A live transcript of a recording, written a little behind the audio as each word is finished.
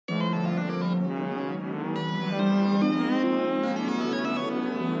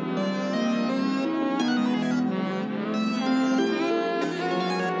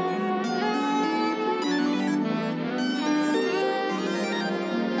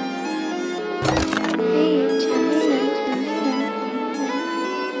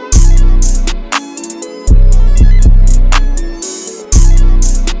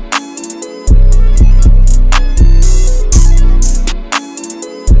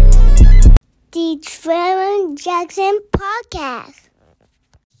Florence Jackson podcast.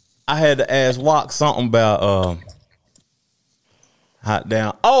 I had to ask Walk something about hot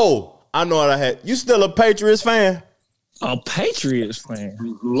down. Oh, I know what I had. You still a Patriots fan? A Patriots fan?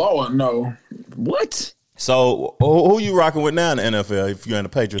 Lord, no. What? So who you rocking with now in the NFL if you're a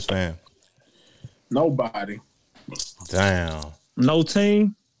Patriots fan? Nobody. Damn. No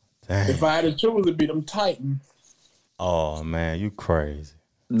team? Damn. If I had to choose, it'd be them Titans. Oh, man, you crazy.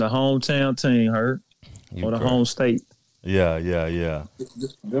 The hometown team, hurt. You or the crazy. home state. Yeah.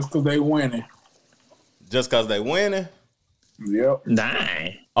 Just because they winning. Just because they winning? Yep.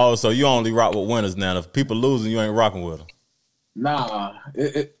 Dang. Oh, so you only rock with winners now. If people losing, you ain't rocking with them. Nah.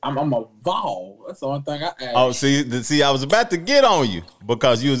 I'm a Vol. That's the only thing I ask. Oh, see, I was about to get on you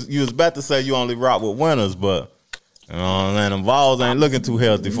because you was about to say you only rock with winners, but you know what I'm saying? Them Vols ain't looking too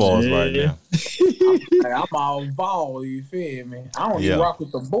healthy for us right now. Hey, I'm all Vol, you feel me? I don't even rock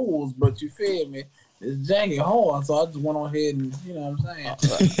with the Bulls, but you feel me? It's jagged hard, so I just went on ahead and, you know what I'm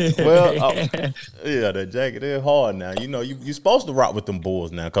saying? Well, yeah, that jacket is hard now. You know, you supposed to rock with them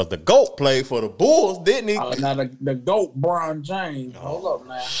Bulls now because the GOAT played for the Bulls, didn't he? Now the GOAT, Bron James. Hold up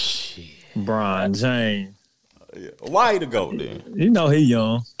now. Bron James. Why he the GOAT then? You know he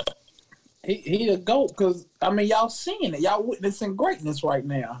young. He the GOAT because, I mean, y'all seeing it. Y'all witnessing greatness right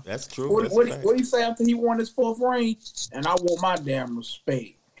now. That's true. What he say after he won his fourth ring? And I want my damn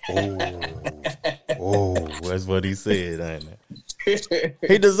respect. Oh, that's what he said, ain't it?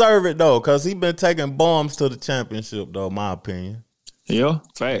 He deserve it though, cause he been taking bombs to the championship though. My opinion. Yeah,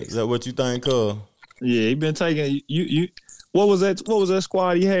 facts. Is that what you think, cuz? Yeah, he been taking you. What was that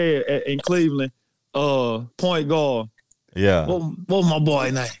squad he had in Cleveland? Point guard. Yeah. What was my boy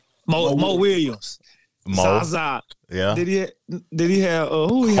name? Mo Williams. Mo. Zaza. Yeah. Did he have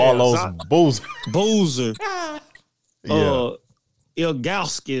who he Carlos had? Boozer. Yeah.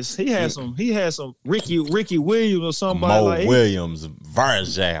 Ilgauskas. He had some Ricky Williams or somebody Mo like Williams,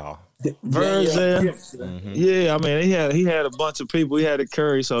 Virgil. Virgil. Yeah, I mean he had a bunch of people. He had a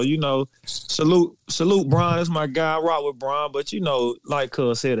Curry, so you know, salute Bron. That's my guy. I rock with Bron, but you know, like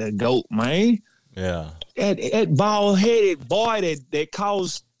Cuz said, that GOAT, man. Yeah. That bald headed boy that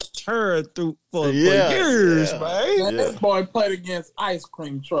caused terror for years, man. That boy played against ice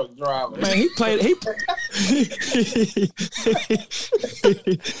cream truck drivers. Man, he played against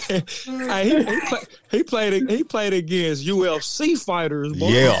UFC fighters, boy.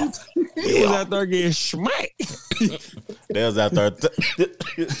 Yeah. He was out there getting smacked. They was out there.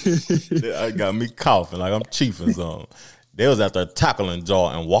 I got me coughing like I'm chiefing something. They was out there tackling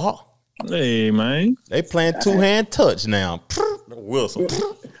Jordan Wall. Hey, man. They playing two-hand touch now. Wilson.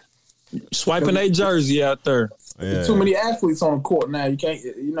 Swiping their jersey out there. Yeah. There's too many athletes on the court now. You can't,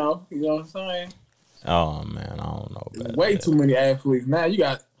 you know what I'm saying? Oh, man, I don't know about Way that. too many athletes. Now you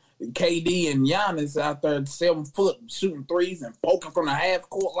got KD and Giannis out there 7 foot shooting threes and poking from the half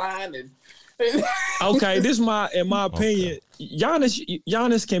court line. And okay, in my opinion,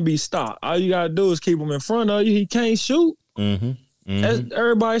 Giannis can be stopped. All you gotta do is keep him in front of you. He can't shoot.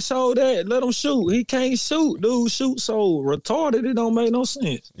 Everybody saw that. Let him shoot. He can't shoot. Dude, shoot so retarded. It don't make no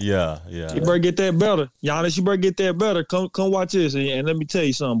sense. Yeah. You better get that better. Giannis, you better get that better. Come watch this. And let me tell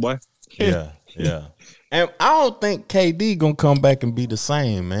you something, boy. Yeah. And I don't think KD gonna come back and be the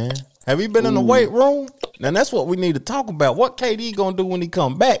same, man. Have you been in the weight room? Now that's what we need to talk about. What KD gonna do when he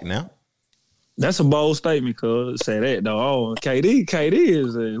come back now? That's a bold statement, cuz say that though. Oh, KD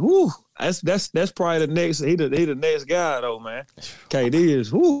is that's probably the next. He the next guy though, man. KD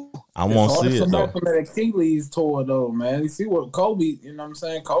is I won't see it though. From that Achilles tour though, man. You see what Kobe? You know what I'm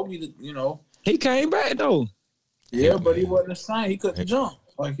saying? Kobe, you know, he came back though. Yeah, but he wasn't the same. He couldn't jump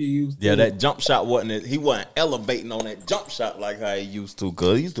like he used to. Yeah, that jump shot he wasn't elevating on that jump shot like how he used to,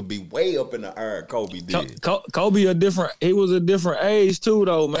 cuz he used to be way up in the air, Kobe did. Kobe he was a different age too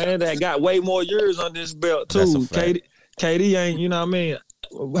though, man. That got way more years on this belt too. KD ain't, you know what I mean?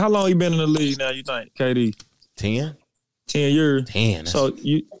 How long you been in the league now, you think, KD? 10 years. 10. So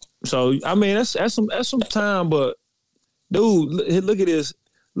I mean that's some time, but dude, look at this.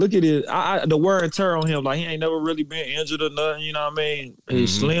 Look at it. The wear and tear on him. Like he ain't never really been injured or nothing. You know what I mean?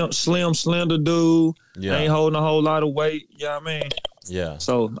 He's slender dude. Yeah. Ain't holding a whole lot of weight. You know what I mean? Yeah.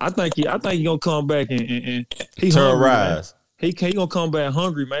 So I think he gonna come back and he terrorize. He gonna come back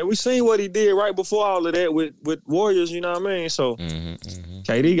hungry, man. We seen what he did right before all of that with Warriors. You know what I mean? So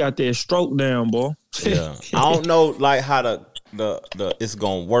KD got that stroke down, boy. Yeah. I don't know like how the it's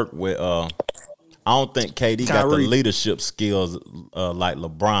gonna work with I don't think KD got the leadership skills like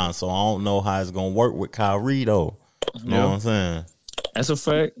LeBron, so I don't know how it's gonna work with Kyrie though. You know what I'm saying? That's a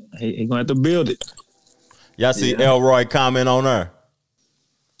fact. He gonna have to build it. Y'all see Elroy comment on her?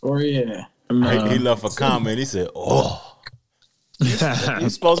 Oh yeah. He left a comment. He said, "Oh,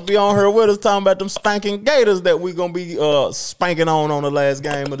 he's supposed to be on here with us talking about them spanking Gators that we gonna be spanking on the last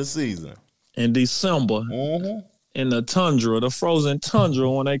game of the season in December." In the tundra, the frozen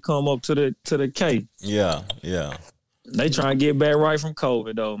tundra, when they come up to the K. Yeah. They trying to get back right from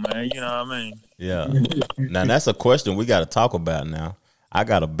COVID though, man. You know what I mean? Yeah. Now that's a question we got to talk about now. I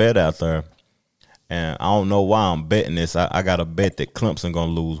got a bet out there, and I don't know why I'm betting this. I got a bet that Clemson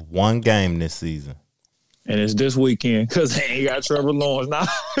gonna lose one game this season. And it's this weekend because they ain't got Trevor Lawrence now.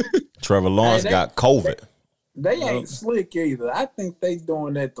 Trevor Lawrence got COVID. They ain't slick either. I think they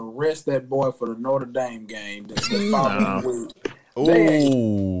doing that to rest that boy for the Notre Dame game.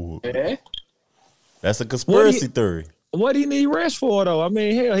 Ooh. That's a conspiracy theory. What do you need rest for, though? I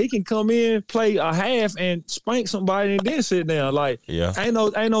mean, hell, he can come in, play a half, and spank somebody and then sit down. Like, ain't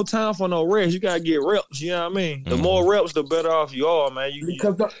no time for no rest. You got to get reps, you know what I mean? The more reps, the better off you are, man.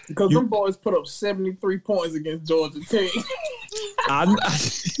 Because them boys put up 73 points against Georgia Tech.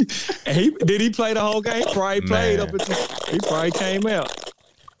 Did he play the whole game? Probably played up until he probably came out.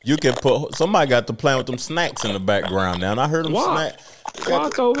 You can put somebody got to play with them snacks in the background now. And I heard them snacks.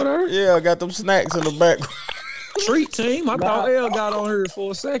 Walk over there. Yeah, I got them snacks in the background. Treat team. I thought L got on here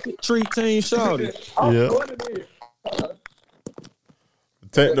for a second. Treat team, shouted.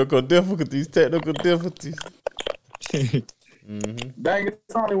 Technical difficulties. Dang,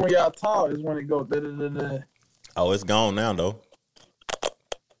 it's only when y'all talk is when it goes da-da-da-da. Oh, it's gone now though.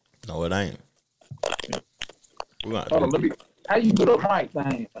 No, it ain't. Hold on, let me. How you do the mic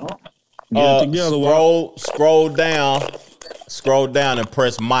thing? Scroll down and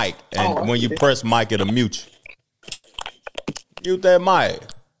press mic, and when you press mic, it'll mute you. Mute that mic.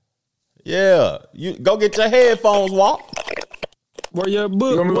 Yeah, you go get your headphones, Walt. Where your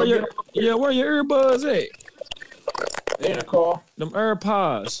earbuds at? In the car. Them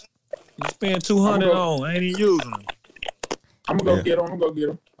AirPods. You spend $200 on, ain't even using them. I'm gonna go get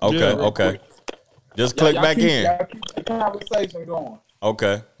them. Okay. Just click back in. Y'all keep the conversation going.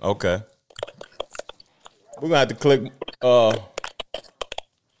 Okay. We're gonna have to click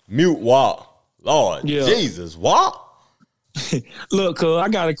mute Walt. Lord Jesus, Walt. Look, cuz I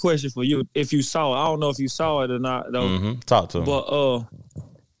got a question for you. If you saw it, I don't know if you saw it or not though. Talk to him. But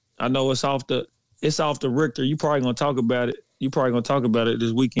I know it's off the Richter. You probably gonna talk about it.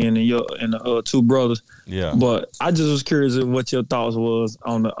 This weekend and the two brothers. Yeah. But I just was curious of what your thoughts was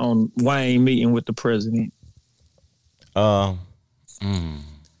on Wayne meeting with the president. You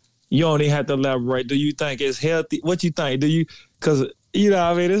don't even have to elaborate. Do you think it's healthy? What you think? Because you know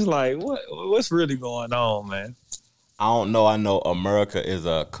what I mean? It's like, what's really going on, man? I don't know. I know America is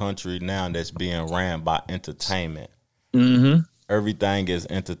a country now that's being ran by entertainment. Everything is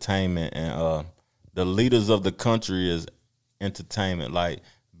entertainment, and the leaders of the country is entertainment. Like,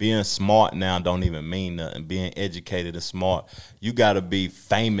 being smart now don't even mean nothing. Being educated and smart, you got to be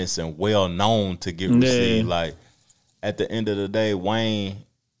famous and well known to get received. Like, at the end of the day, Wayne,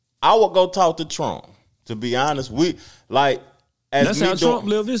 I would go talk to Trump. To be honest, that's how Trump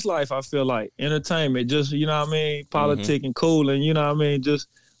lived his life. I feel like entertainment, just you know what I mean, politicking, cool, and you know what I mean, just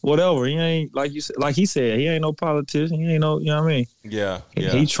whatever. He ain't like you said, like he said, he ain't no politician. He ain't no, you know what I mean. Yeah.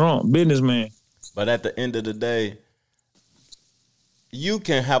 He Trump businessman. But at the end of the day, you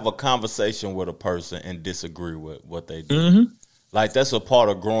can have a conversation with a person and disagree with what they do. Like, that's a part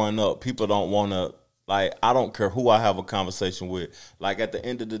of growing up. People don't want to. Like, I don't care who I have a conversation with. Like, at the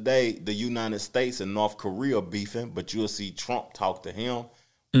end of the day, the United States and North Korea beefing, but you'll see Trump talk to him.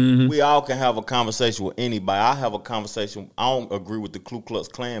 We all can have a conversation with anybody. I have a conversation. I don't agree with the Ku Klux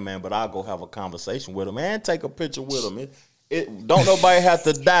Klan, man, but I'll go have a conversation with him and take a picture with him. It don't nobody have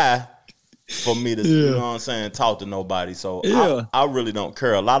to die for me to, you know what I'm saying, talk to nobody. So I really don't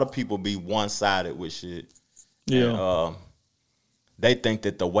care. A lot of people be one-sided with shit. And, they think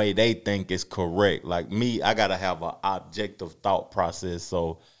that the way they think is correct. Like me, I gotta have an objective thought process.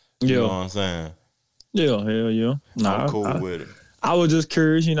 So you know what I'm saying? Yeah, hell yeah. I'm cool with it. I was just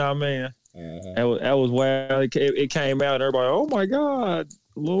curious, you know what I mean? That was wild. It came out and everybody, oh my God,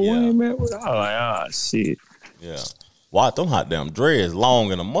 Lil Wayne met with. I was like, shit. Yeah. Why them hot damn dreads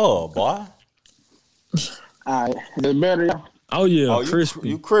long in the mud, boy? All right, is it better? Oh yeah, crispy.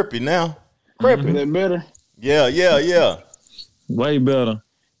 You crispy now? Crispy. Is it better? Yeah. Way better.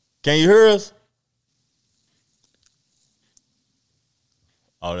 Can you hear us?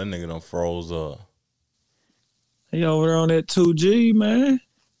 Oh, that nigga done froze up. He over there on that 2G, man.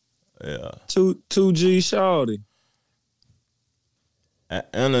 Yeah. 2G shawty.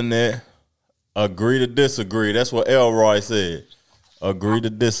 Internet, agree to disagree. That's what Elroy said. Agree to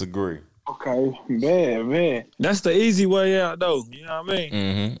disagree. Okay, man. That's the easy way out, though. You know what I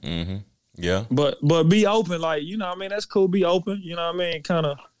mean? Yeah. But be open, like, you know what I mean? That's cool. Be open, you know what I mean? Kind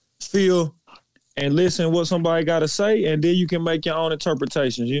of feel and listen what somebody got to say, and then you can make your own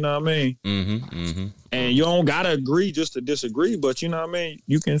interpretations, you know what I mean? And you don't got to agree just to disagree, but you know what I mean?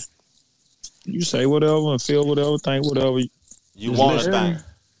 You say whatever and feel whatever, think whatever. You want to think.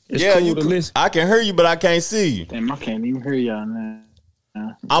 It's Yeah, cool to listen. I can hear you, but I can't see you. Damn, I can't even hear y'all now.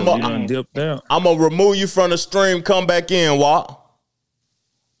 I'm gonna dip down. I'm gonna remove you from the stream. Come back in, Walt.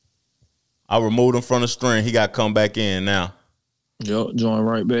 I removed him from the stream. He got to come back in now. Yo, join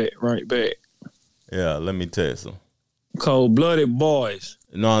right back. Yeah, let me test him. Cold-blooded boys.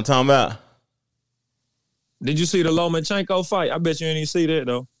 You know what I'm talking about? Did you see the Lomachenko fight? I bet you didn't even see that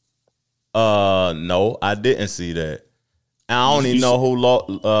though. No, I didn't see that. I don't even know who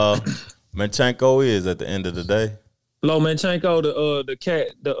Manchenko is at the end of the day. Lomachenko, the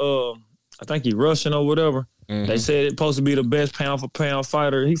cat, I think he Russian or whatever. They said it's supposed to be the best pound for pound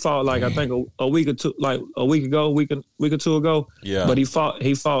fighter. He fought like I think a week or two, like a week or two ago. Yeah. But he fought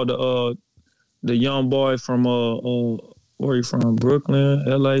the young boy from where he from? Brooklyn,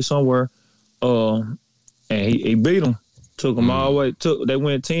 LA, somewhere. And he beat him. Took him all the way. They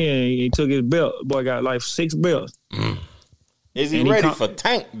went 10. He took his belt. Boy got like 6 belts. Is he ready for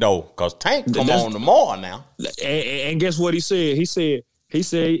Tank though? Cause Tank come on tomorrow now. And guess what he said? He said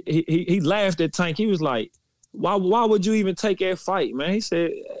he laughed at Tank. He was like, Why would you even take that fight, man? He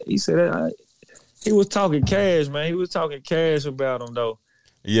said he was talking cash, man. He was talking cash about him though.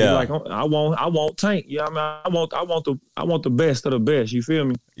 Yeah, like I want Tank. Yeah, I mean, I want the best of the best. You feel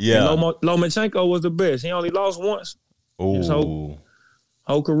me? Yeah. And Lomachenko was the best. He only lost once. His whole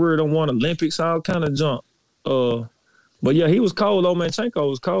career done won Olympics, all kind of junk. But yeah, he was cold. Lomachenko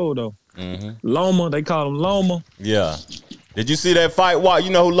was cold though. Loma, they call him Loma. Yeah. Did you see that fight? Why? You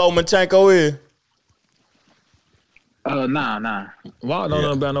know who Lomachenko is? Nah. Why don't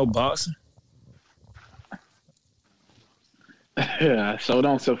know about no boxing? Yeah, so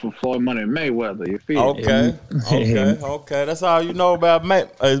don't sell for Floyd Money Mayweather. You feel? Okay. That's all you know about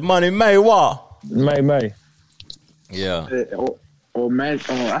is Money Mayweather. May. Yeah. Or I'm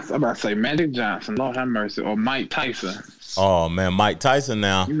about to say Magic Johnson. Lord have mercy. Or Mike Tyson. Oh man, Mike Tyson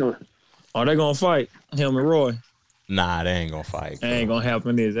now. You know, are they gonna fight him and Roy? Nah, they ain't gonna fight. It ain't gonna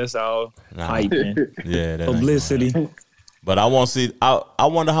happen. That's all hype and yeah, publicity. But I want to see. I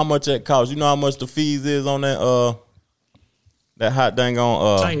wonder how much that costs. You know how much the fees is on that that hot dang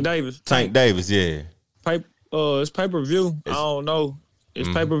on Tank Davis. Tank Davis, yeah. It's pay-per-view. I don't know. It's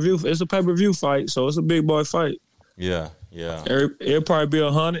pay-per-view. It's a pay-per-view fight, so it's a big boy fight. Yeah. It'll probably be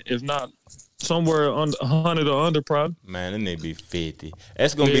 100, if not somewhere under 100 or under, probably. Man, it need to be 50.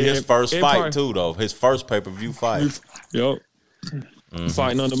 That's gonna be his first fight too, though. His first pay-per-view fight. Yep.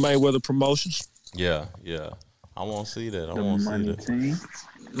 Fighting under Mayweather Promotions. Yeah. I want to see that. I want to see that. Team.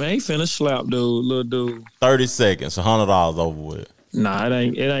 Man, he finna slap little dude. 30 seconds, $100 over with. Nah, it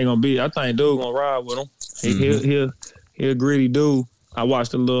ain't gonna be. I think dude gonna ride with him. He a greedy dude. I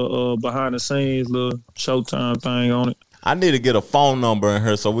watched a little behind the scenes little Showtime thing on it. I need to get a phone number in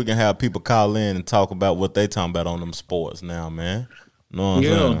here so we can have people call in and talk about what they talking about on them sports now, man. Know what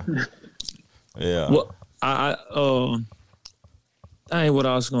I'm saying? Yeah. Well, I ain't what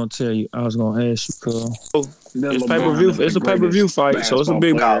I was gonna tell you. I was gonna ask you, cuz. It's pay-per-view. It's a pay-per-view fight, so it's a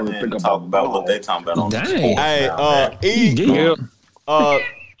big call in and talk about what they talking about on them sports. Hey,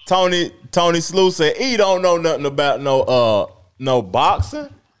 Tony Slew said he don't know nothing about no boxing.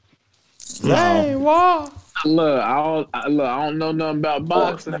 Dang, wow. Look, I don't know nothing about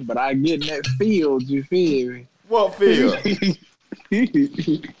boxing, but I get in that field. You feel me? What field?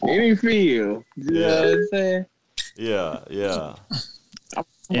 Any field. You know what I'm saying? Yeah.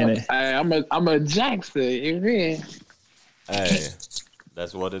 I'm a Jackson. You feel me? Hey,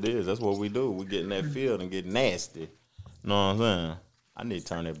 that's what it is. That's what we do. We get in that field and get nasty. Know what I'm saying? I need to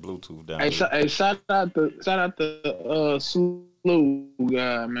turn that Bluetooth down. Hey, shout out to Slew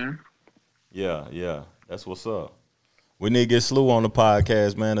guy, man. Yeah. That's what's up. We need to get Slew on the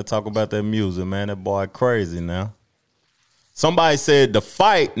podcast, man, to talk about that music, man. That boy crazy now. Somebody said the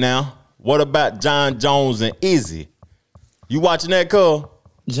fight now. What about John Jones and Izzy? You watching that, cuz?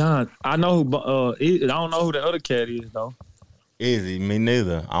 John, I know who. I don't know who the other cat is though. Izzy, me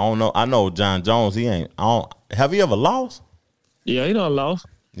neither. I don't know. I know John Jones. He ain't. Have he ever lost? Yeah, he done lost.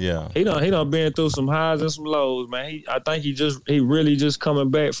 Yeah, he done been through some highs and some lows, man. I think he really just coming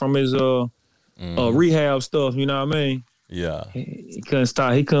back from his rehab stuff. You know what I mean? Yeah. He couldn't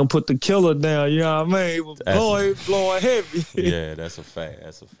stop. He couldn't put the killer down. You know what I mean? He was blowing heavy. Yeah, that's a fact.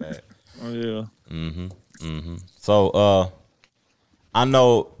 Oh yeah. So I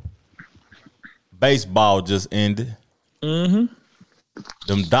know baseball just ended.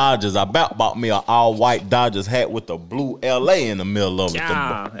 Them Dodgers, I about bought me an all white Dodgers hat with a blue LA in the middle of it.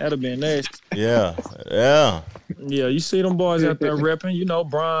 Yeah, that'd have been nasty. Yeah. Yeah, you see them boys out there repping. You know,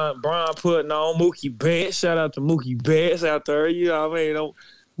 Brian putting on Mookie Betts. Shout out to Mookie Betts out there. You know what I mean?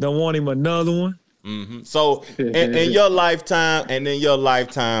 Don't want him another one. Mm-hmm. So in your lifetime,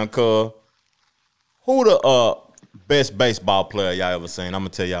 cuz, who the best baseball player y'all ever seen? I'm gonna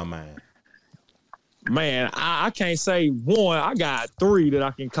tell y'all mine. Man, I can't say one. I got 3 that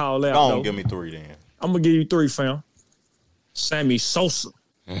I can call out. Don't give me 3 then. I'm gonna give you 3, fam. Sammy Sosa,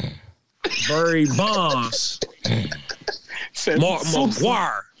 Barry Bonds, Mark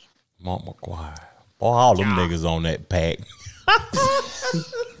McGwire. Mark McGwire. Boy, all them niggas on that pack.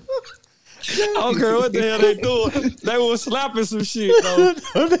 I don't care what the hell they doing. They was slapping some shit, though.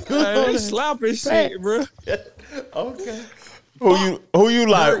 They slapping shit, bro. Okay. Who you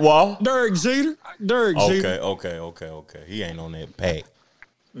like, Wall? Derek Jeter. Okay. He ain't on that pack.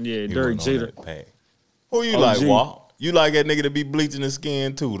 Yeah, Derek Jeter. Pack. Who you like, Wall? You like that nigga to be bleaching his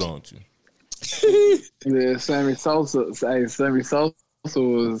skin too, don't you? Yeah, Sammy Sosa. Hey, Sammy Sosa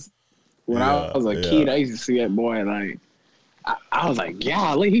was when I was a kid. I used to see that boy like. I was like,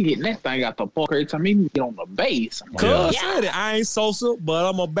 golly, he getting that thing out the park every time he get on the base. Cuz said it. I ain't Sosa, but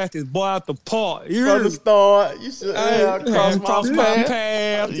I'm gonna back this boy out the park. From the start, you should cross my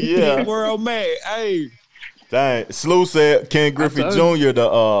path. Yeah, world mad. Hey, dang. Slew said Ken Griffey Jr.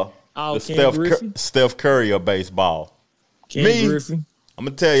 the Steph Curry of baseball. Ken Griffey. I'm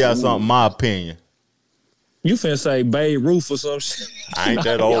gonna tell y'all something. My opinion. You finna say Babe Ruth or some shit. I ain't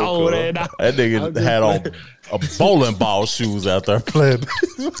that old. That nigga had on a bowling ball shoes out there playing.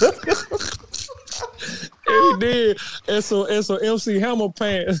 He did. And some MC Hammer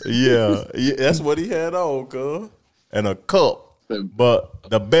pants. Yeah, that's what he had on, cuz. And a cup.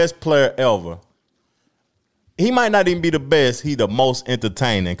 But the best player ever. He might not even be the best. He the most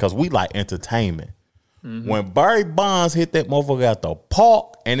entertaining because we like entertainment. Mm-hmm. When Barry Bonds hit that motherfucker out the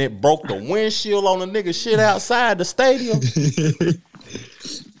park and it broke the windshield on the nigga shit outside the stadium,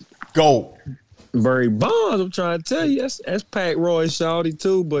 go. Barry Bonds, I'm trying to tell you, that's Pat Roy Shawty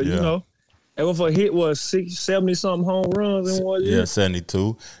too, but you know, that motherfucker hit was 70-something home runs in 1 year. Yeah,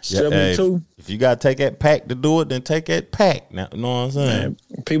 72. 72. Hey, if you gotta take that pack to do it, then take that pack. Now, you know what I'm saying?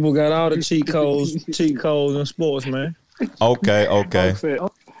 Man, people got all the cheat codes in sports, man. Okay.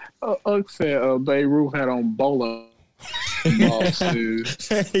 Ugg said Babe Ruth had on bowler balls, dude.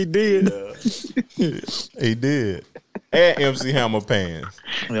 He did. Yeah. He did. And MC Hammer pants.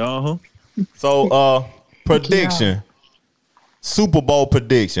 Uh-huh. So, prediction. Super Bowl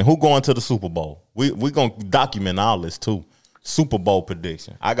prediction. Who going to the Super Bowl? We going to document all this, too. Super Bowl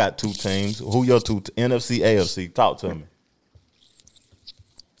prediction. I got 2 teams. Who your 2? NFC, AFC. Talk to me.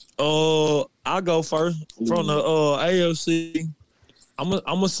 I'll go first. From the AFC. I'm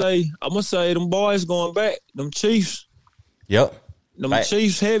gonna say them boys going back. Them Chiefs. Yep. Them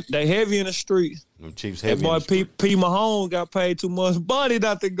Chiefs they heavy in the streets. Them Chiefs heavy. That boy P. Mahomes got paid too much money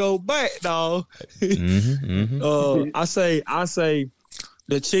not to go back, dog. I say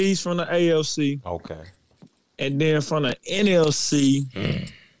the Chiefs from the AFC. Okay. And then from the NFC.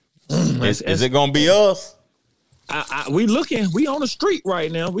 Is it gonna be us? We on the street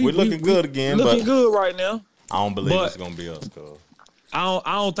right now. We looking good again. Looking good right now. I don't believe it's gonna be us, cuz. I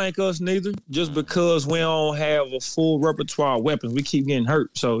don't think us neither, just because we don't have a full repertoire of weapons. We keep getting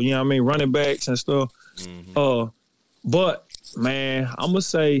hurt. So, you know what I mean? Running backs and stuff. Mm-hmm. But, man, I'm going to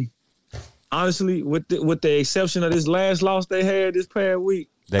say, honestly, with the exception of this last loss they had this past week.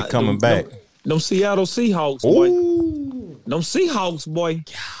 They're coming back. Them Seattle Seahawks, boy. Ooh. Them Seahawks, boy.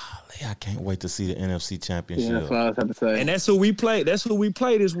 Golly, I can't wait to see the NFC Championship. Yeah, that's what I was about to say. And that's who we play. That's who we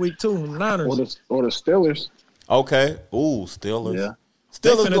play this week, too, Niners. Or the Steelers. Okay. Ooh, Steelers. Yeah. They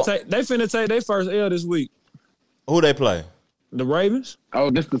finna take their first L this week. Who they play? The Ravens.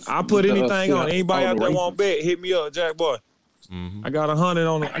 Oh, I put anything on. Anybody out there want bet? Hit me up, Jack boy. Mm-hmm. I got 100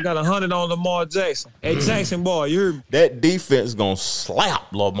 on Lamar Jackson. Hey, Jackson boy, you heard me? That defense gonna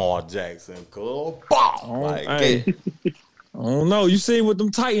slap Lamar Jackson. Cool. Hey, I don't know. You seen what them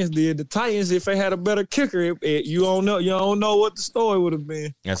Titans did? The Titans, if they had a better kicker, you don't know what the story would have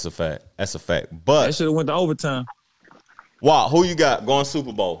been. That's a fact. But that should have went to overtime. Wow, who you got going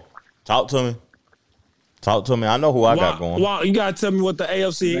Super Bowl? Talk to me. I know who I got going. Wow, you gotta tell me what the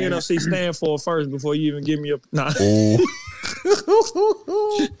AFC and NFC stand for first before you even give me a. Nah.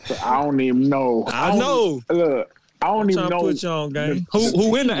 I don't even know. I know. Look, I don't even know. Put you on game.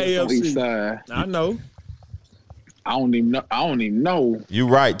 Who in the AFC? I know. I don't even know. You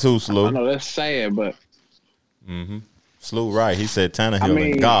right too, Slew. I know that's sad, but. Slew right. He said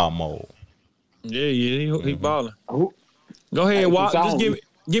Tannehill in God mode. Yeah, he balling. Go ahead, Hey, Walt. so- Just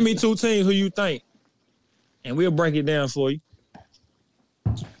give me 2 teams who you think, and we'll break it down for you.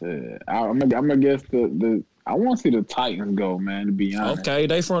 I'm gonna guess the. I want to see the Titans go, man. To be honest. Okay,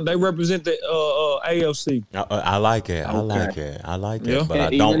 they represent the AFC. I like it. I like Okay. it. I like Yeah. it, but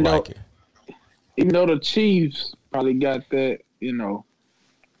And I don't even though- like it. Even though the Chiefs probably got that,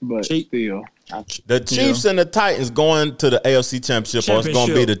 but Chief- still. The Chiefs and the Titans going to the AFC Championship, or it's going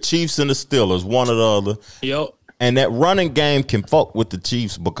to be the Chiefs and the Steelers, one or the other. Yep. And that running game can fuck with the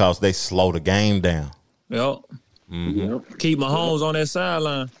Chiefs because they slow the game down. Yep. Yep. Keep Mahomes on that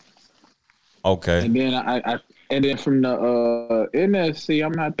sideline. Okay. And then and then from the NFC,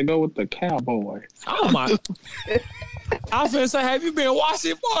 I'm gonna have to go with the Cowboys. Oh my! I was finna say, have you been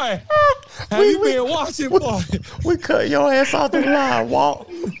watching, boy? Have you been watching, boy? We cut your ass off the line, Walt.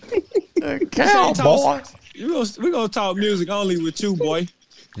 Cowboys. We gonna talk music only with you, boy.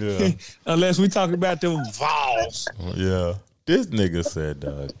 Yeah. Unless we talking about them Vols. Yeah. This nigga said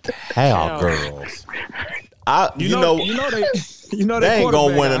Cowgirls. You know they quarterback ain't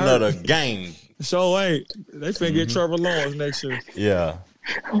gonna win got hurt. another game. So ain't they finna get Trevor Lawrence next year? Yeah.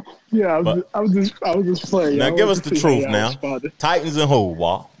 Yeah, I was just playing. Now I give us wanted to the see truth how y'all now. responded. Titans and who,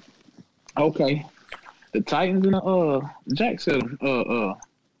 Walt? Okay, the Titans and Jack said who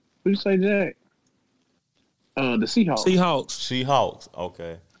you say Jack? The Seahawks. Seahawks.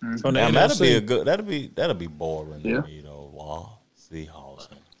 Okay. From the Now, NFC. that'll be boring Yeah. to me though. Walt. Seahawks.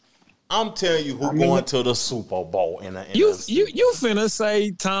 I'm telling you who going to the Super Bowl in the You NFC. you finna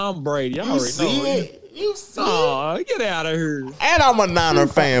say Tom Brady? I You already see know. it. You see it. Oh, get out of here! And I'm a Niner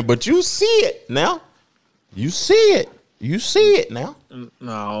fan, but you see it now. You see it. You see it now.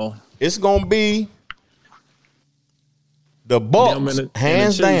 No, It's gonna be the Bucks, Them and the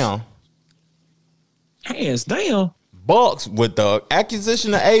hands Chiefs. down. hands down. Bucks with the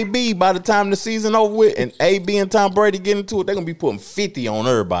acquisition of AB. By the time the season over with, and AB and Tom Brady get into it, they're gonna be putting 50 on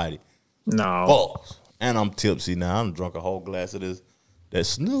everybody. No, Bucks. And I'm tipsy now. I'm drunk a whole glass of this. That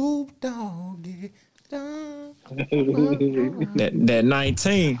Snoop Dogg. that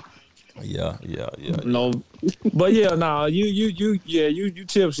 19. Yeah. No, but yeah, nah, you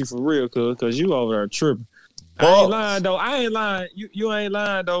tipsy for real, cause you over there tripping. I Bucks. ain't lying though. I ain't lying. You ain't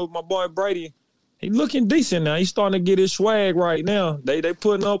lying though. My boy Brady, he looking decent now. He's starting to get his swag right now. They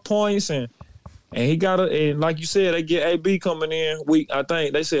putting up points and he got and like you said, they get AB coming in week. I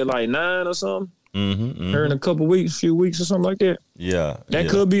think they said like 9 or something. Here in a few weeks or something like that. Yeah. That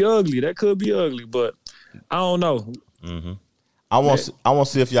could be ugly. But I don't know. I want to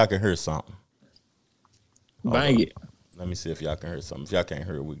see if y'all can hear something. Bang it. Let me see if y'all can hear something. If y'all can't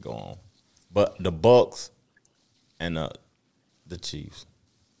hear it, we go on. But the Bucks and the Chiefs.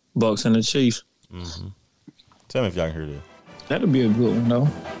 Bucks and the Chiefs. Tell me if y'all can hear this. That'll be a good one though.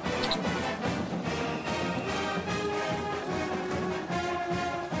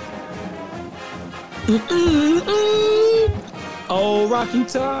 Oh, Rocky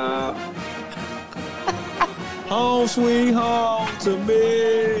Top. Home sweet home to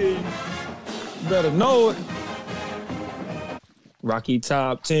me. Better know it. Rocky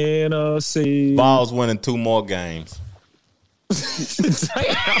Top, Tennessee. Vols winning 2 more games. Who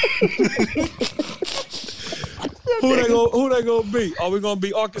they gonna beat? Are we gonna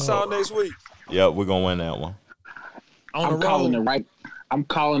beat Arkansas next week? Yep, we're gonna win that one. On I'm the calling road. it right. I'm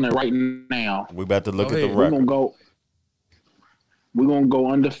calling it right now. We about to look Go at the ahead. record. We're gonna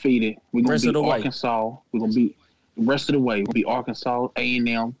go undefeated. We're gonna Rest of beat the way. Arkansas. We're gonna beat the rest of the way. We'll be Arkansas,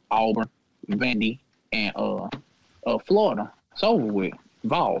 A&M, Auburn, Vandy, and Florida. It's over with.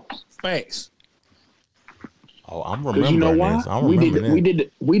 Vols. Facts. Oh, I'm Because remembering you know why? this. I'm remembering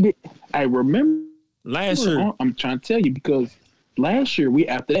We did. I remember. Last year. I'm trying to tell you because last year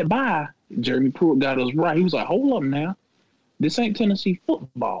after that bye, Jeremy Pruitt got us right. He was like, "Hold up now, this ain't Tennessee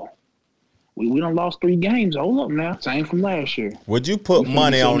football. We done lost 3 games. Hold up now, same from last year." Would you put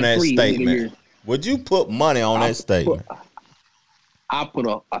money on that 73 end of the year. statement? Would you put money on that statement? I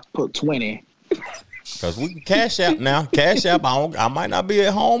put 20. Because we can cash out now. Cash out. I might not be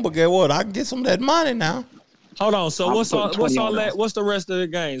at home, but guess what? I can get some of that money now. Hold on. So I'm what's putting 20 on that. what's the rest of the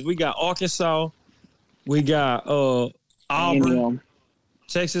games? We got Arkansas. We got Auburn, A&M,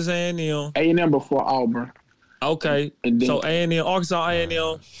 Texas A&M. A&M before Auburn. Okay. And then- So A&M, Arkansas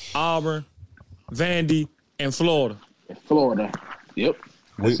A&M, Auburn, Vandy, and Florida. Florida. Yep.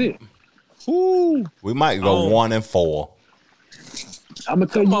 That's it. Woo. We might go Oh. 1-4. I'm gonna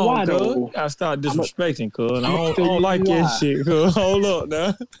tell Come you why on, though. cuz. Gotta start disrespecting, cuz. I I'ma don't tell you like why. that shit, cuz. Hold up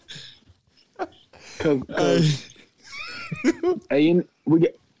now. Because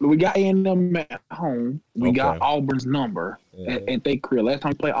we got A&M at home. We got Okay. Auburn's number at their crib. Last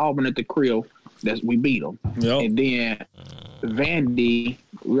time we played Auburn at the crib, We beat them. Yep. And then Vandy,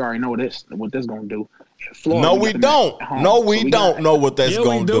 we already know what that's gonna do. Florida, no, we don't. No, we don't know what that's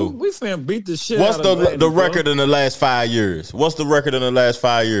gonna do. We finna beat the shit. What's out of Vandy, the record in the last 5 years? What's the record in the last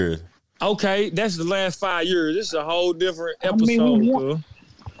 5 years? Okay, that's the last 5 years. This is a whole different episode.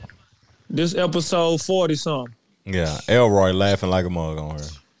 This episode 40 something. Yeah, Elroy laughing like a mug on her.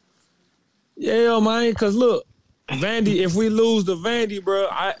 Yeah, man. Cause look, Vandy. If we lose to Vandy, bro,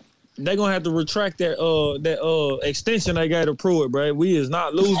 they gonna have to retract that extension they got to prove it, bro. We is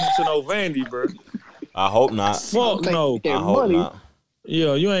not losing to no Vandy, bro. I hope not. Fuck no. I hope not.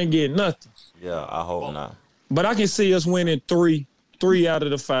 Yeah, you ain't getting nothing. Yeah, I hope not. But I can see us winning three out of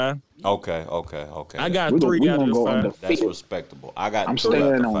the 5. Okay. I got 3 out of the 5. That's respectable. I got I'm 3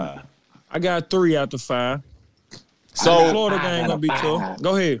 out of on 5. I got 3 out of 5. So Florida game gonna be tough.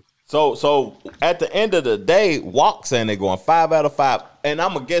 Go ahead. So at the end of the day, Walk saying they're going 5 out of 5, and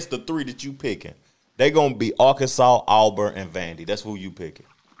I'm gonna guess the 3 that you picking. They gonna be Arkansas, Auburn, and Vandy. That's who you picking.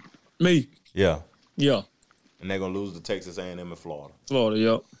 Me. Yeah. Yeah. And they're gonna lose to Texas A&M and Florida.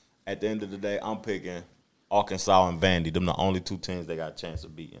 Yep. At the end of the day, I'm picking Arkansas and Vandy. Them the only 2 teams they got a chance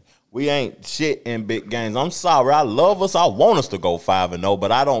of beating. We ain't shit in big games. I'm sorry. I love us. I want us to go 5-0,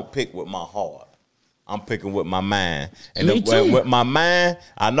 but I don't pick with my heart. I'm picking with my mind. And with my mind,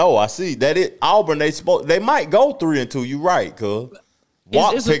 I see that Auburn, they might go 3-2. You right, cuz.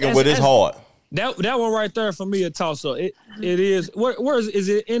 Walk picking with his heart. That one right there for me a toss up. It is. Where is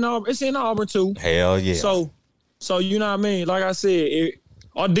it in Auburn? It's in Auburn too. Hell yeah. So you know what I mean? Like I said,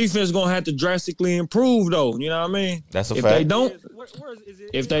 our defense is gonna have to drastically improve though. You know what I mean? That's a fact. If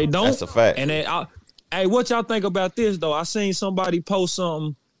they don't, that's a fact. And hey, what y'all think about this though? I seen somebody post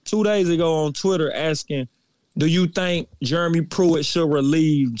something 2 days ago on Twitter asking, do you think Jeremy Pruitt should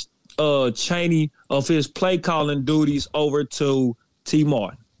relieve Chaney of his play calling duties over to T.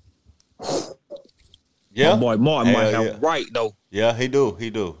 Martin? Yeah. My boy Martin might have right though. Yeah, he do.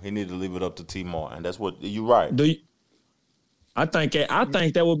 He need to leave it up to T. Martin. That's what you right. I think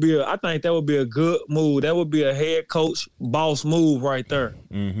that would be a good move. That would be a head coach boss move right there.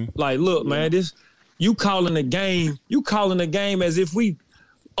 Mm-hmm. Like, look, man, you calling the game as if we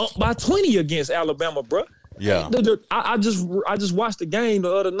up by 20 against Alabama, bro. Yeah. I just watched the game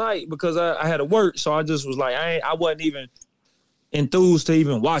the other night because I had to work, so I just was like, I wasn't even enthused to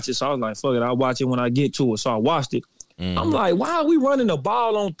even watch it. So I was like, fuck it, I'll watch it when I get to it. So I watched it. Mm-hmm. I'm like, why are we running the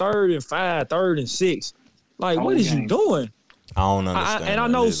ball on 3rd and 5, 3rd and 6? Like, what is you doing? I don't understand. And I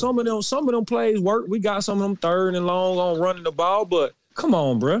know some of them plays work. We got some of them 3rd and long on running the ball, but come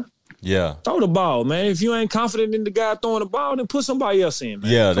on, bro. Yeah. Throw the ball, man. If you ain't confident in the guy throwing the ball, then put somebody else in,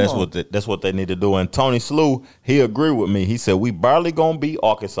 man. Yeah, that's what they need to do. And Tony Slew, he agreed with me. He said, we barely going to beat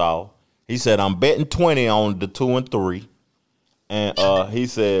Arkansas. He said, I'm betting 20 on the 2 and 3. And he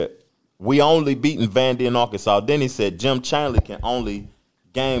said, we only beating Vandy and Arkansas. Then he said, Jim Chanley can only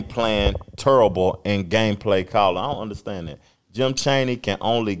game plan terrible and gameplay calling. I don't understand that. Jim Chaney can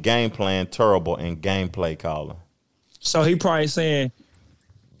only game plan terrible and gameplay calling. So he probably saying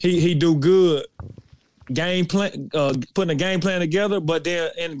he do good game plan, putting a game plan together, but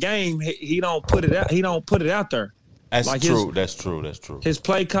then in game he don't put it out. He don't put it out there. That's like true. That's true. His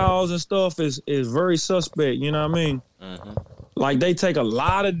play calls and stuff is very suspect. You know what I mean? Mm-hmm. Like they take a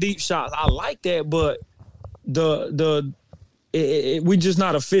lot of deep shots. I like that, but we just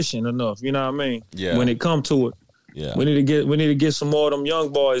not efficient enough. You know what I mean? Yeah. When it come to it. Yeah. We need to get some more of them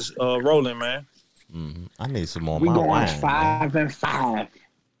young boys rolling, man. Mm-hmm. I need some more. We going wine, 5-5.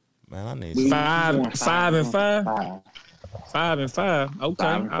 Man, I need 5 and 5. 5 and 5. Okay, 5 and 5.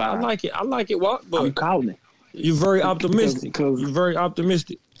 I like it. I like it. What? But I'm calling it. You're very optimistic. You're very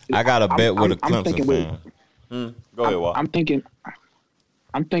optimistic. I got a bet with a Clemson fan. Go ahead, Walt. I'm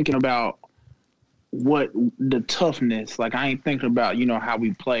thinking about what the toughness. Like I ain't thinking about how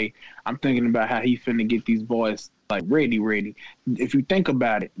we play. I'm thinking about how he finna get these boys like ready. If you think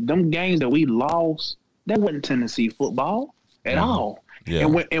about it, them games that we lost, that wasn't Tennessee football at all. Yeah.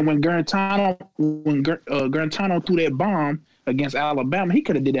 And when Garantano threw that bomb against Alabama, he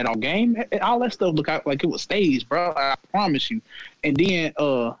could have did that all game. All that stuff looked like it was staged, bro. I promise you. And then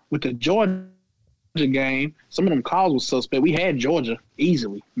with the Georgia game, some of them calls were suspect. We had Georgia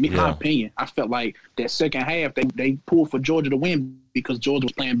easily. My opinion, I felt like that second half they pulled for Georgia to win because Georgia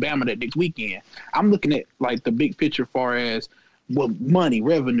was playing Bama that next weekend. I'm looking at like the big picture far as money,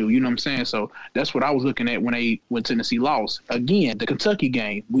 revenue, you know what I'm saying? So that's what I was looking at when Tennessee lost. Again, the Kentucky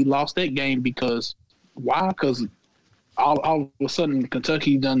game, we lost that game because why? Because all of a sudden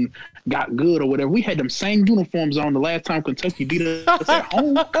Kentucky done got good or whatever. We had them same uniforms on the last time Kentucky beat us at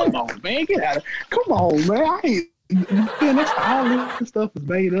home. Come on, man. Come on, man. I ain't Man, that's all this stuff is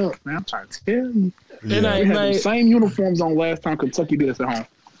made up, man. I'm trying to tell you. It ain't We had the made. same uniforms on last time Kentucky did us at home.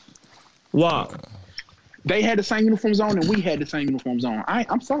 Wow. They had the same uniforms on, and we had the same uniforms on.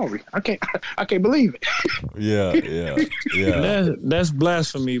 I'm sorry. I can't believe it. Yeah. That's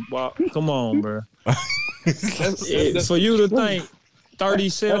blasphemy. Wow. Come on, bro. That's For you to think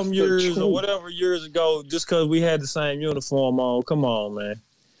 37 that's the years truth. or whatever years ago, just because we had the same uniform on, come on, man.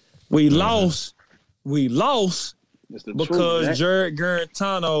 We lost. We lost It's the because truth. Jared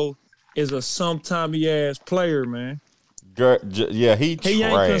Garantano is a sometimey ass player, man. Yeah, he He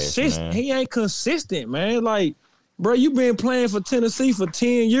ain't trash, consistent. man. He ain't consistent, man. Like, bro, you been playing for Tennessee for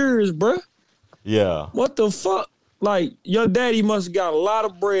 10 years, bro. Yeah. What the fuck? Like, your daddy must have got a lot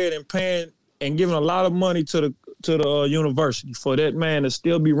of bread and paying and giving a lot of money to the university for that man to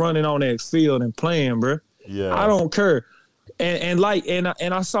still be running on that field and playing, bro. Yeah. I don't care. And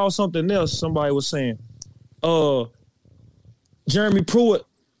I saw something else. Somebody was saying, Jeremy Pruitt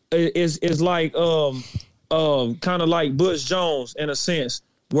is like kind of like Butch Jones in a sense,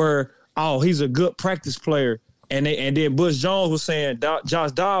 where he's a good practice player, and then Butch Jones was saying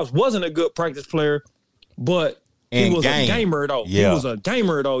Josh Dobbs wasn't a good practice player, but he was a gamer though. Yeah. He was a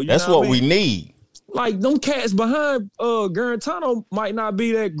gamer though. That's what we need. Like, them cats behind Garantano might not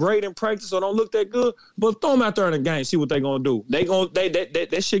be that great in practice or don't look that good, but throw them out there in the game, see what they gonna do.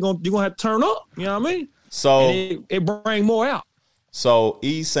 That shit you gonna have to turn up. You know what I mean? So And it bring more out. So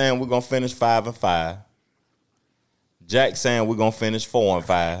E's saying we're gonna finish 5-5. Jack saying we're gonna finish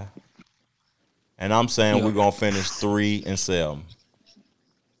 4-5. And I'm saying we're gonna finish 3-7.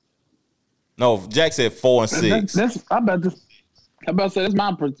 No, Jack said 4-6. That's I about to say that's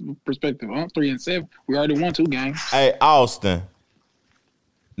my perspective. 3-7. We already won 2 games. Hey, Austin.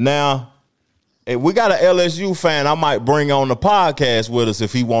 Now, if we got an LSU fan, I might bring on the podcast with us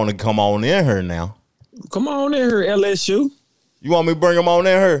if he want to come on in here now. Come on in here, LSU. You want me to bring him on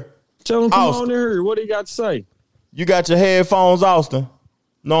in here? Tell him come Austin. on in here. What do you got to say? You got your headphones, Austin?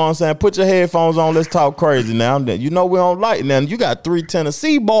 Know what I'm saying? Put your headphones on. Let's talk crazy now. You know we don't like it now. You got 3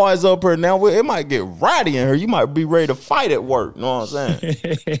 Tennessee boys up here now. It might get rowdy in here. You might be ready to fight at work. Know what I'm saying?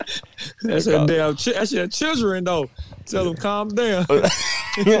 That's your damn that's your children, though. Tell them calm down. We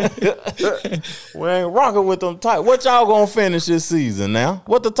ain't rocking with them Tigers. What y'all gonna finish this season now?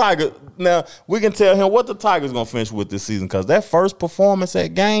 What the Tigers? Now, we can tell him what the Tigers gonna finish with this season, because that first performance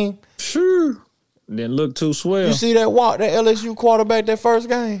at game, Sure. Didn't look too swell. you see that LSU quarterback that first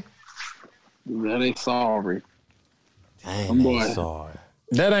game? That ain't sorry. Dang, boy. sorry.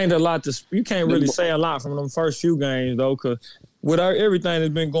 That ain't a lot to. You can't really say a lot from them first few games though, because with everything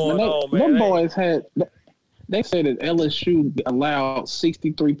that's been going on, man. Them boys had. They said that LSU allowed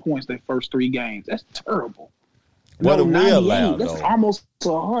 63 points their first 3 games. That's terrible. What did we 98, allow, that's though? almost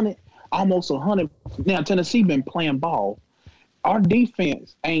 100. Almost 100. Now Tennessee been playing ball. Our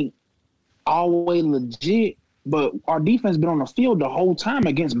defense ain't always legit, but our defense been on the field the whole time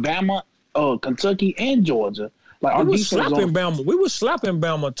against Bama, Kentucky, and Georgia. Like our We was defense slapping Bama. We was slapping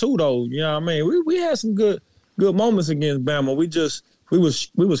Bama too, though. You know what I mean? We had some good moments against Bama. We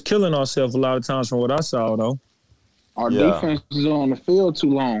was killing ourselves a lot of times from what I saw, though. Our defense is on the field too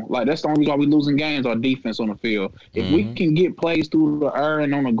long. Like, that's the only reason why we losing games, our defense on the field. If we can get plays through the air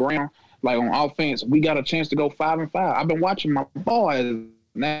and on the ground, like on offense, we got a chance to go 5-5. I've been watching my boys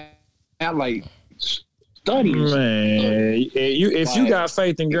now like studying. Man, if you got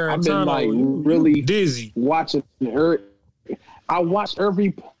faith in I've been Garantano, like you really dizzy. watching I watched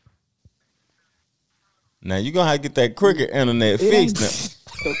every. Now you gonna have to get that cricket internet fixed now.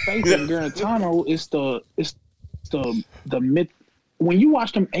 The faith in Garantano is the myth. When you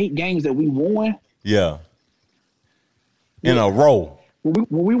watch them 8 games that we won, Yeah. In a row. when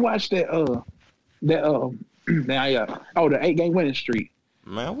we watched the 8-game winning streak,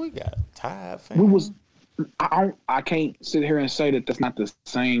 Man, we got tired fans. we was. I can't sit here and say that that's not the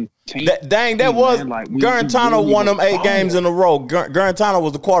same team. That was man. Like, we Garantano really won them was 8 games in a row. Garantano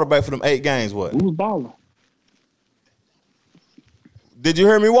was the quarterback for them 8 games. What? We was balling. Did you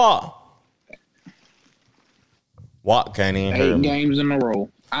hear me, Watt? Watt can't even hear 8 me. games in a row.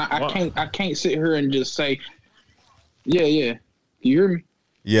 I can't sit here and just say, yeah. Can you hear me?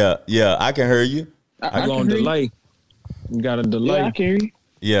 Yeah, I can hear you. I You can on hear you. delay. You got a delay. Yeah, I can hear you.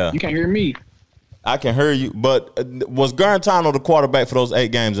 Yeah, You can't hear me. I can hear you. But was Garantano the quarterback for those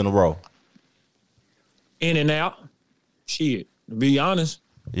 8 games in a row? In and out. Shit. To be honest.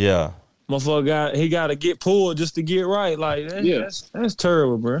 Yeah. Motherfucker got to get pulled just to get right. Like that's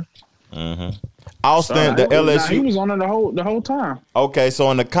terrible, bro. Austin, the Nah, he LSU. was on it the whole time. Okay,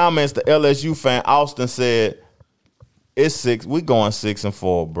 so in the comments, the LSU fan Austin said, "It's 6. We going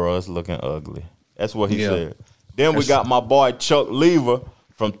 6-4, bro. It's looking ugly." That's what he said. Then we got my boy Chuck Lever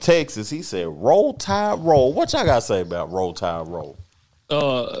from Texas. He said, "Roll Tide, roll." What y'all gotta say about Roll Tide, roll?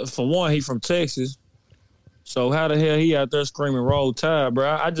 For one, he from Texas. So how the hell he out there screaming Roll Tide, bro?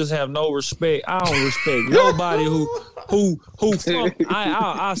 I just have no respect. I don't respect nobody who from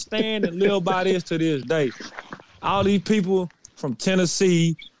I stand and live by this to this day. All these people from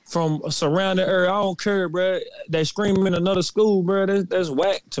Tennessee, from surrounding area, I don't care, bro. They screaming in another school, bro. That's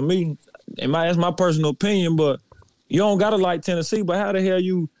whack to me. That's my personal opinion, but you don't gotta like Tennessee. But how the hell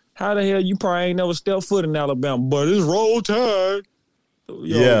you probably ain't never stepped foot in Alabama, but it's Roll Tide.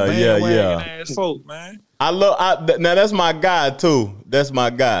 Yeah. Ass folk, man. Now that's my guy too. That's my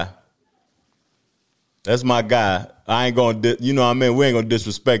guy. I ain't gonna, you know what I mean? We ain't gonna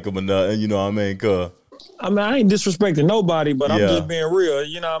disrespect him enough, you know what I mean? Cause I ain't disrespecting nobody, but I'm just being real.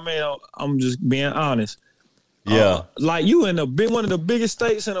 You know what I mean? I'm just being honest. Yeah. Like you in one of the biggest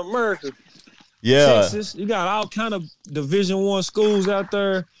states in America. Yeah. Texas, you got all kind of Division I schools out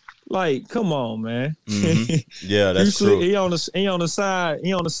there. Like, come on, man. Mm-hmm. Yeah, that's true. He on the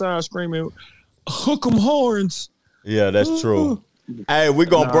side screaming, "Hook 'em horns." Yeah, that's true. Hey, we're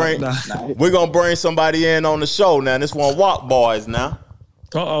gonna bring somebody in on the show now. This one Walk Boys now.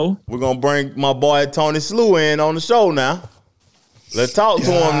 We're gonna bring my boy Tony Slew in on the show now. Let's talk to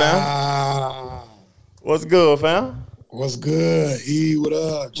him now. What's good, fam? What's good? E, what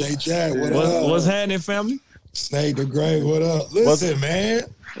up? J Jack, what up? What's happening, family? Snake the Great, what up? Listen, man.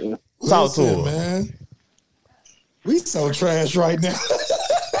 Talk to him, man. We so trash right now.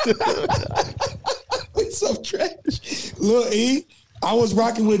 We so trash. Look, E, I was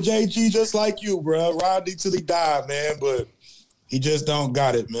rocking with JG just like you, bro. Rodney till he died, man, but he just don't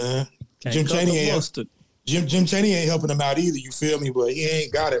got it, man. Jim Chaney ain't helping him out either, you feel me? But he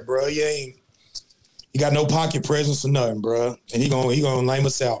ain't got it, bro. He got no pocket presence or nothing, bro. And he gonna lame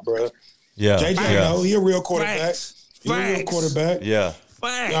us out, bro. Yeah. JJ, no, he a real quarterback. He a real quarterback. Yeah.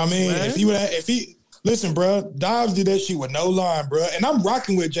 Facts, you know what I mean? Man. If he listen, bro, Dobbs did that shit with no line, bro. And I'm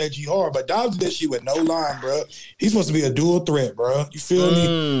rocking with JG hard, but Dobbs did that shit with no line, bro. He's supposed to be a dual threat, bro. You feel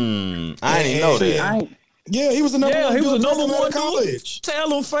me? I didn't know that. Yeah, he was the number one. He was the number one out of college.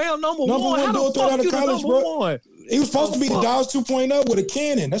 Tell him, fam, number one. How the fuck out of college, bro. One? He was supposed to be the Dobbs 2.0 with a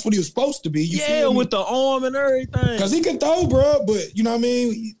cannon. That's what he was supposed to be. You feel me? With the arm and everything. Because he can throw, bro. But you know what I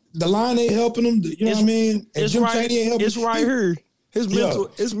mean. The line ain't helping him. You know what I mean. And Jim Chaney ain't helping. It's right here. His mental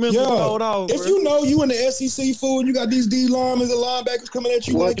throwed off. If you know you in the SEC fool and you got these D linemen and linebackers coming at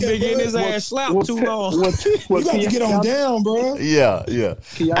you like that, getting his ass slapped too long. You got to get on down, bro. Yeah.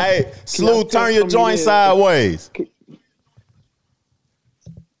 Hey, Slew, turn your joint sideways.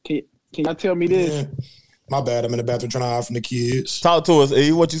 Can y'all tell me this? Yeah. My bad. I'm in the bathroom trying to hide from the kids. Talk to us,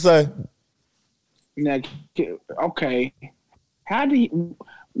 E. What you say? Now, okay.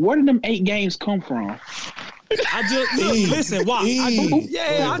 Where did them 8 games come from? I just listen. Why?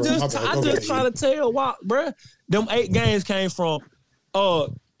 I just try to tell why, bro. Them 8 games came from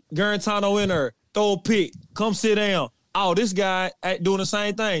Garantano in there, throw a pick, come sit down. Oh, this guy doing the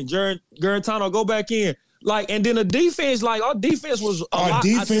same thing. Garantano go back in. Like, and then the defense, like our defense was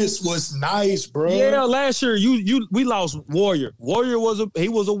was nice, bro. Yeah, last year we lost Warrior. Warrior was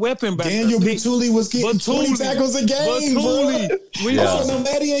a weapon back then. Daniel Batuli was getting 20 tackles a game, bro.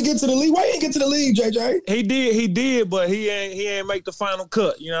 Maddie ain't get to the league. Why he ain't get to the league, JJ? He did, but he ain't make the final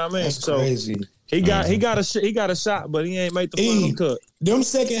cut. You know what I mean? That's crazy. He got a shot, but he ain't make the final cut. Them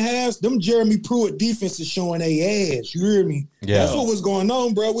second halves, them Jeremy Pruitt defenses showing their ass. You hear me? Yeah. That's what was going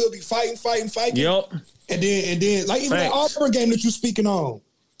on, bro. We'll be fighting. Yep. And then, like even that Auburn game that you speaking on,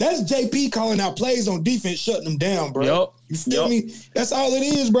 that's JP calling out plays on defense, shutting them down, bro. Yep. You feel me? That's all it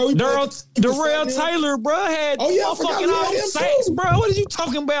is, bro. Darrell Taylor, bro, had fucking all sacks, bro. What are you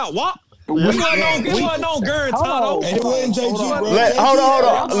talking about? What? It wasn't on Garantano. And it wasn't JG, bro.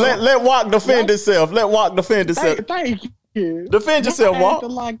 Hold on. Let Walk defend himself. Thank you. Defend yourself, Walk.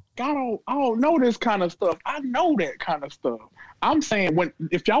 Like I don't know this kind of stuff. I know that kind of stuff. I'm saying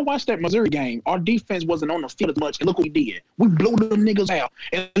if y'all watched that Missouri game, our defense wasn't on the field as much, and look what we did. We blew them niggas out,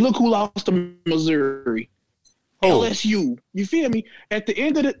 and look who lost to Missouri. LSU. You feel me? At the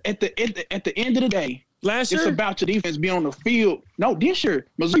end of the day, last year it's about your defense being on the field. No, this year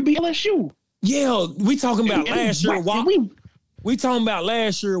Missouri beat LSU. Yeah, we talking about last year. We talking about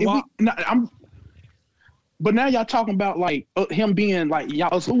last year. But now y'all talking about like him being like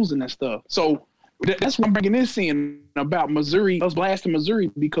y'all us losing and stuff. So that's what I'm bringing this in about Missouri, us blasting Missouri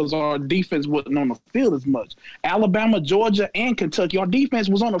because our defense wasn't on the field as much. Alabama, Georgia, and Kentucky, our defense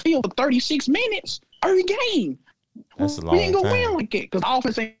was on the field for 36 minutes every game. That's a long We ain't gonna time. win like it because the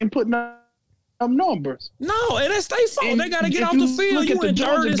offense ain't putting up numbers. No, and that's their fault. They got to get off the field. You in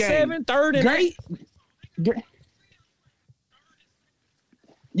 3rd and 7, 3rd and 8.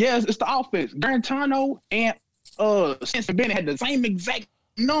 Yes, it's the offense. Garantano and Stetson Bennett had the same exact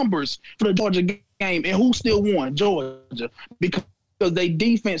numbers for the Georgia game, and who still won? Georgia, because their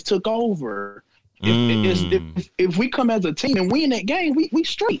defense took over. If we come as a team and win that game, we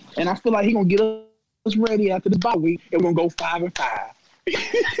straight. And I feel like he's gonna get us ready after the bye week, and we're gonna go 5-5.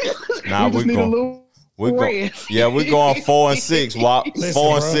 Nah, we're going. We're going 4-6. Wop.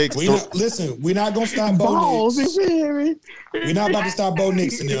 4-6. We're not gonna stop Bo Nix. We're not about to stop Bo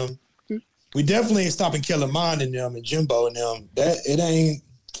Nix and them. We definitely ain't stopping Kellerman and them and Jimbo and them. That it ain't.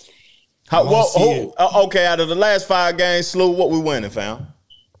 Okay, out of the last 5 games, Slew, what we winning, fam?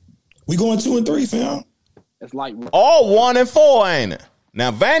 We going 2-3, fam. It's like all 1-4, ain't it? Now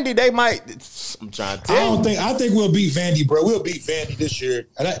Vandy, they might. I'm trying to tell you. I think we'll beat Vandy, bro. We'll beat Vandy this year.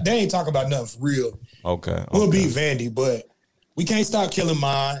 They ain't talking about nothing for real. Okay. We'll beat Vandy, but we can't stop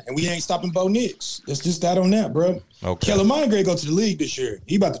Kellerman, and we ain't stopping Bo Nix. It's just that on that, bro. Okay. Kellerman going to go to the league this year.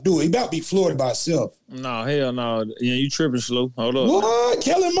 He about to do it. He about to beat Florida by himself. No, hell no. Yeah, you tripping, Slew. Hold up. What?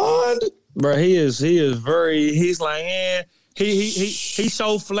 Kellerman? Bro, he is very. He's like, he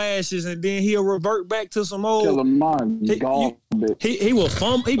show flashes and then he'll revert back to some old. He will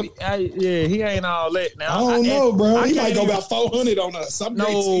fumble. He ain't all that now. I don't know, bro. He might go about 400 on us. I'm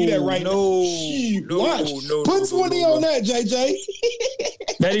going to see that right now. Watch. Put 20 on that,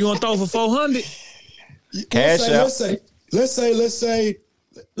 JJ. That he gonna throw for 400? Cash out. Let's say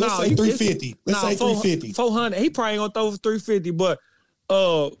 350. Let's say 350. 400. He probably gonna throw for 350, but.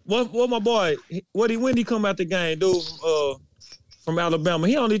 What my boy? When he come out the game, dude? From Alabama,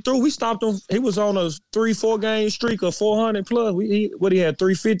 he only threw. We stopped him. He was on a 3-4 game streak of 400 plus. He had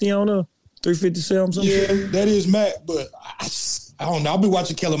 350 on her, 357 something. Yeah, that is Mac. But I don't know. I've been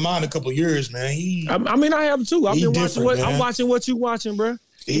watching Kellerman a couple of years, man. I have too. I'm watching what you watching, bro.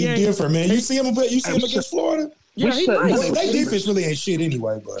 He different, man. You see him against Florida. Yeah, he nice. They defense really ain't shit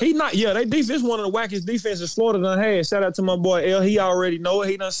anyway, but he not. Yeah, they defense one of the wackest defenses Florida done had. Shout out to my boy L. He already know it.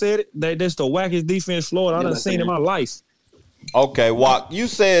 He done said it. That's the wackest defense Florida I done seen in my life. Okay, Wak, you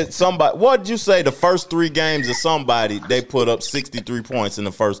said somebody. What did you say? The first 3 games of somebody, they put up 63 points in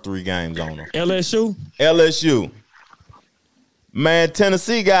the first 3 games on them. LSU. Man,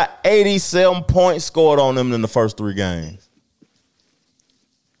 Tennessee got 87 points scored on them in the first 3 games.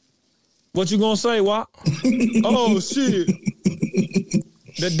 What you gonna say, Wop? Oh shit!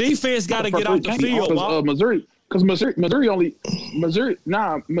 The defense got to get off the field, Wop. Missouri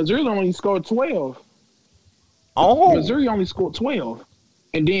only scored 12. Oh, Missouri only scored 12,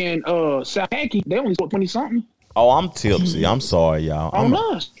 and then South Carolina they only scored 20 something. Oh, I'm tipsy. I'm sorry, y'all.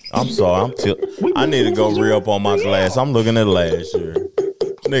 I'm sorry. I'm tipsy. I need to go re-up on my glass. I'm looking at last year.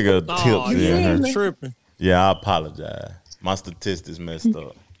 Nigga tipsy in here. Tripping. Yeah, I apologize. My statistics messed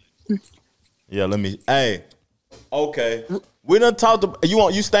up. Yeah, hey, okay. We done talked about,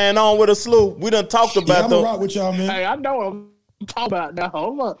 you staying on with a Slew? We done talked about I'm rock with y'all, man. Hey, I know what I'm talking about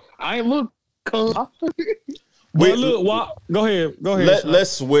now. I ain't look. Look, go ahead.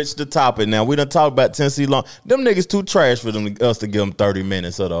 Let's switch the topic now. We done talked about Tennessee long. Them niggas too trash for us to give them 30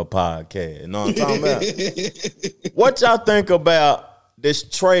 minutes of the podcast. You know what I'm talking about? What y'all think about this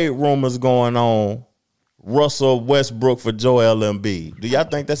trade rumors going on? Russell Westbrook for Joel Embiid. Do y'all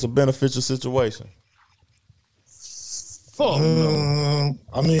think that's a beneficial situation? Fuck no.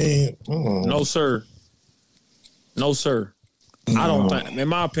 I mean, no, sir. I don't think, in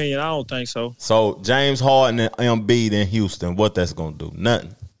my opinion, I don't think so. So James Harden and Embiid in Houston, what that's gonna do?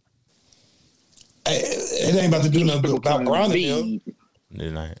 Nothing. It ain't about to do nothing about grinding him.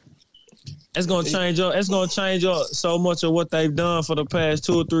 It ain't. It's gonna change up. It's gonna change up so much of what they've done for the past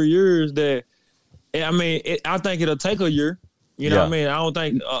 2 or 3 years that. I mean, I think it'll take a year. You know what I mean? I don't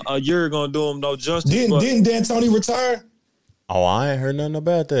think a year gonna do him no justice. Didn't D'Antoni retire? Oh, I ain't heard nothing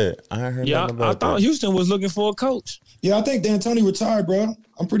about that. I thought Houston was looking for a coach. Yeah, I think D'Antoni retired, bro.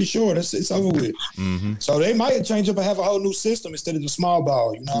 I'm pretty sure it's over with. Mm-hmm. So they might change up and have a whole new system instead of the small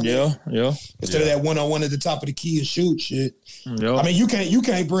ball. You know what I mean? Yeah. Instead of that 1-on-1 at the top of the key and shoot shit. Yeah. I mean, you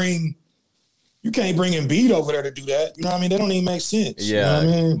can't bring Embiid over there to do that. You know what I mean? That don't even make sense. Yeah, you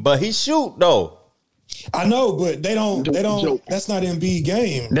know what I mean? But he shoot though. I know, but they don't. That's not Embiid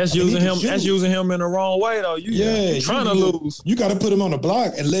game. That's using him. That's using him in the wrong way, though. You're trying to lose. You got to put him on the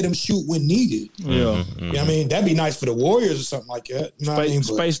block and let him shoot when needed. Yeah, You know what I mean? That'd be nice for the Warriors or something like that. You know what I mean?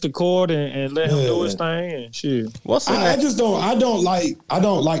 Space the court and let him do his thing and shit. I just don't. I don't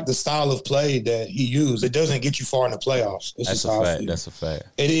like the style of play that he used. It doesn't get you far in the playoffs. That's a fact. That's a fact.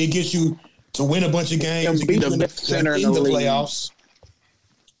 It gets you to win a bunch of games. Be the best center in the playoffs.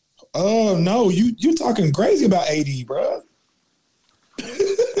 Oh no, you talking crazy about AD, bro?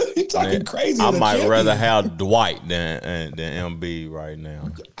 You talking crazy? I might rather have Dwight than MB right now.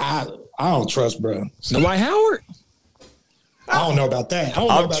 I don't trust, bro. Dwight Howard. I don't know about that.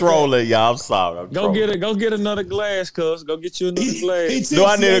 I'm trolling, y'all. I'm sorry. Go get another glass, cuz. Go get you another glass. Do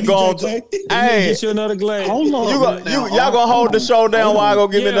I need to go on? Hey, get you another glass. Hold on. Y'all gonna hold the show down while I go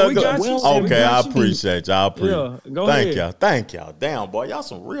give me another glass? Okay, okay, I appreciate y'all. Yeah, go ahead. Thank y'all. Damn, boy, y'all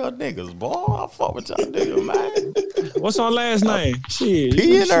some real niggas, boy. I fuck with y'all niggas, man. What's our last name? Shit.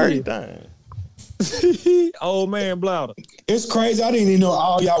 He and everything. Old man Blouder. It's crazy. I didn't even know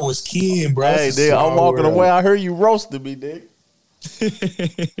all y'all was kin, bro. Hey, dude, I'm walking away. I heard you roasted me, dude. This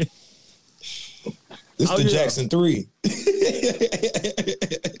the Jackson 3.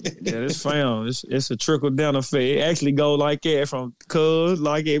 Yeah, this fam. It's a trickle down effect. It actually go like that from cuz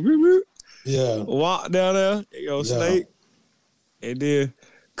like it. Yeah. Walk down there. You go Snake. And then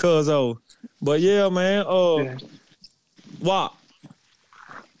cuz But yeah, man. Walk.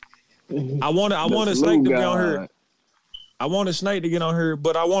 I wanted Snake to be on here. I wanted Snake to get on here,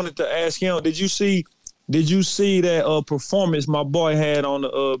 but I wanted to ask him, did you see that performance my boy had on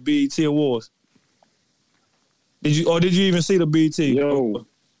the BET Awards? Did you even see the BET? Yo.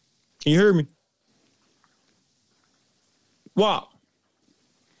 Can you hear me? Wow.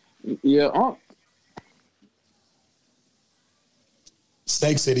 Yeah.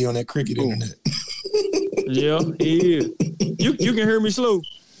 Snake City on that cricket internet. Yeah, he is. You can hear me, Slew?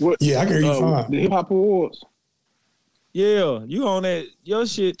 What? Yeah, I can hear you fine. The Hip Hop Awards. Yeah, you on that your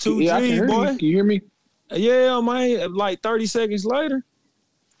shit 2G, yeah, I can hear boy. You. Can you hear me? Yeah, man. Like 30 seconds later.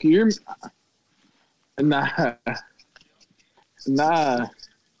 Can you hear me? Nah.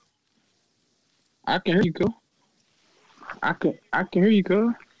 I can hear you, cuz. I can hear you,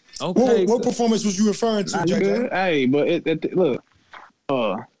 cuz. Okay. What performance was you referring to, JJ? Hey, but look.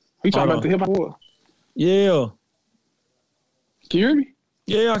 We talking about the Hip Hop Awards? Yeah. Can you hear me?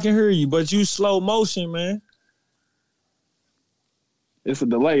 Yeah, I can hear you, but you slow motion, man. It's a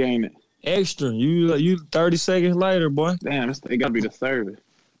delay, ain't it? Extra. You 30 seconds later, boy. Damn, it gotta be the service.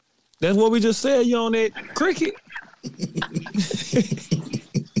 That's what we just said. You on that cricket?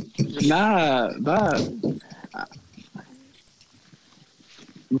 Nah.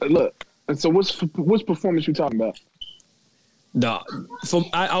 But look, and so which performance you talking about? Nah.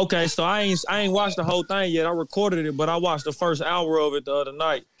 Okay, so I ain't watched the whole thing yet. I recorded it, but I watched the first hour of it the other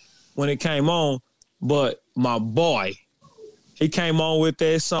night when it came on. But my boy, he came on with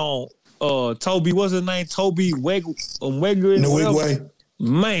that song. Toby, what's his name? Toby Wegger.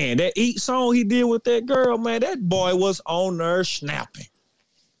 Man, that Eat song he did with that girl, man, that boy was on there snapping.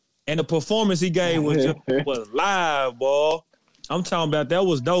 And the performance he gave was live, boy. I'm talking about that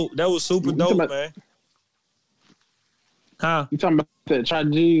was dope. That was super dope, man. Huh? You talking about that Try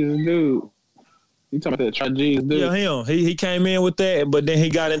Jesus dude? You talking about that Try Jesus dude? Yeah, him. He came in with that, but then he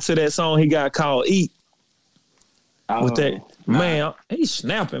got into that song he got called Eat. With that. Man, he's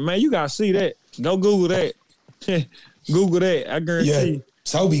snapping, man. You gotta see that. Go Google that. Google that. I guarantee you.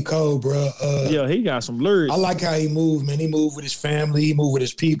 Toby Cole, bro. Yeah, he got some lyrics. I like how he moved, man. He moved with his family. He moved with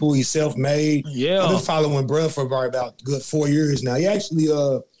his people. He's self-made. Yeah. I've been following bro for about good 4 years now. He actually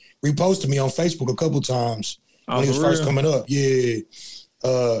reposted me on Facebook a couple times when he was first coming up. Yeah.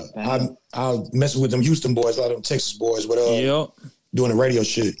 I messing with them Houston boys, a lot of them Texas boys, but doing the radio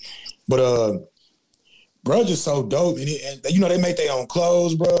shit. But bro, just so dope, and you know they make their own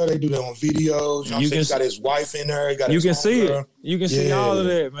clothes, bro. They do their own videos. You know he's got his wife in there. You can see it. You can see all of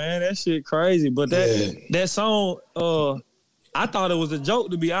that, man. That shit crazy. But that song, I thought it was a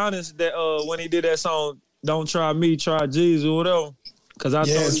joke, to be honest. That when he did that song, "Don't Try Me, Try Jesus" or whatever, because I thought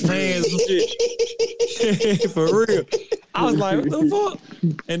his fans and shit. For real, I was like, what the fuck?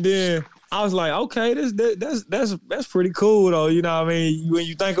 And then I was like, okay, that's pretty cool though. You know what I mean? When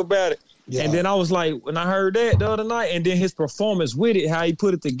you think about it. Yeah. And then I was like, when I heard that the other night, and then his performance with it, how he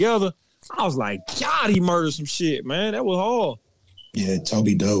put it together, I was like, God, he murdered some shit, man. That was hard. Yeah,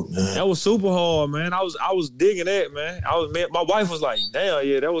 Toby dope, man. That was super hard, man. I was digging that, man. My wife was like, damn,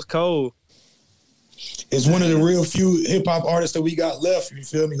 yeah, that was cold. It's one of the real few hip hop artists that we got left. You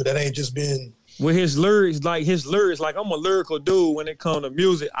feel me? That ain't just been with his lyrics. Like I'm a lyrical dude when it comes to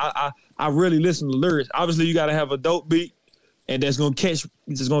music. I really listen to lyrics. Obviously, you got to have a dope beat. And that's gonna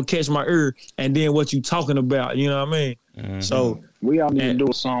catch my ear, and then what you talking about, you know what I mean? Mm-hmm. So we all need to do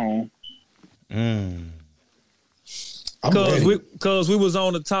a song. Cause we was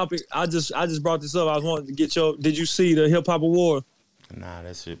on the topic. I just brought this up. I was wanting to get did you see the Hip Hop Award? Nah,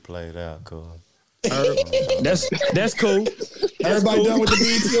 that shit played out, cuz. That's cool. Everybody done with the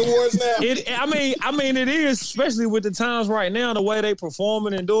BET Awards now. I mean, it is, especially with the times right now, the way they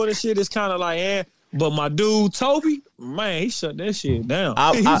performing and doing this shit is kind of like, But my dude Toby, man, he shut that shit down.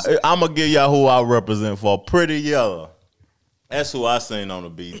 I'm gonna give y'all who I represent for Pretty Yellow. That's who I seen on the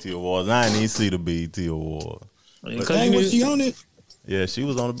BET Awards. I didn't even see the BET Awards. Dang, was she on it? Yeah, she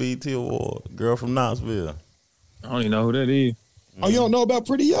was on the BET Award. Girl from Knoxville. I don't even know who that is. Oh, you don't know about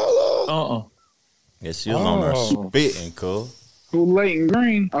Pretty Yellow? Yeah, she was on there spitting, cuz. Who Leighton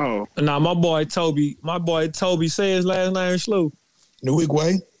Green? Oh. Nah, my boy Toby said his last name Slew.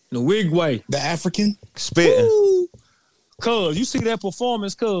 Nwigwe. The African. Spitting. Cuz, you see that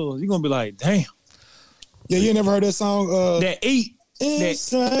performance, cuz, you're gonna be like, damn. Yeah, you never heard that song? That Eat.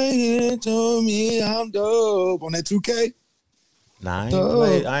 That told me I'm dope on that 2K. Nah,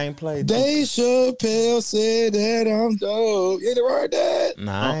 I ain't played. Dave Chappelle said that I'm dope. You never heard that?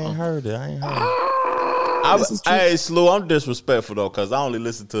 Nah, I ain't heard it. Hey, Slew, I'm disrespectful though, cause I only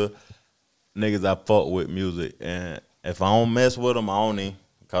listen to niggas I fuck with music, and if I don't mess with them, I only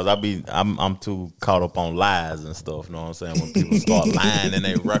cause I'm too caught up on lies and stuff. You know what I'm saying? When people start lying in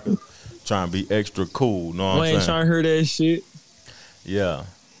their records, trying to be extra cool. You know what I'm saying? I ain't trying to hear that shit. Yeah.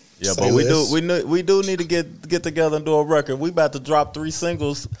 Yeah, but we do need to get together and do a record. We about to drop 3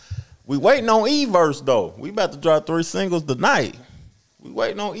 singles. We waiting on E-Verse though. We about to drop 3 singles tonight. We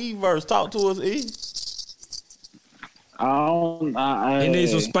waiting on E-Verse. Talk to us, E. He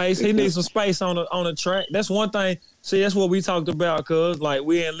needs some space. He needs some space on the track. That's one thing. See, that's what we talked about, cuz like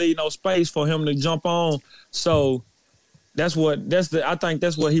we ain't leave no space for him to jump on. So I think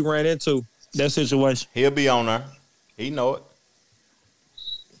that's what he ran into, that situation. He'll be on there. He know it.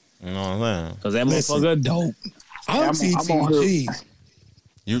 You know what I'm saying? Cause that motherfucker dope. I'm TTG.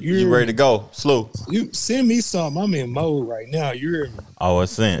 You ready to go? Slew. You send me something. I'm in mode right now. You hear me? Oh,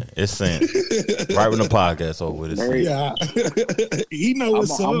 it's sent. It's sent. Right when the podcast over with. Yeah. He know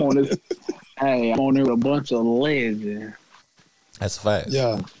what's up. I'm on there with a bunch of legends. That's a fact.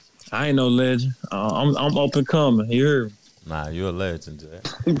 Yeah. I ain't no legend. I'm up and coming. You heard me? Nah, you're a legend, Jay.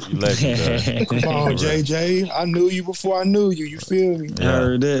 You legendary. Come on, JJ. I knew you before I knew you. You feel me? I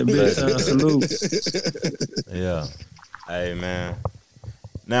heard that. Big time salute. Yeah. Hey, man.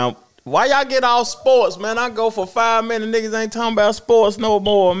 Now, why y'all get all sports, man? I go for 5 minutes. Niggas ain't talking about sports no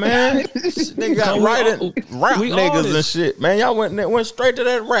more, man. Niggas got rap niggas and shit, man. Y'all went straight to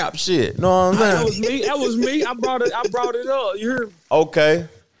that rap shit. You know what I'm saying? That was me. I brought it up. You heard me? Okay.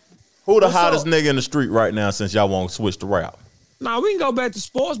 Who the hottest nigga in the street right now since y'all won't switch to rap? Nah, we can go back to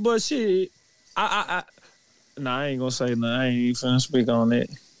sports, but shit, I ain't gonna say nothing. I ain't even finna speak on that.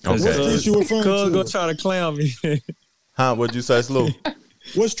 Okay. What streets you referring to? Cuz gonna try to clown me. Huh? What'd you say, Slew?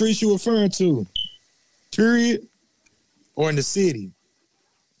 What streets you referring to? Period? Or in the city?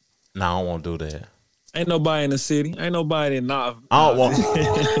 Nah, I don't want to do that. Ain't nobody in the city. Ain't nobody in not. I don't want.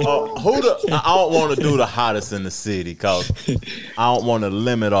 I don't want to do the hottest in the city because I don't want to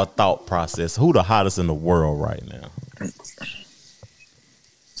limit our thought process. Who the hottest in the world right now?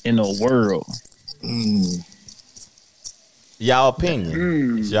 In the world. Y'all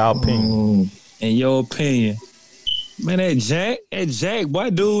opinion. It's y'all opinion. In your opinion. Man, that Jack,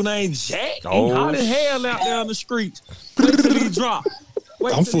 boy, dude named Jack. He hot as hell out there on the streets. Wait till he drop.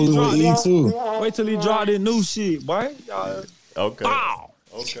 I'm fooling with E too. Wait till he drop that new shit, boy. Okay. Wow.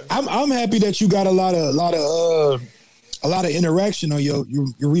 Okay. I'm happy that you got a lot of interaction on your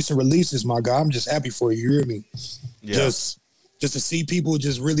recent releases, my guy. I'm just happy for you. You hear me? Yeah. Just to see people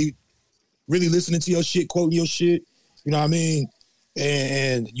just really listening to your shit, quoting your shit. You know what I mean?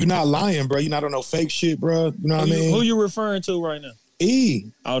 And you're not lying, bro. You're not on no fake shit, bro. You know what I mean? Who you referring to right now?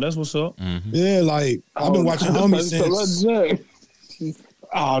 E. Oh, that's what's up. Mm-hmm. Yeah, like I've been watching Homie since.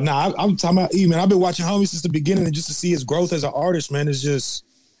 Oh no, I'm talking about E, man. I've been watching Homie since the beginning, and just to see his growth as an artist, man, it's just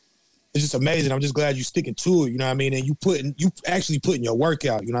amazing. I'm just glad you sticking to it. You know what I mean? And you actually putting your work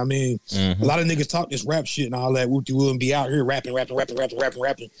out. You know what I mean? Mm-hmm. A lot of niggas talk this rap shit and all that. Whoop-de-woo and be out here rapping. But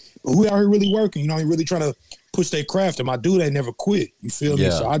who out here really working? You know, really trying to push their craft. And my dude ain't never quit. You feel me?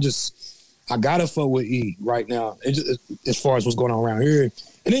 So I gotta fuck with E right now. As far as what's going on around here.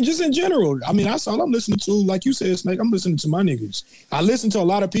 And then just in general, I mean, that's all I'm listening to. Like you said, Snake, I'm listening to my niggas. I listen to a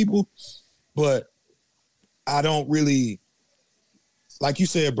lot of people, but I don't really, like you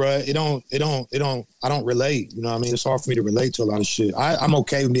said, bro, I don't relate. You know what I mean? It's hard for me to relate to a lot of shit. I'm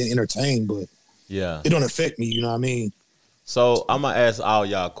okay with being entertained, but it don't affect me. You know what I mean? So I'm going to ask all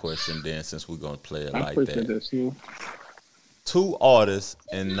y'all a question then, since we're going to play it like that. This, yeah. 2 artists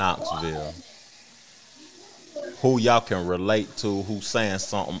in Knoxville who y'all can relate to, who's saying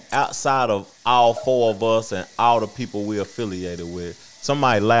something outside of all 4 of us and all the people we affiliated with.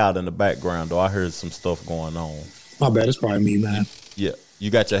 Somebody loud in the background, though. I heard some stuff going on. My bad. It's probably me, man. Yeah. You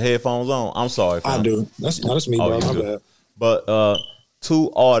got your headphones on? I'm sorry. I do. That's me, bro. My bad. But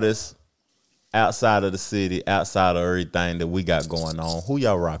 2 artists outside of the city, outside of everything that we got going on, who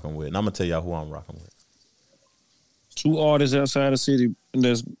y'all rocking with? And I'm gonna tell y'all who I'm rocking with. 2 artists outside the city.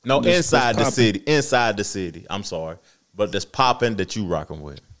 Inside the city. Inside the city. I'm sorry, but that's popping that you rocking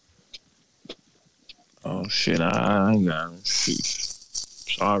with. Oh shit! I ain't got it.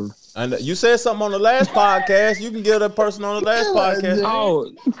 Sorry. And you said something on the last podcast. You can give that person on the last podcast.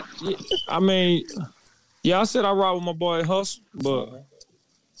 Oh, I mean, yeah, I said I ride with my boy Hustle, but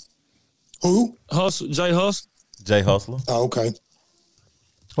Who? Hustle, Jay Hustle. Jay Hustler. Oh, okay.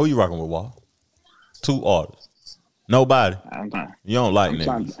 Who you rocking with, Wall? 2 artists. Nobody. You don't like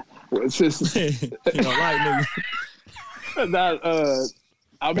niggas. It's just You don't like niggas. that.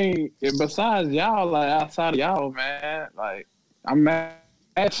 I mean, besides y'all, like outside of y'all, man, like I'm mad.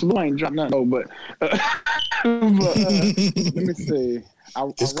 Actually, I ain't dropped nothing, though, but let me see.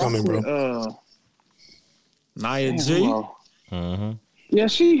 It's coming, bro. Nia G. Mm-hmm. Yeah,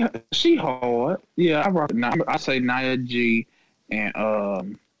 she hard. Yeah, I rock. I say Nia G,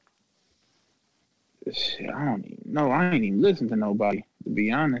 and shit, I don't even know. I ain't even listen to nobody, to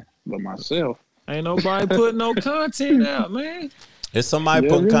be honest, but myself. Ain't nobody putting no content out, man. It's somebody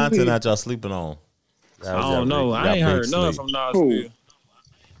putting content out y'all sleeping on. I don't know. I ain't heard nothing from Nasville.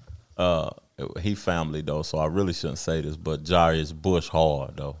 He family though, so I really shouldn't say this, but Jarius Bush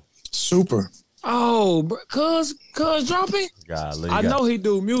hard though. Super. Oh, cuz dropping. I know he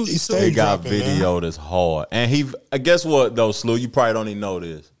do music. He got video that's hard, and guess what though, Slew? You probably don't even know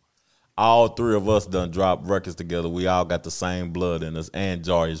this. All 3 of us done dropped records together. We all got the same blood in us, and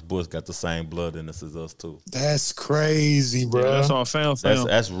Jarius Bush got the same blood in us as us too. That's crazy, bro. Yeah, that's all fam.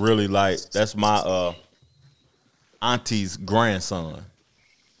 That's really like that's my auntie's grandson.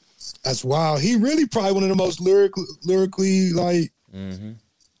 That's wild. He really probably one of the most lyrically like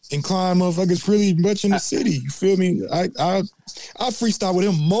inclined motherfuckers really much in the city. You feel me? I freestyle with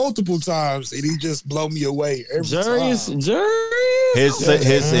him multiple times and he just blow me away every time.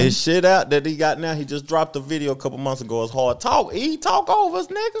 His shit out that he got now, he just dropped a video a couple months ago. It's hard talk. He talk over us,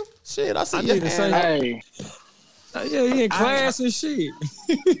 nigga. Shit, I see you. Hey. Yeah, he in class and shit.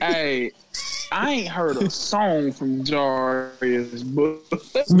 Hey, I ain't heard a song from Jarius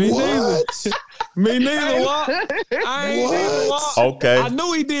Bush. Me neither. Me neither. I ain't neither. Okay. I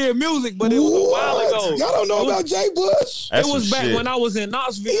knew he did music, but it was a while ago. Y'all don't know about Jay Bush? That's it was back shit. when I was in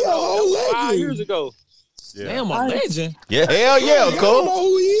Knoxville. He a whole legend. 5 years ago. Yeah. Damn, a legend. Yeah, hell yeah, I cool. don't know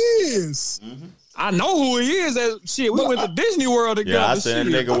who he is. I know who he is. Shit, we went to Disney World together. Yeah, I seen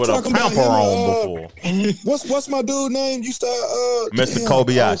that shit. nigga with a pamper on before. What's my dude name? Used to Mr.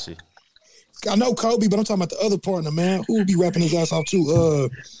 Kobayashi. I know Kobe, but I'm talking about the other partner, man. Who would be rapping his ass off too?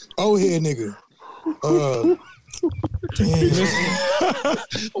 Old head nigga.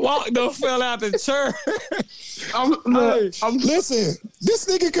 Walk done fell out the church. Listen, this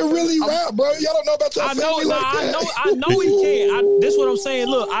nigga can really rap, bro. Y'all don't know about your family like that. I know he can. This what I'm saying.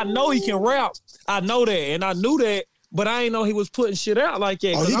 Look, I know he can rap. I know that, and I knew that, but I ain't know he was putting shit out like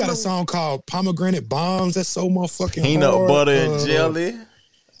that. Oh, he got a song called Pomegranate Bombs. That's so motherfucking Peanut hard. butter and jelly.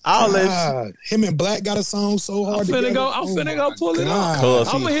 All that. Him and Black got a song so hard. I'm finna go pull it up.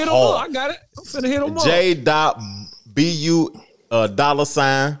 I'm gonna hit him hard. up. I got it. I'm finna hit him up. J.BU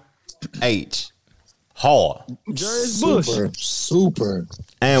 $H. Hard. Jarius Bush. Super.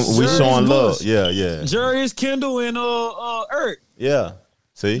 And we Jarius showing love. Bush. Yeah. Jarius Kendall and Eric. Yeah.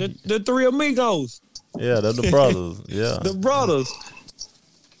 See? The 3 amigos. Yeah, they're the brothers. Yeah. The brothers.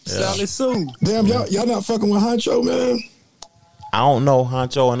 Yeah. Sally Sue. Damn, y'all not fucking with Honcho, man. I don't know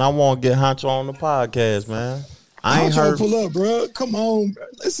Honcho, and I want to get Honcho on the podcast, man. I ain't heard. Pull up, bro. Come on, bro.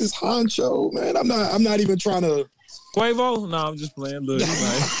 This is Honcho, man. I'm not even trying to. Quavo? No, I'm just playing. Look,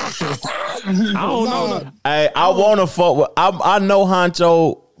 I don't know. Hey, I want to fuck with. I know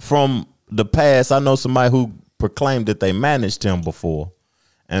Honcho from the past. I know somebody who proclaimed that they managed him before,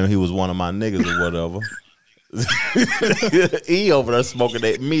 and he was one of my niggas or whatever. He over there smoking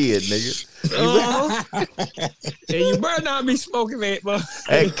that mid, nigga. And you better not be smoking that, bro.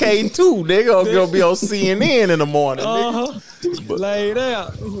 At K2, nigga, I'm gonna be on CNN in the morning, nigga. But, laid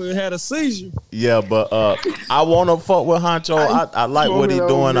out. We had a seizure. Yeah, but I want to fuck with Honcho. I like what he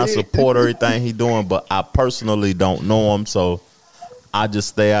doing. I support everything he doing, but I personally don't know him, so I just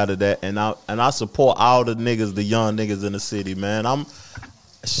stay out of that. And I support all the niggas, the young niggas in the city, man. I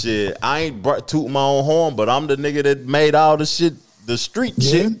ain't tooting my own horn, but I'm the nigga that made all the shit, the street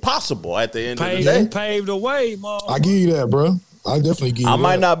shit possible at the end of the day. Paved the way, mom. I give you that, bro. I definitely give you that. I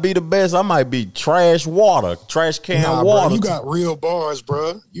might not be the best. I might be trash can water. Bro, you got real bars,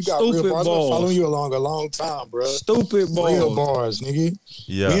 bro. You got Stupid real bars. I've been bars. following you along a long time, bro. Stupid bars. Real bars, nigga.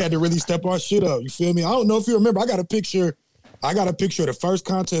 Yeah. We had to really step our shit up. You feel me? I don't know if you remember. I got a picture I got a picture of the first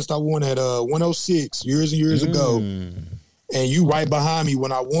contest I won at 106 years and years ago. And you right behind me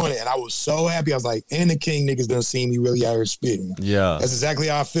when I won it. And I was so happy. I was like, and the King niggas done seen me really out here spitting. Yeah. That's exactly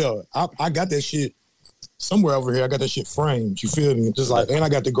how I felt. I got that shit somewhere over here. I got that shit framed. You feel me? Just like, and I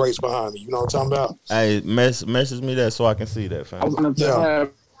got the greats behind me. You know what I'm talking about? Hey, message me that so I can see that, fam. I was going to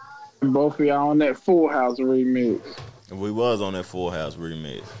have both of y'all on that Full House remix. We was on that Full House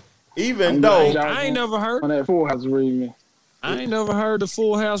remix. Even though I ain't never heard on that Full House remix. I ain't never heard the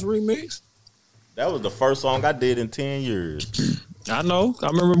Full House remix. That was the first song I did in 10 years. I know. I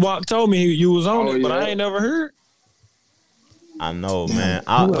remember Walt told me you was on it, but I ain't never heard. I know, man.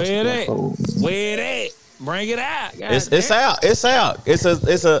 Where it at? Where it at? Bring it out. It's out. It's out. It's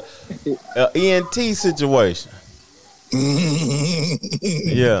a ENT situation.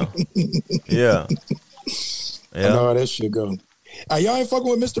 Yeah. I know how that shit go. Hey, y'all ain't fucking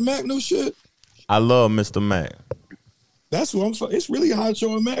with Mr. Mac new shit? I love Mr. Mac. That's what I'm saying. It's really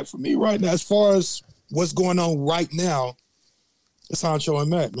Honcho and Mac for me right now. As far as what's going on right now, it's Honcho and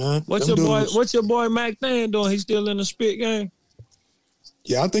Mac, man. What's your boy Mac Than doing? He's still in the spit game?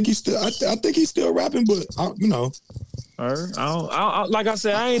 Yeah, I think he's still. I think he's still rapping, but you know. Like I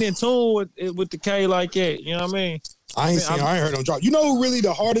said, I ain't in tune with the K like that. You know what I mean? I ain't heard him drop. You know who really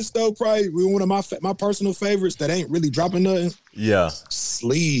the hardest though? Probably one of my personal favorites that ain't really dropping nothing. Yeah,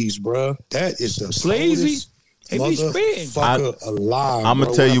 Sleaze, bro. That is the Sleazy. Motherfucker alive. I'm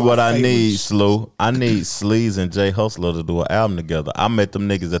gonna tell you what I need, Slow. I need Sleaze and Jay Hustler to do an album together. I met them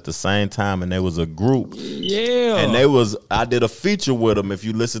niggas at the same time, and they was a group. Yeah, and I did a feature with them. If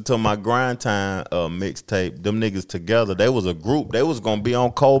you listen to my Grind Time mixtape, them niggas together, they was a group. They was gonna be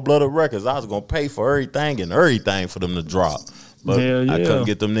on Cold Blooded Records. I was gonna pay for everything for them to drop. But I couldn't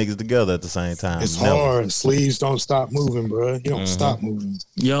get them niggas together at the same time. It's hard. Sleaze don't stop moving, bro. He don't stop moving.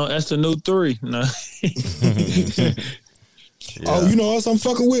 Yo, that's the new 3. No. Oh, you know what else I'm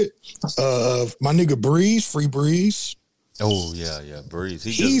fucking with? My nigga Breeze, Free Breeze. Oh yeah, Breeze.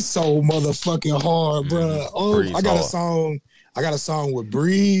 He's so motherfucking hard, bro. Breeze I got a song. I got a song with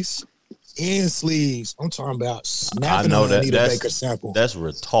Breeze and Sleaze. I'm talking about snapping on Anita Baker sample. That's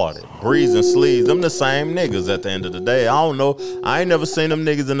retarded. Breeze and Sleaze, them the same niggas at the end of the day. I don't know. I ain't never seen them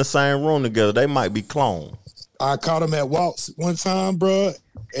niggas in the same room together. They might be clones. I caught him at Waltz one time, bro,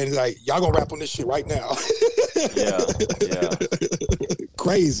 and like, y'all gonna rap on this shit right now. Yeah.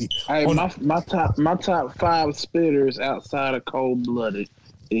 Crazy. Hey, my top 5 spitters outside of Cold Blooded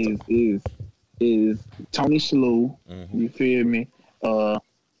is Tony Slew. You feel me?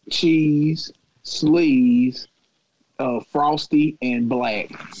 Cheese, Sleaze, Frosty, and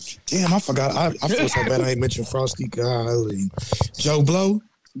Black. Damn, I forgot. I feel so bad I ain't mentioned Frosty. Golly. Joe Blow.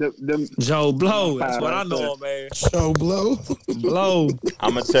 Joe Blow. That's what I know, man. Joe Blow.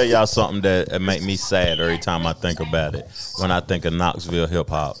 I'm gonna tell y'all something that make me sad every time I think about it. When I think of Knoxville hip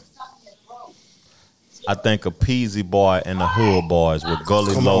hop, I think of Peasy Boy and the Hood Boys with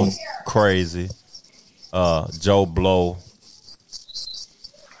Gully Low, Crazy, Joe Blow,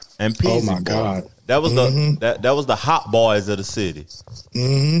 and Peasy. Oh my God. That was that was the hot boys of the city.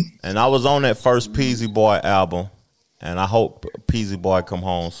 And I was on that first Peasy Boy album. And I hope Peasy Boy come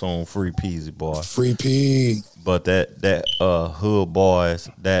home soon. Free Peasy Boy. Free P. But that Hood Boys,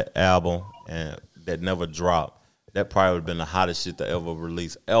 that album, and that never dropped, that probably would have been the hottest shit to ever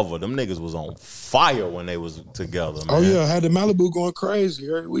release ever. Them niggas was on fire when they was together, man. Oh yeah, had the Malibu going crazy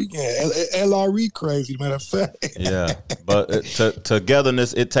every weekend. LRE crazy, matter of fact. Yeah, but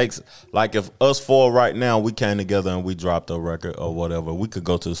togetherness, it takes, like if us four right now, we came together and we dropped a record or whatever, we could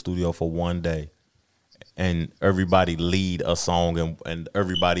go to the studio for one day. And everybody lead a song and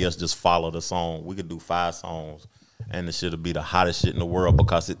everybody else just follow the song. We could do 5 songs and the shit'll be the hottest shit in the world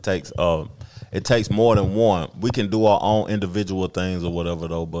because it takes more than one. We can do our own individual things or whatever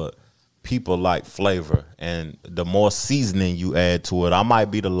though, but people like flavor, and the more seasoning you add to it, I might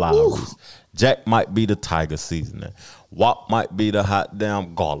be the Lowry's. Jack might be the Tiger seasoning. Wop might be the hot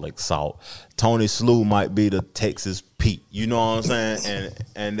damn garlic salt. Tony Slew might be the Texas Pete. You know what I'm saying?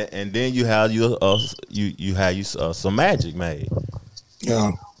 And then you have some magic made.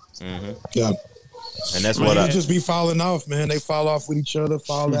 Yeah. Yeah. And that's what I just be falling off, man. They fall off with each other,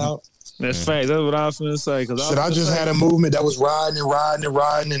 fall out. That's fact. That's what I was gonna say. I just had a movement that was riding,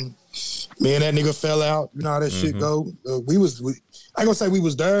 and me and that nigga fell out. You know how that shit go. I ain't gonna say we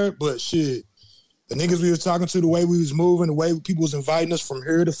was there, but shit, the niggas we was talking to, the way we was moving, the way people was inviting us from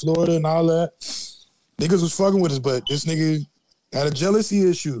here to Florida and all that, niggas was fucking with us. But this nigga had a jealousy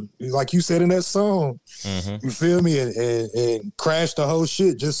issue, like you said in that song. You feel me? And crashed the whole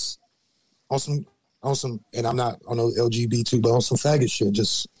shit just on some. And I'm not on no LGBT, but on some faggot shit.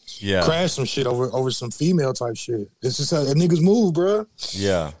 Just crash some shit over some female type shit. It's just how niggas move, bro.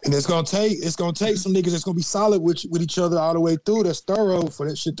 Yeah. And it's gonna take some niggas that's gonna be solid with each other all the way through. That's thorough for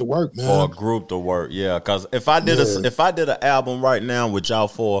that shit to work, man. For a group to work, yeah. Because if I did an album right now with y'all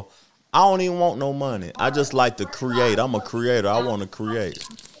four, I don't even want no money. I just like to create. I'm a creator. I want to create.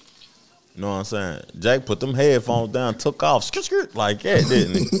 You know what I'm saying? Jake put them headphones down, took off, like that,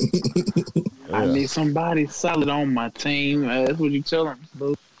 didn't he? Yeah. I need somebody solid on my team. That's what you tell them,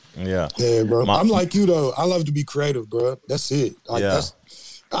 bro. Yeah, bro. I'm like you though. I love to be creative, bro. That's it. Like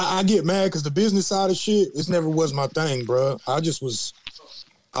I get mad because the business side of shit, it never was my thing, bro.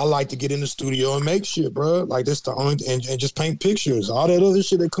 I like to get in the studio and make shit, bro. Like that's the only and just paint pictures. All that other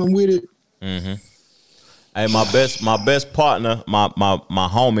shit that come with it. Mm-hmm. Hey, my best partner, my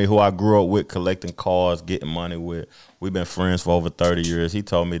homie who I grew up with collecting cars, getting money with. We've been friends for over 30 years. He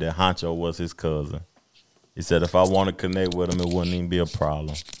told me that Honcho was his cousin. He said if I want to connect with him, it wouldn't even be a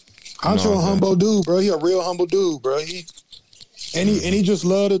problem. Honcho a humble dude, bro. He a real humble dude, bro. He just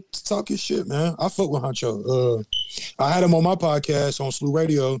love to talk his shit, man. I fuck with Honcho. I had him on my podcast on Slew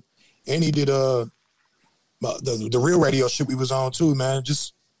Radio, and he did the real radio shit we was on too, man.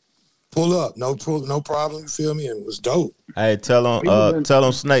 Just pull up, no problem. You feel me? And it was dope. Hey, tell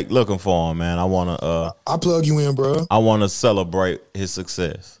him Snake looking for him, man. I plug you in, bro. I want to celebrate his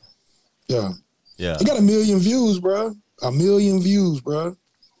success. Yeah. He got 1 million views, bro. 1 million views, bro.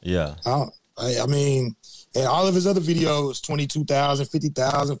 Yeah. I mean, and all of his other videos, 22,000,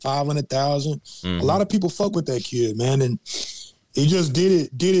 50,000, 500,000. Mm-hmm. A lot of people fuck with that kid, man, and he just did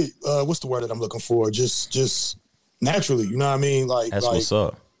it. What's the word that I'm looking for? Just naturally, you know what I mean? That's what's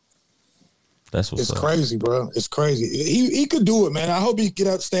up. That's what's up. It's crazy, bro. It's crazy. He could do it, man. I hope he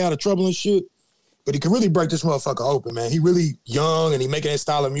stay out of trouble and shit. But he could really break this motherfucker open, man. He really young and he making that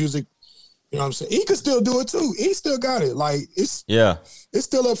style of music. You know what I'm saying? He could still do it too. He still got it. Like it's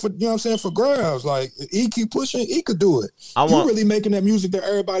still up for, you know what I'm saying, for grabs. Like he keep pushing, he could do it. You really making that music that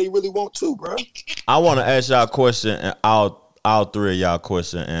everybody really want too, bro. I want to ask y'all a question, and all three of y'all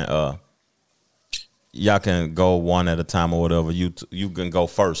question, and y'all can go one at a time or whatever. You can go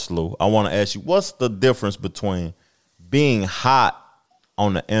first, Slew. I want to ask you, what's the difference between being hot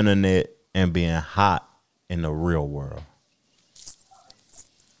on the internet and being hot in the real world?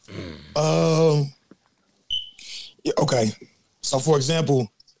 Yeah, okay. So for example,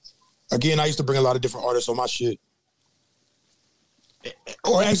 again, I used to bring a lot of different artists on my shit.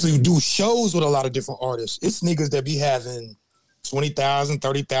 Or actually do shows with a lot of different artists. It's niggas that be having 20,000,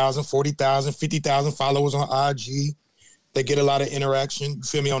 30,000, 40,000, 50,000 followers on IG. They get a lot of interaction, you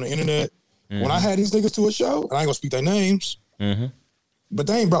feel me, on the internet. Mm-hmm. When I had these niggas to a show, and I ain't gonna speak their names, but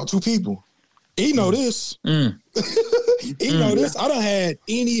they ain't brought two people. He know this. He know this. I done had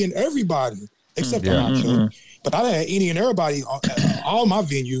any and everybody, except for my show. But I done had any and everybody on all my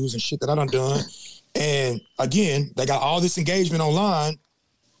venues and shit that I done. And again, they got all this engagement online,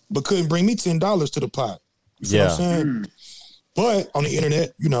 but couldn't bring me $10 to the pot. You feel what I'm saying? But on the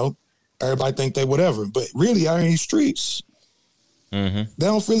internet, you know, everybody think they whatever. But really, out in these streets, they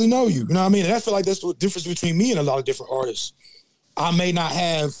don't really know you. You know what I mean? And I feel like that's the difference between me and a lot of different artists. I may not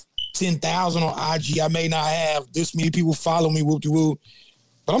have 10,000 on IG. I may not have this many people follow me, whoop-de-whoop.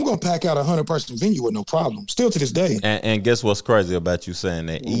 But I'm going to pack out a 100-person venue with no problem. Still to this day. And guess what's crazy about you saying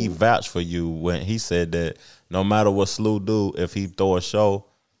that? He vouched for you when he said that no matter what Slew do, if he throw a show,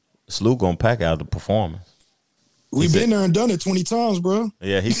 Slew going to pack out the performance. We've been there and done it 20 times, bro.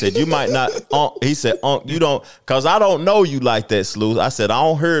 Yeah, he said, you might not, he said, you don't, because I don't know you like that, Slew. I said, I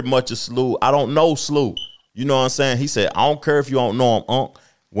don't heard much of Slew. I don't know Slew. You know what I'm saying? He said, I don't care if you don't know him,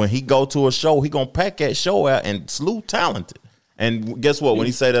 When he go to a show, he going to pack that show out, and Slew talented. And guess what? When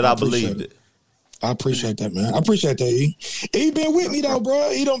he said that, I believed it. I appreciate that, man. I appreciate that, E. He been with me, though,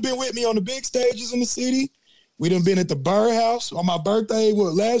 bro. He done been with me on the big stages in the city. We done been at the Bird House on my birthday,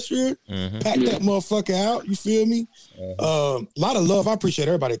 last year? Packed that motherfucker out, you feel me? A lot of love. I appreciate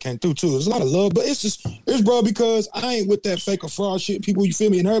everybody that came through, too. There's a lot of love, but it's bro, because I ain't with that fake or fraud shit, people, you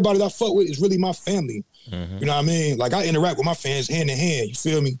feel me? And everybody that I fuck with is really my family. You know what I mean? Like, I interact with my fans hand in hand, you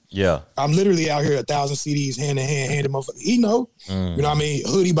feel me? Yeah. I'm literally out here 1,000 CDs hand in hand, handing motherfuckers. He know, you know what I mean?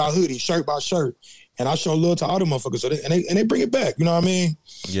 Hoodie by hoodie, shirt by shirt. And I show love to all the motherfuckers, and they bring it back, you know what I mean?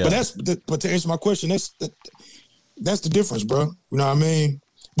 Yeah. But to answer my question, that's the difference, bro. You know what I mean?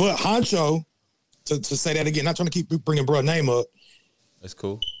 But Honcho, to say that again, not trying to keep bringing bro name up. That's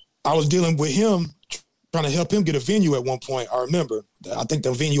cool. I was dealing with him, trying to help him get a venue at one point. I remember. I think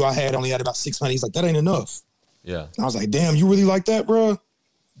the venue I had only had about 600. He's like, that ain't enough. Yeah. And I was like, damn, you really like that, bro?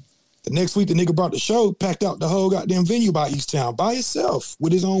 The next week, the nigga brought the show, packed out the whole goddamn venue by East Town by himself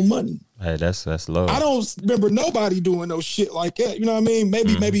with his own money. Hey, that's love. I don't remember nobody doing no shit like that. You know what I mean?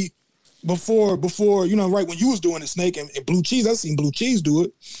 Maybe before, you know, right when you was doing it, Snake and Blue Cheese, I seen Blue Cheese do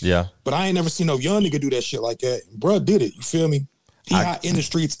it. Yeah. But I ain't never seen no young nigga do that shit like that. Bruh did it. You feel me? He hot in the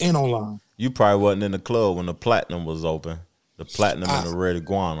streets and online. You probably wasn't in the club when the Platinum was open. The Platinum and the Red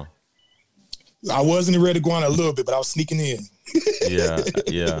Iguana. I was in the Red Iguana a little bit, but I was sneaking in.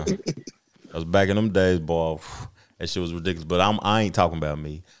 Yeah. I was back in them days, boy. That shit was ridiculous. But I ain't talking about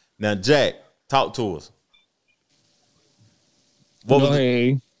me. Now, Jack, talk to us. Go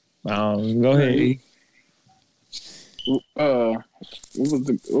ahead. What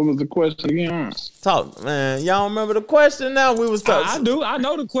was the question again? Talk, man. Y'all remember the question now? We was talking. I do. I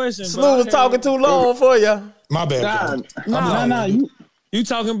know the question. Slew was talking too long for you. My bad. Nah. You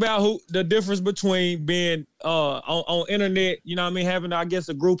talking about the difference between being on internet, you know what I mean, having, I guess,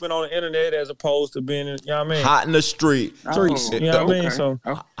 a grouping on the internet as opposed to being, you know what I mean? Hot in the street. Streets, you know what I mean? So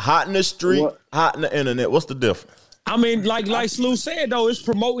hot in the street, hot in the internet. What's the difference? I mean, like Slew said, though, it's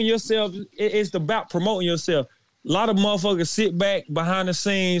promoting yourself. It's about promoting yourself. A lot of motherfuckers sit back behind the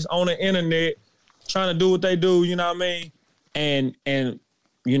scenes on the internet trying to do what they do, you know what I mean? And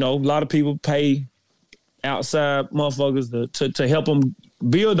you know, a lot of people pay outside motherfuckers to help them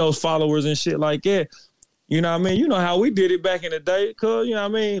build those followers and shit like that. You know what I mean? You know how we did it back in the day, cuz, you know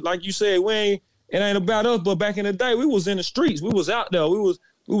what I mean? Like you said, it ain't about us, but back in the day, we was in the streets. We was out there. We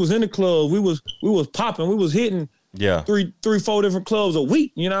was in the club. We was popping. We was hitting 3-4 different clubs a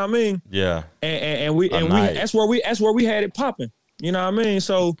week, you know what I mean? Yeah. And we that's where we had it popping. You know what I mean?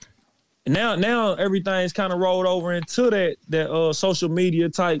 So now everything's kind of rolled over into that social media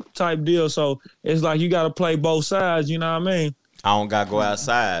type deal. So it's like you got to play both sides, you know what I mean? I don't got to go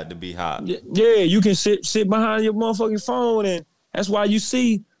outside to be hot. Yeah, you can sit behind your motherfucking phone, and that's why you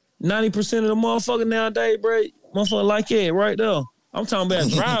see 90% of the motherfucker nowadays, bro, motherfucker like that right there. I'm talking about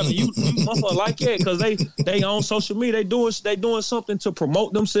driving. You motherfucker like that because they on social media. They doing something to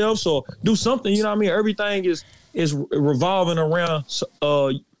promote themselves or do something. You know what I mean? Everything is revolving around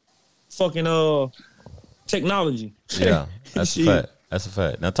fucking technology. Yeah, that's a fact. That's a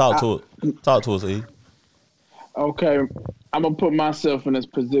fact. Now talk to us, E. Okay, I'm gonna put myself in this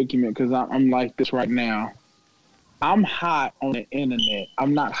predicament because I'm like this right now. I'm hot on the internet.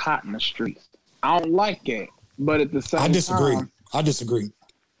 I'm not hot in the streets. I don't like it, but at the same time, I disagree.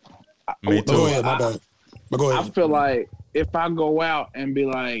 Me too. Go ahead, my bad. But go ahead. I feel like if I go out and be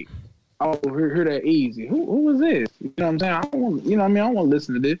like, "Oh, hear that easy? Who is this?" You know what I'm saying? I don't want, you know what I mean? I don't want to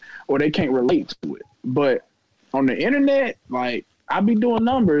listen to this, or they can't relate to it. But on the internet, like, I be doing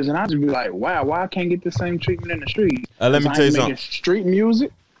numbers, and I just be like, "Wow, why I can't get the same treatment in the street?" Let me tell you something. Street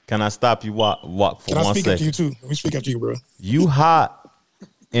music. Can I stop you? Walk for 1 second. Can I speak after you too? Let me speak after you, bro. You hot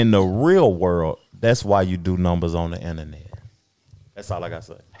in the real world. That's why you do numbers on the internet. That's all I got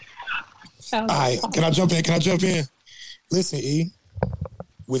to say. All right, can I jump in? Listen, E,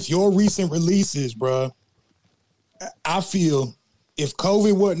 with your recent releases, bro, I feel if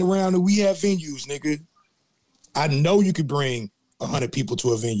COVID wasn't around and we had venues, nigga, I know you could bring 100 people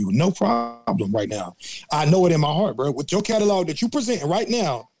to a venue. No problem right now. I know it in my heart, bro. With your catalog that you presenting right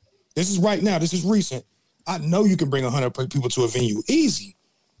now, this is recent. I know you can bring 100 people to a venue. Easy.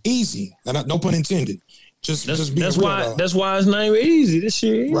 And no pun intended. Just be that's real, why dog. that's why his name Easy. This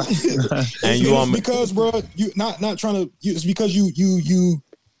shit. Right. And it's because, bro, you not trying to. It's because you.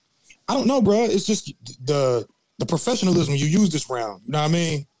 I don't know, bro. It's just the professionalism you use this round. You know what I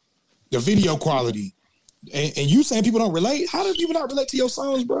mean? The video quality, and you saying people don't relate. How do people not relate to your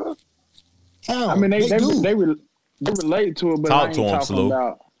songs, bro? How? I mean, they do. they relate to it, but Talk I ain't to 'em, talking Slow.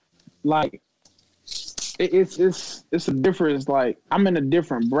 about like. It's a difference. Like, I'm in a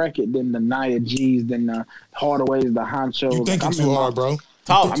different bracket than the Nia G's, than the Hardaways, the Honchos. You thinking too hard, bro.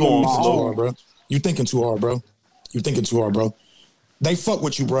 Talk to him, Slow, bro. You thinking too hard, bro. They fuck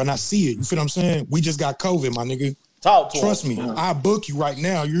with you, bro, and I see it. You feel what I'm saying? We just got COVID, my nigga. Talk to Trust him. me, I book you right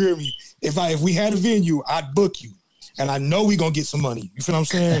now. You hear me? If we had a venue, I'd book you, and I know we gonna get some money. You feel what I'm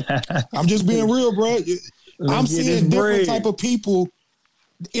saying? I'm just being real, bro. I'm seeing different type of people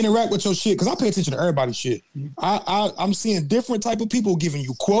interact with your shit because I pay attention to everybody's shit. I'm seeing different type of people giving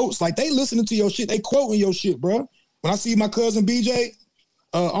you quotes, like they listening to your shit, they quoting your shit, bro. When I see my cousin BJ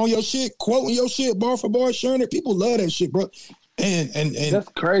on your shit, quoting your shit bar for bar, sharing it, people love that shit, bro. And that's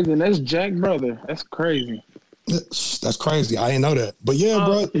crazy. And that's Jack brother. That's crazy. That's crazy. I didn't know that, but yeah,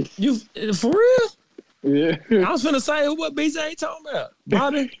 bro. You for real? Yeah. I was finna say what BJ talking about,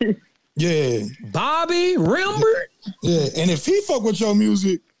 Bobby. Yeah. Bobby Rimbert? Yeah, and if he fuck with your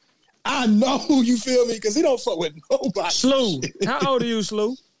music, I know, you feel me, because he don't fuck with nobody. Slew. How old are you,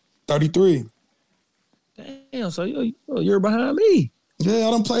 Slew? 33. Damn, so you're behind me. Yeah,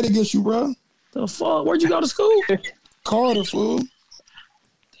 I done played against you, bro. The fuck? Where'd you go to school? Carter, fool.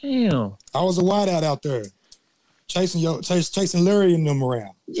 Damn. I was a wideout out there. Chasing Larry and them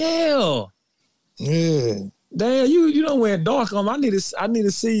around. Yeah. Yeah. Damn, you don't wear dark on. I need to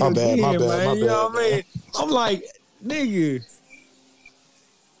see you again, man. You know what I mean? I'm like, nigga.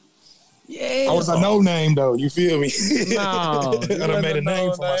 Yeah. I was a no name though, you feel me? No. I done made a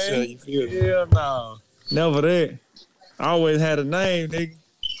name for myself, you feel me? Yeah, no. Never that. I always had a name, nigga.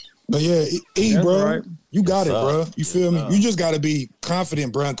 But yeah, bro, right. You got it, bro. You feel me? You just got to be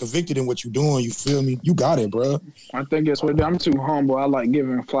confident, bro, and convicted in what you're doing. You feel me? You got it, bro. I think it's what I'm too humble. I like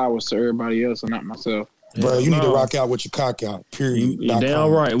giving flowers to everybody else and not myself. Bro, you need to rock out with your cock out, period. You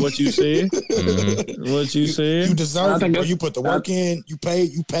damn right. What you said. What you said. You deserve it, bro. You put the work in. You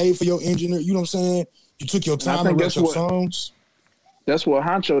paid for your engineer. You know what I'm saying? You took your time to write your songs. That's what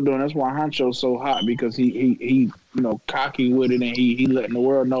Honcho doing. That's why Honcho's so hot, because he cocky with it, and he letting the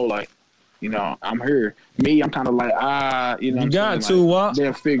world know, like, I'm here. Me, I'm kind of like, you got to, what?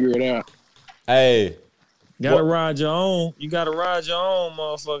 They'll figure it out. Hey. Gotta ride your own. You gotta ride your own,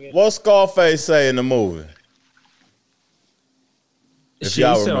 motherfucker. What Scarface say in the movie? He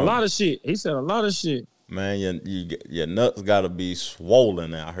said a lot of shit. He said a lot of shit. Man, your nuts gotta be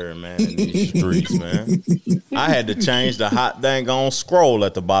swollen out here, man, in these streets, man. I had to change the hot dang on scroll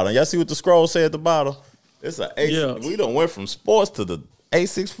at the bottom. Y'all see what the scroll say at the bottom? It's a we done went from sports to the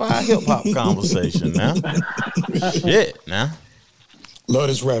 865 hip hop conversation now. Shit, now. Love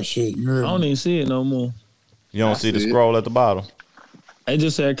this rap shit. I don't even see it no more. You don't see the scroll at the bottom? They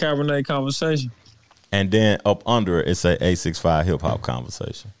just said Cabernet conversation. And then up under it, it say 865 hip hop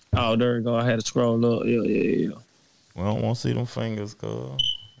conversation. Oh, there you go. I had to scroll up. Yeah. We don't want to see them fingers, cuz.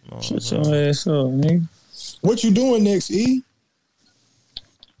 Shut your ass up, nigga. What you doing next, E?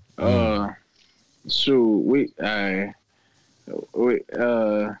 Shoot,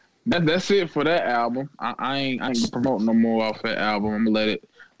 that's it for that album. I ain't promoting no more off that album. I'm gonna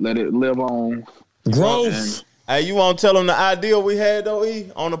let it live on. Growth. Hey, you want to tell them the idea we had though,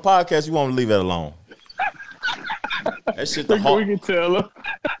 E, on the podcast? You want to leave it alone? That shit the hard. We can tell them.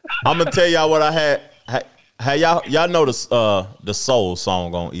 I'm gonna tell y'all what I had. Hey, y'all know the Soul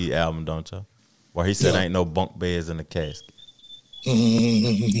song on E album, don't y'all? Where he said ain't no bunk beds in the casket.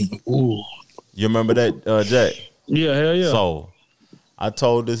 Ooh. You remember that, Jack? Yeah, hell yeah. So I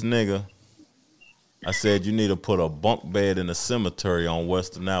told this nigga, I said you need to put a bunk bed in a cemetery on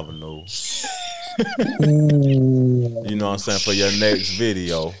Western Avenue. You know what I'm saying? For your next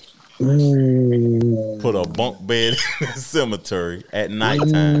video. Put a bunk bed in the cemetery at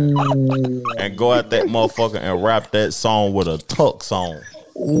nighttime and go out that motherfucker and rap that song with a tux on.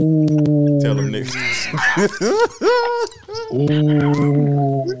 Tell them niggas.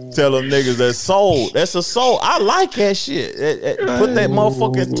 Tell them niggas that's soul. That's a soul. I like that shit. Put that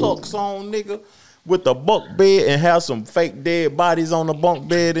motherfucking tux on, nigga, with the bunk bed and have some fake dead bodies on the bunk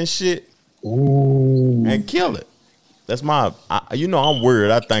bed and shit. And kill it. That's I'm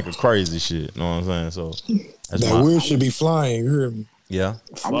weird. I think of crazy shit. You know what I'm saying? So that's that weird should be flying. You hear me? Yeah.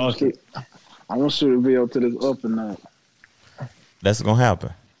 I'm gonna shoot a video to this up and up. That's gonna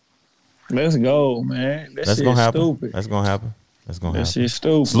happen. Let's go, man. That's gonna happen. Stupid. That's gonna happen. That shit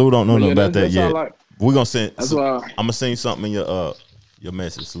stupid. Slew don't know nothing about that yet. We're gonna send. I'm gonna send you something in your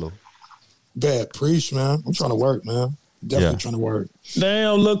message, Slew. Bad preach, man. I'm trying to work, man. Definitely trying to work.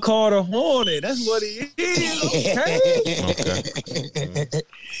 Damn, look, Carter Hornet. That's what he is. Okay.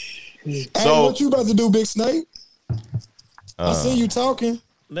 Hey, what you about to do, Big Snake? I see you talking.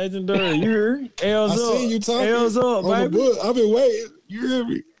 Legendary, you hear? L's up. I see you talking. L's up, baby. I've been waiting. You hear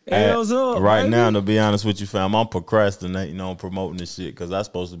me? L's up, right baby. now, to be honest with you, fam, I'm procrastinating on promoting this shit because I'm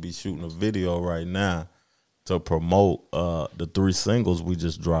supposed to be shooting a video right now to promote the 3 singles we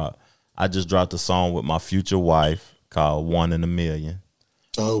just dropped. I just dropped a song with my future wife called 1 in a Million.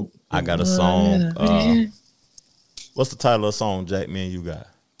 Oh, I got a song. What's the title of the song, Jack? Me and you got?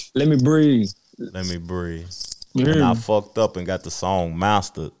 Let Me Breathe. Let Me Breathe. And I fucked up and got the song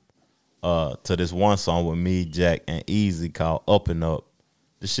mastered to this one song with me, Jack, and Easy called Up and Up.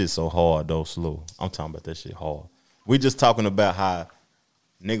 This shit so hard though, Slow. I'm talking about that shit hard. We just talking about how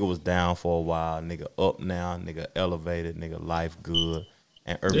nigga was down for a while, nigga up now, nigga elevated, nigga life good.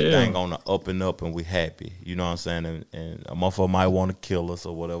 And everything on the up and up, and we happy. You know what I'm saying? And a motherfucker might want to kill us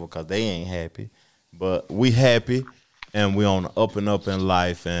or whatever because they ain't happy. But we happy, and we on the up and up in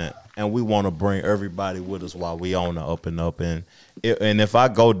life, and we want to bring everybody with us while we on the up and up. And if I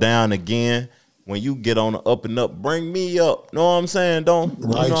go down again, when you get on the up and up, bring me up. Know what I'm saying? You know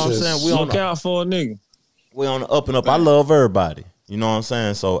what I'm saying? Look out for a nigga. We on the up and up. I love everybody. You know what I'm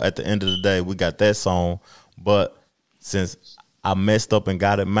saying? So at the end of the day, we got that song. But since I messed up and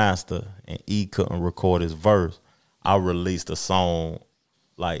got it mastered and E couldn't record his verse, I released a song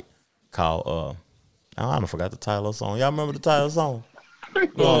like called I don't forgot the title of the song. Y'all remember the title of the song?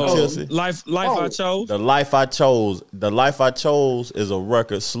 Life I Chose. The Life I Chose. The Life I Chose is a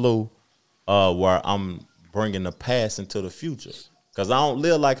record slew where I'm bringing the past into the future. Cause I don't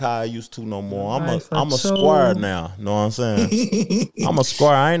live like how I used to no more. I'm a squire now. Know what I'm saying? I'm a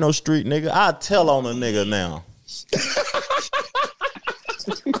squire. I ain't no street nigga. I tell on a nigga now.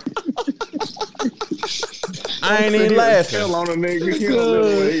 I ain't even laughing. Tell on a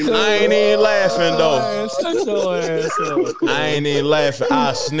nigga. I ain't even laughing though. I ain't even laughing.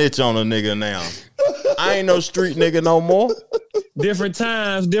 I snitch on a nigga now. I ain't no street nigga no more. Different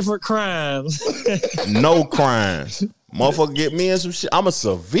times, different crimes. No crimes. Motherfucker get me in some shit. I'm a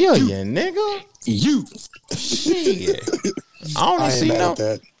civilian, nigga. You. Shit. I don't even see no.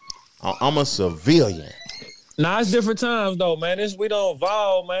 I'm a civilian. Nah, it's different times though, man. We don't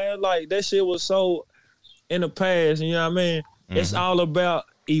evolve, man. Like that shit was so in the past, you know what I mean? Mm-hmm. It's all about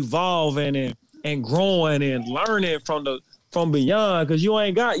evolving and growing and learning from beyond. Cause you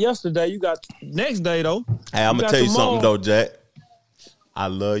ain't got yesterday, you got next day though. Hey, I'm gonna tell you something though, Jack. I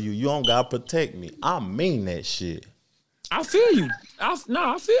love you. You don't gotta protect me. I mean that shit. I feel you. I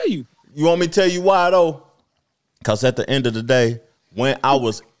feel you. You want me to tell you why though? Cause at the end of the day, when I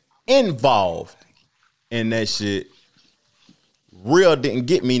was involved in that shit, real didn't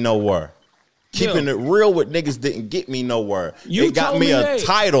get me nowhere. Keeping it real with niggas didn't get me nowhere. It got me a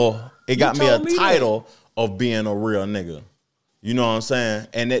title. It got me a title of being a real nigga. You know what I'm saying?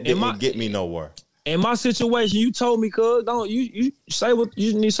 And that didn't get me nowhere. In my situation, you told me, cuz don't you say what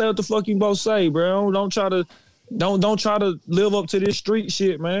you need to say what the fuck you both say, bro. Don't try to live up to this street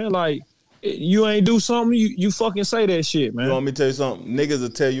shit, man. Like you ain't do something, you fucking say that shit, man. You want me to tell you something? Niggas will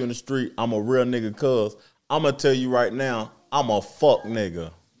tell you in the street, I'm a real nigga, cuz I'm gonna tell you right now, I'm a fuck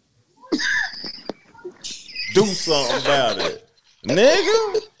nigga. Do something about it,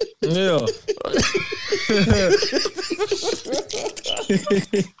 nigga. Yeah.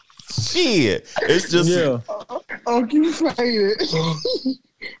 Shit, it's just you say it.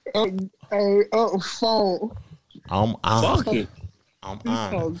 Phone. I'm fuck it. I'm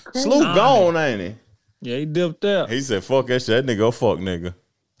on. Sloop gone, ain't he? Yeah, he dipped out. He said, "Fuck that shit. That nigga a fuck nigga."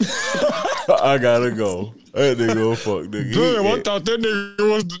 I gotta go. That nigga a fuck nigga. Damn, I thought that nigga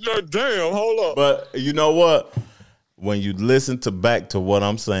was damn. Hold up. But you know what? When you listen back to what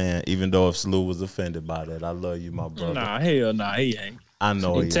I'm saying, even though if Slew was offended by that, I love you, my brother. Nah, hell nah, he ain't. I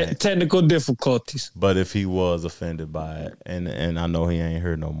know he ain't. Technical difficulties. But if he was offended by it, and I know he ain't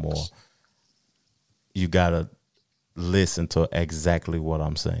here no more, you gotta listen to exactly what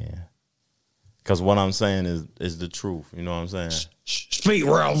I'm saying. Because what I'm saying is the truth. You know what I'm saying? Speak,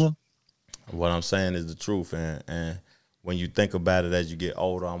 Ralph. What I'm saying is the truth. And when you think about it as you get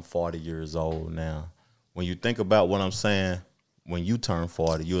older, I'm 40 years old now. When you think about what I'm saying, when you turn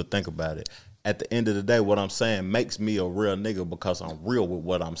 40, you'll think about it. At the end of the day, what I'm saying makes me a real nigga because I'm real with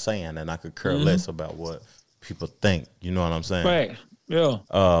what I'm saying, and I could care less about what people think. You know what I'm saying? Right. Yeah.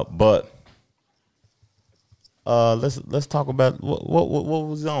 But let's talk about what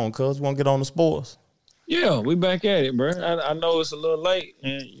was on, cuz. Want to get on the sports? Yeah, we back at it, bro. I know it's a little late.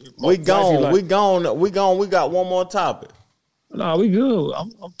 And we gone. We got one more topic. Nah, we good. I'm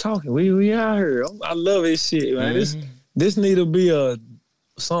talking. We out here. I love this shit, man. This need to be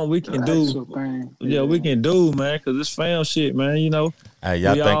something we can do. Yeah, we can do, man, because this fam shit, man. You know. Hey,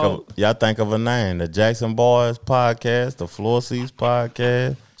 y'all think of a name? The Jackson Boys Podcast, the Floor Seats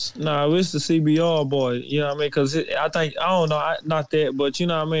Podcast. Nah, it's the CBR boy. You know what I mean? Because I don't know, not that, but you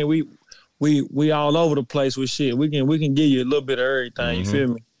know what I mean. We all over the place with shit. We can give you a little bit of everything. You feel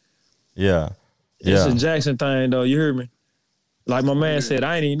me? Yeah. It's a Jackson thing, though. You hear me? Like my man said,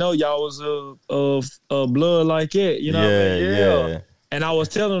 I didn't even know y'all was of blood like that. You know what I mean? Yeah. And I was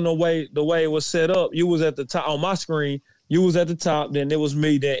telling them the way it was set up. You was at the top on my screen. You was at the top, then it was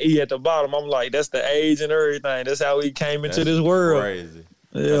me, then E at the bottom. I'm like, that's the age and everything. That's how we came into this world. Crazy.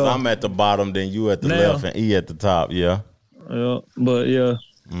 Yeah. I'm at the bottom, then you at the left, and E at the top. Yeah. Yeah. But yeah.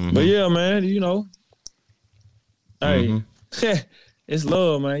 Mm-hmm. But yeah, man. You know. Hey, it's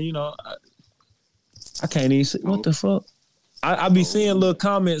love, man. You know. I can't even see what the fuck. I be seeing little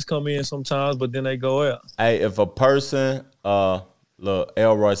comments come in sometimes, but then they go out. Hey, if a person, look,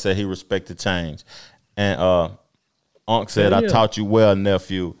 Elroy said he respected change, and Unc said, I taught you well,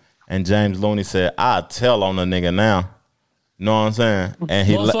 nephew, and James Looney said, I tell on the nigga now. You know what I'm saying? And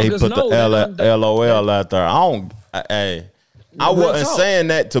he put the LOL out there. I wasn't saying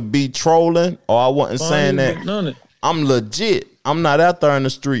that to be trolling, or I wasn't saying that. I'm legit. I'm not out there in the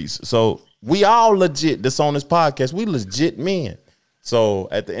streets. So we all legit that's on this podcast. We legit men. So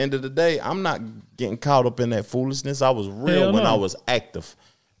at the end of the day, I'm not getting caught up in that foolishness. I was real when I was active.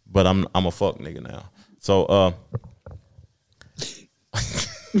 But I'm a fuck nigga now. So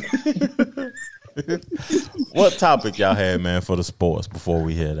what topic y'all had, man, for the sports before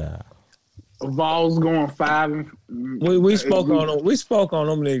we head out? Vols going 5. We spoke on them. We spoke on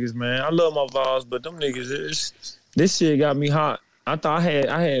them niggas, man. I love my Vols, but them niggas, this shit got me hot. I thought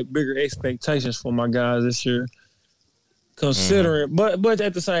I had bigger expectations for my guys this year, considering. But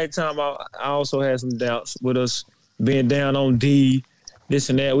at the same time, I also had some doubts with us being down on D,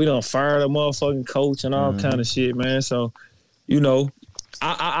 this and that. We done fired a motherfucking coach and all kind of shit, man. So, you know,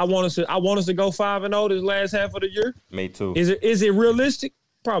 I want us to go 5-0 this last half of the year. Me too. Is it realistic?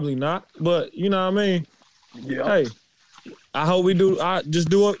 Probably not, but you know what I mean. Yeah. Hey, I hope we do. Just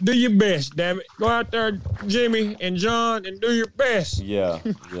do your best, damn it. Go out there, Jimmy and John, and do your best. Yeah.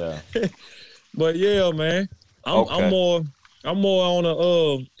 But yeah, man, I'm more on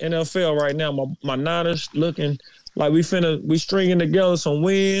the NFL right now. My Niners looking like we stringing together some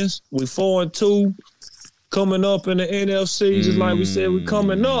wins. We 4-2, coming up in the NFC. Just like we said, we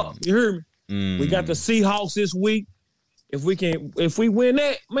coming up. You hear me? We got the Seahawks this week. If we win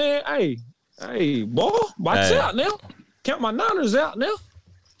that, man, hey, boy, watch out now. Count my Niners out now.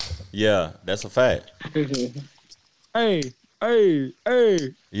 Yeah, that's a fact. Hey.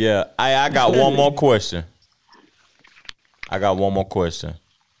 Yeah, I got one more question.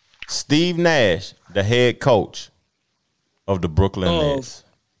 Steve Nash, the head coach of the Brooklyn Nets.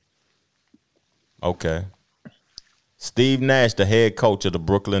 Okay. Steve Nash, the head coach of the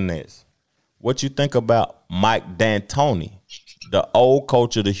Brooklyn Nets. What you think about Mike D'Antoni, the old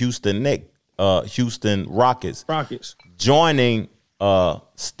coach of the Houston Rockets, joining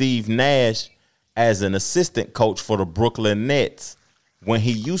Steve Nash as an assistant coach for the Brooklyn Nets when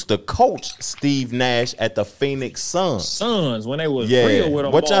he used to coach Steve Nash at the Phoenix Suns when they was real with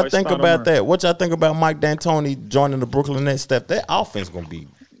him. What y'all think about that? What y'all think about Mike D'Antoni joining the Brooklyn Nets? That offense gonna be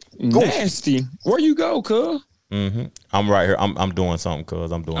nasty. Where you go, cuz? I'm right here. I'm doing something,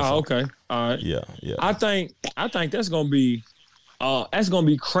 cuz I'm doing something. Okay. All right. Yeah. I think that's gonna be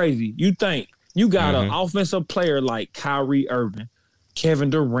crazy. You think you got an offensive player like Kyrie Irving, Kevin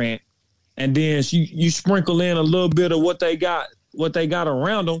Durant, and then you sprinkle in a little bit of what they got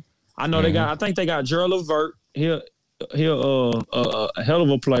around them. I know I think they got Gerald Levert. He'll a hell of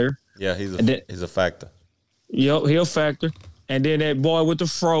a player. Yeah, he's a factor. Yep, he'll factor. And then that boy with the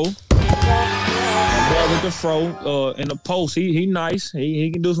fro. In the post, he nice. He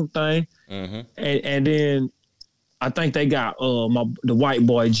can do some things. And then I think they got the white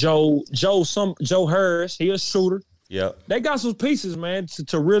boy Joe Harris. He a shooter. Yeah, they got some pieces, man,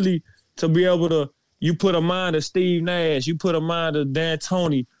 to really be able to. You put a mind of Steve Nash, you put a mind of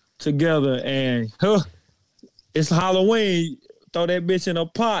D'Antoni together, and it's Halloween. Throw that bitch in a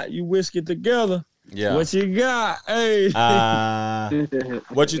pot. You whisk it together. Yeah. What you got? Hey.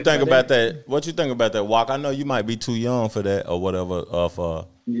 What you think about that? What you think about that, Walk? I know you might be too young for that or whatever.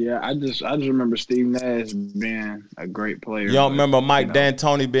 Yeah, I just remember Steve Nash being a great player. You don't remember Mike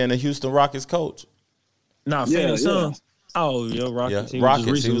D'Antoni being the Houston Rockets coach? Nah, Phoenix Suns. Oh, yeah, Rockets. Yeah,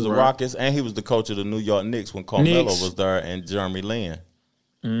 Rockets. He was the Rockets, and he was the coach of the New York Knicks when Carmelo was there and Jeremy Lin.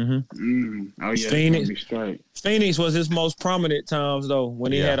 Oh yeah, Phoenix was his most prominent times though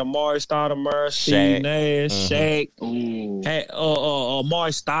when he had Amari Stoudemire, Steve Nash, Shaq, had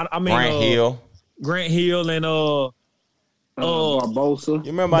Amari Stoudemire, Grant Hill, and Barbosa.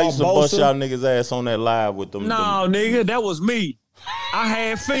 You remember I used to bust y'all niggas ass on that live with them? No, nigga, that was me. I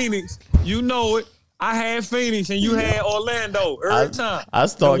had Phoenix. You know it. I had Phoenix and you had Orlando every time. I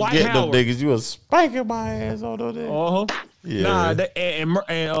started getting them niggas. You was spanking my ass on there. Yeah. Nah, and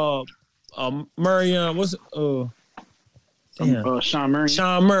Marion, what's Sean Marion.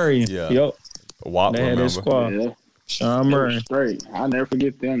 Sean Marion. Yeah. Yep. Wap they had that squad. Yeah. Sean Marion. Straight. I'll never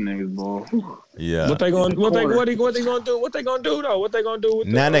forget them niggas, boy. Yeah. What they gonna do? What they gonna do? What they gonna do though? What they gonna do with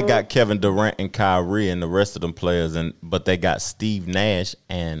now they got Kevin Durant and Kyrie and the rest of them players, but they got Steve Nash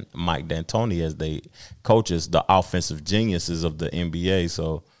and Mike D'Antoni as they coaches, the offensive geniuses of the NBA.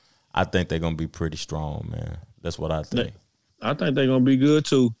 So I think they're gonna be pretty strong, man. That's what I think. I think they're gonna be good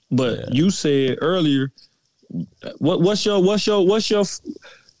too. But you said earlier, what's your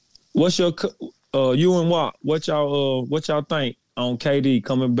you and what y'all think on KD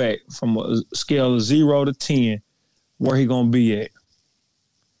coming back from a scale of 0 to 10, where he gonna be at?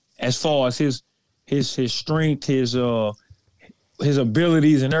 As far as his strength, his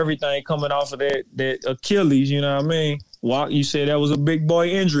abilities and everything coming off of that Achilles, you know what I mean? You said that was a big boy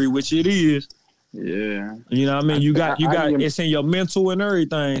injury, which it is. Yeah. You know what I mean? You got it's in your mental and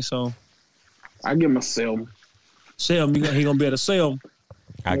everything. So I give him a 7. He gonna be able to sell him.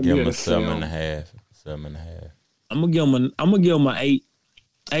 I give him a 7.5. 7.5. I'm gonna give him an 8,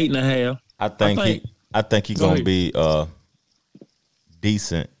 8.5. I think he's gonna be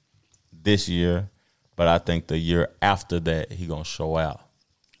decent this year, but I think the year after that he gonna show out.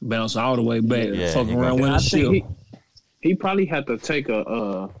 Bounce all the way back. Yeah, Fucking around with a ship. He probably had to take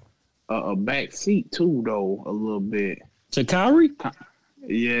a back seat too, though, a little bit. To Kyrie?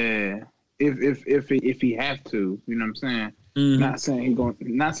 Yeah. If he have to, you know what I'm saying? Mm-hmm. Not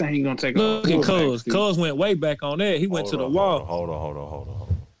saying he gonna take Look a at Cuz went way back on that. He went to the wall. Hold on.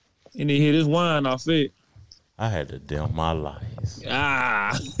 And he hit his wine off it. I had to dim my lights.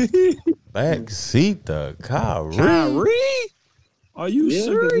 Back seat to Kyrie. Kyrie? Are you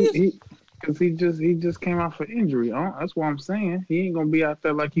serious? Because he just came out for injury. That's what I'm saying. He ain't gonna be out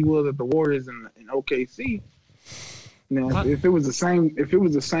there like he was at the Warriors in OKC. Now, if it was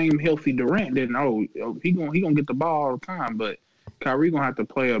the same healthy Durant, then he gonna get the ball all the time. But Kyrie gonna have to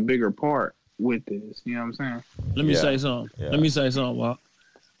play a bigger part with this. You know what I'm saying? Let me say something. Yeah. Let me say something, Walt.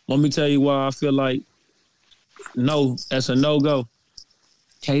 Let me tell you why I feel like that's a no-go.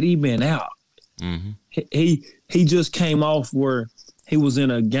 KD been out. Mm-hmm. He just came off where he was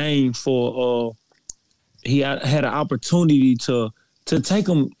in a game for he had an opportunity to take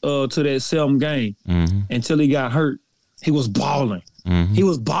him to that 7 game until he got hurt. He was balling. Mm-hmm. He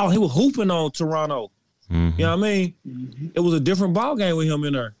was balling. He was hooping on Toronto. Mm-hmm. You know what I mean? Mm-hmm. It was a different ball game with him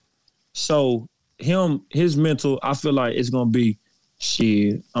in there. So his mental, I feel like it's gonna be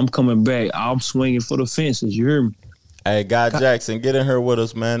shit. I'm coming back. I'm swinging for the fences. You hear me? Hey, Guy Jackson, get in here with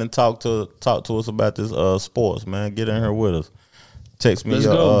us, man, and talk to us about this sports, man. Get in here with us. Text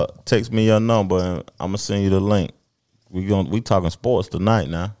me your number, and I'm gonna send you the link. We talking sports tonight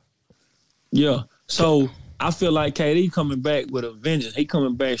now. Yeah. So I feel like KD coming back with a vengeance. He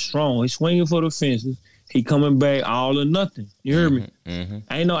coming back strong. He swinging for the fences. He coming back all or nothing. You hear me?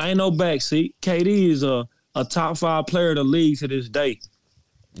 Mm-hmm. Ain't no backseat. KD is a top 5 player of the league to this day.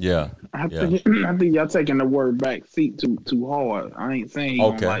 Yeah. I think y'all taking the word back seat too hard. I ain't saying he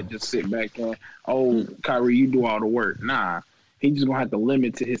gonna just sit back and Kyrie, you do all the work. Nah. He just gonna have to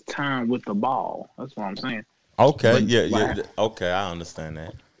limit to his time with the ball. That's what I'm saying. Okay, yeah. Okay, I understand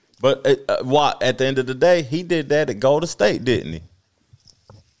that. But at the end of the day, he did that at Golden State, didn't he?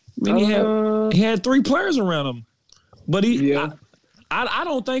 I mean, he had 3 players around him, but I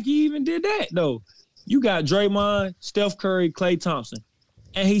don't think he even did that though. You got Draymond, Steph Curry, Klay Thompson,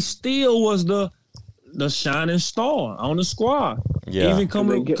 and he still was the shining star on the squad. Yeah, even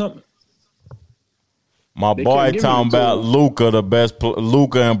my boy talking about Luka, the best.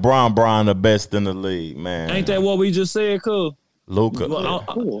 Luka and Bron the best in the league, man. Ain't that what we just said, cuz? Luka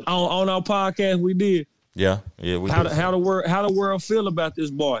on our podcast we did. Yeah. We how the world feel about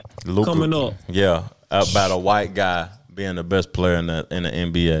this boy Luka, coming up? Yeah, about a white guy being the best player in the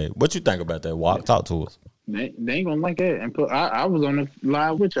NBA. What you think about that, Walt? Talk to us. They ain't gonna like that. And I was on the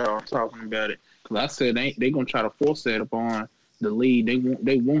live with y'all talking about it because I said they gonna try to force that upon the league.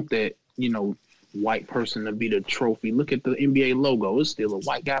 They want that white person to be the trophy. Look at the NBA logo. It's still a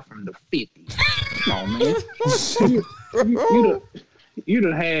white guy from the 50s. Come on, man. You'd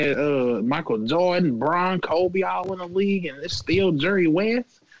have had Michael Jordan, Bron, Kobe all in the league, and it's still Jerry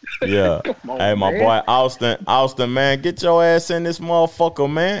West. Yeah. Hey, my boy Austin, man, get your ass in this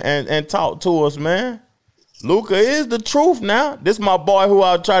motherfucker, man, and talk to us, man. Luka is the truth now. This my boy who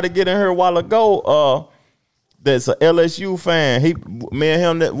I tried to get in here a while ago. That's a LSU fan. Me and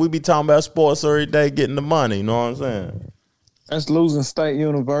him, that we be talking about sports every day, getting the money. You know what I'm saying? That's Losing State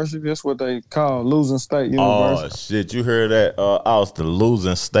University. That's what they call Losing State University. Oh shit! You heard that? Austin,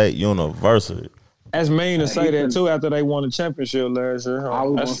 Losing State University. That's mean to say that too. After they won the championship last year, I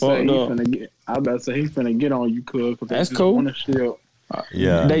was about to say he's finna get on you, cuz. That's cool. Won a ship.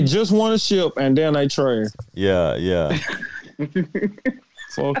 Yeah, they just won a ship and then they trade. Yeah.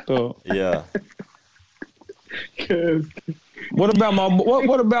 Fucked up. Yeah. What about my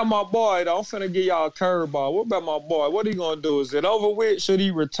boy though? I'm finna give y'all a curveball. What about my boy? What he gonna do? Is it over with? Should he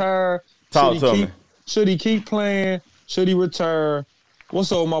retire? Talk to me. Should he keep playing? Should he retire?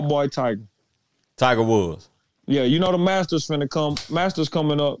 What's up with my boy Tiger? Tiger Woods. Yeah, you know the Masters finna come. Masters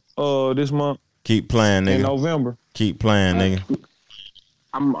coming up this month. Keep playing, nigga. In November. Keep playing, nigga.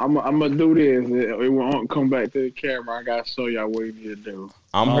 I'm gonna do this. It won't come back to the camera. I gotta show y'all what he need to do.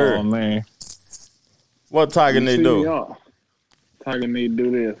 I'm here. Oh man. What Tiger need to do? Tiger need to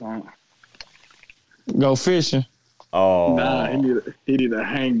do this, huh? Go fishing. Oh. Nah, he need to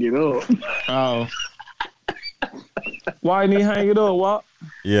hang it up. Oh. Why didn't he hang it up, what?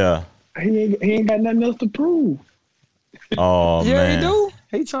 Yeah. He ain't got nothing else to prove. Oh yeah, man, he do.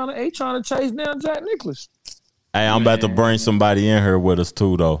 He trying to chase down Jack Nicklaus. Hey, I'm about to bring somebody in here with us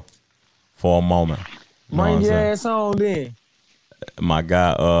too, though, for a moment. Bring your ass on then. My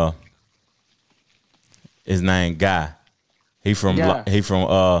guy, his name Guy. He from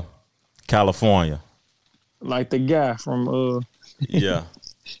California. Like the guy from Yeah.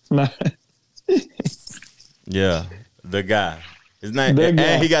 Yeah, the guy. His name,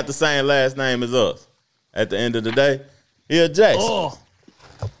 and he got the same last name as us. At the end of the day, he a Jackson. Oh.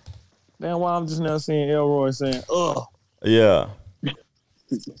 Damn, why I'm just now seeing Elroy saying, "Ugh." Yeah.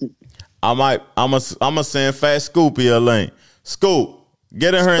 I'ma send Fat Scoopy a link. Scoop,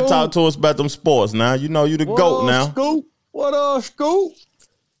 get in here and talk to us about them sports now. You know you the GOAT now. Scoop? What up, Scoop?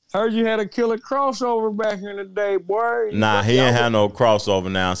 Heard you had a killer crossover back in the day, boy. Nah, he ain't had no crossover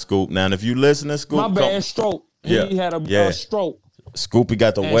now, Scoop. Now, if you listening, Scoop, my bad, stroke. Yeah. He had a stroke. Scoopy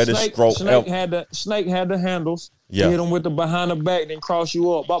got the wettest stroke ever. Snake had the handles. Yeah. Hit him with the behind the back, then cross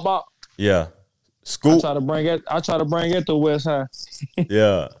you up. Bop, bop. Yeah. Scoop. I try to bring it to West High.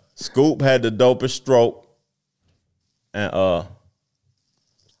 Yeah. Scoop had the dopest stroke. And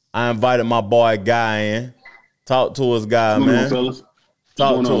I invited my boy Guy in. Talk to us, Guy, man. Fellas?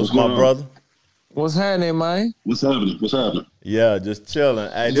 Talk to us, my brother. What's happening, man? What's happening? Yeah, just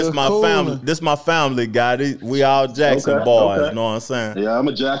chilling. Hey, this my family. This my family, guy. We all Jackson boys. Okay. You know what I'm saying? Yeah, I'm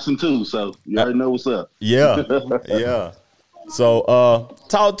a Jackson too, so you already know what's up. Yeah, yeah. So,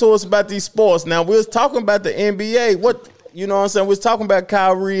 talk to us about these sports. Now, we was talking about the NBA. What, you know what I'm saying? We was talking about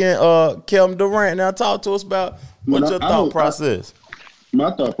Kyrie and Kevin Durant. Now, talk to us about what's your thought process.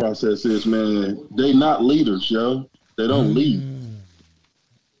 My thought process is, man, they not leaders, yo. They don't lead.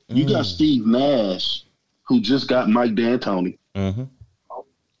 You got Steve Nash, who just got Mike D'Antoni. Mm-hmm.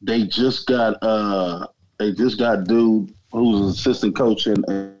 They just got dude who's an assistant coach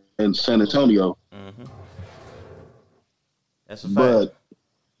in San Antonio. Mm-hmm. That's a fact.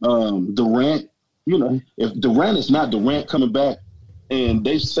 But Durant, you know, if Durant is not Durant coming back, and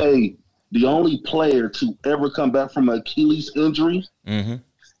they say the only player to ever come back from an Achilles injury, and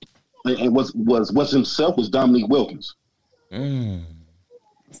was himself was Dominique Wilkins.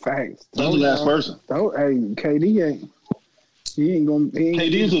 Facts. He's the last person. Hey, KD ain't. He ain't gonna.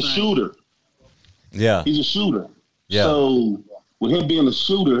 KD's a shooter. Yeah, he's a shooter. Yeah. So with him being a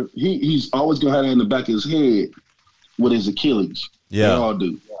shooter, he's always gonna have that in the back of his head with his Achilles. Yeah, they all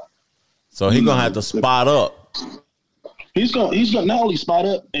do. So he's gonna have to spot up. He's gonna not only spot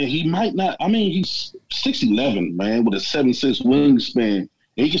up, and he might not. I mean, he's 6'11", man, with a 7'6" wingspan, and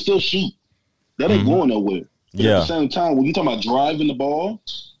he can still shoot. That ain't going nowhere. But at the same time, when you talking about driving the ball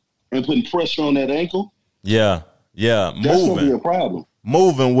and putting pressure on that ankle, that's gonna be a problem.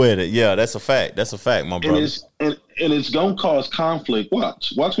 Moving with it, that's a fact. That's a fact, my brother. And it's gonna cause conflict.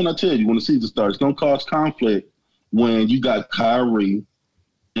 Watch when I tell you when the season starts. It's gonna cause conflict when you got Kyrie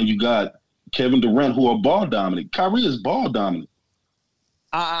and you got Kevin Durant, who are ball dominant. Kyrie is ball dominant.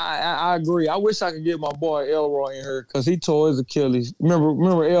 I agree. I wish I could get my boy Elroy in here because he tore his Achilles.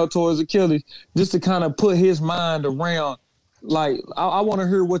 Remember El tore his Achilles just to kind of put his mind around. Like I want to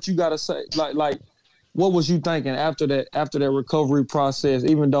hear what you got to say. Like what was you thinking after that recovery process?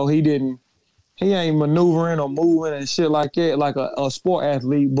 Even though he ain't maneuvering or moving and shit like that like a sport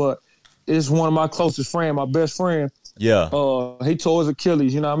athlete, but it's one of my closest friends, my best friend. Yeah. He tore his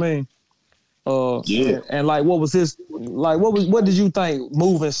Achilles. You know what I mean? And like, what did you think?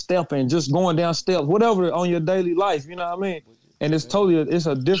 Moving, stepping, just going down steps, whatever on your daily life, you know what I mean? And it's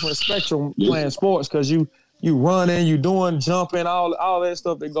a different spectrum playing sports because you running, you doing jumping, all that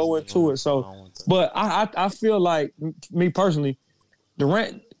stuff that go into it. So, but I feel like me personally,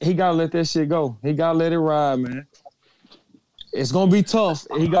 Durant, he gotta let that shit go. He gotta let it ride, man. It's gonna be tough.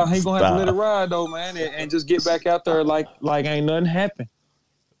 He gonna have to let it ride though, man, and just get back out there like ain't nothing happened.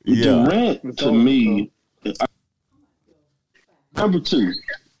 Yeah. Durant, to me, number two.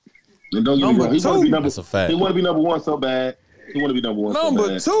 And don't get me wrong, he want to be number. That's a fact. He want to be number one so bad. He want to be number one.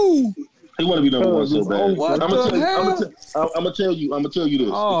 Number two. He want to be number one so bad. What the hell? I'm gonna tell you this.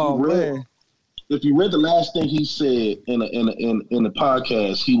 Oh man. If you read the last thing he said in the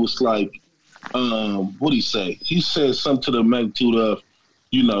podcast, he was like, what'd he say? He said something to the magnitude of,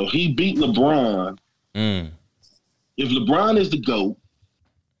 you know, he beat LeBron. If LeBron is the GOAT,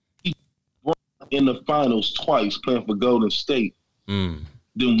 he won in the finals twice playing for Golden State, then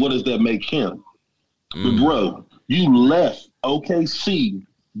what does that make him? But bro, you left OKC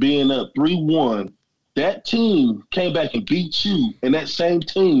being up 3-1. That team came back and beat you, and that same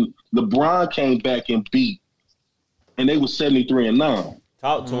team, LeBron came back and beat, and they were 73-9.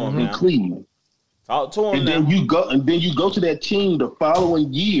 Talk to him in Cleveland. Talk to him. And then you go to that team the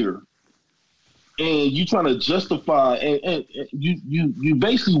following year and you trying to justify, and you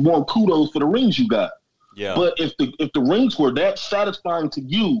basically want kudos for the rings you got. Yeah. But if the rings were that satisfying to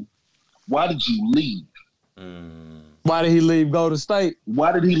you, why did you leave? Why did he leave Golden State?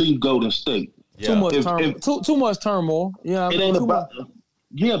 Why did he leave Golden State? Yeah. Too much turmoil. Yeah, it ain't about.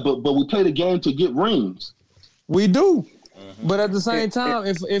 Yeah, but we play the game to get rings. We do, but at the same time,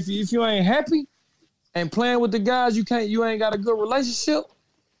 if you ain't happy and playing with the guys, you ain't got a good relationship.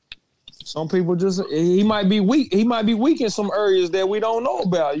 Some people he might be weak. He might be weak in some areas that we don't know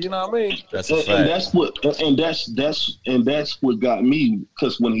about. You know what I mean? That's a fact. And that's what got me,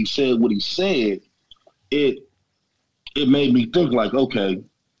 because when he said what he said, it made me think like, okay,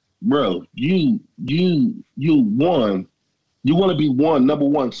 bro, you won. You want to be number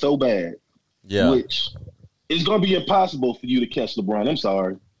one so bad. Yeah. Which is going to be impossible for you to catch LeBron. I'm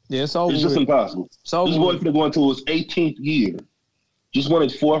sorry. Yeah, it's over. It's just impossible. This boy's going to go into his 18th year. Just won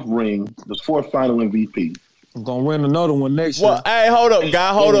his 4th ring, his 4th final MVP. I'm going to win another one next year. Well, hey, hold up,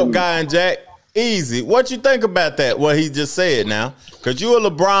 guy and Jack. Easy. What you think about that, what he just said now? Because you a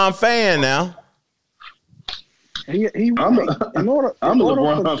LeBron fan now. I'm a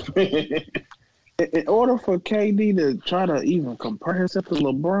LeBron fan. In order for KD to try to even compare himself to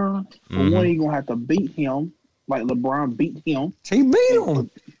LeBron, for one, he's going to have to beat him like LeBron beat him. He beat him.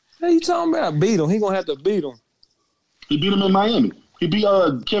 What you talking about? Beat him. He going to have to beat him. He beat him in Miami. He beat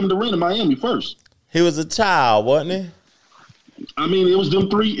Kevin Durant in Miami first. He was a child, wasn't he? I mean, it was them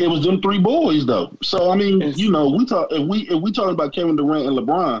three boys though. So I mean, if we talking about Kevin Durant and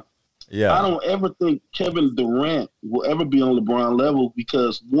LeBron, yeah, I don't ever think Kevin Durant will ever be on LeBron level,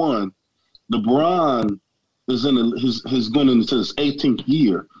 because one, LeBron is his going into his 18th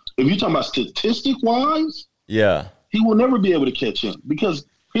year. If you're talking about statistic wise, yeah, he will never be able to catch him, because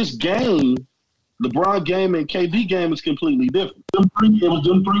his game, LeBron game and KD game, is completely different. It was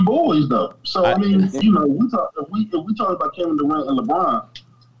them three boys though. So I mean, if we talk about Kevin Durant and LeBron,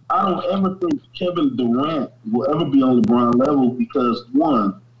 I don't ever think Kevin Durant will ever be on LeBron level, because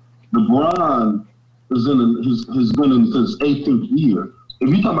one, LeBron is his going into his 18th year. If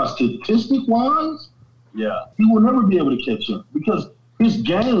you're talking about statistic wise, yeah, he will never be able to catch him, because his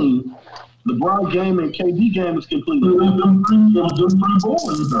game, LeBron game and KD game, is completely different. It was them three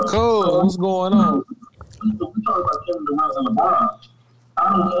boys though. Cool. What's going on? If we talk about Kevin Durant and LeBron, I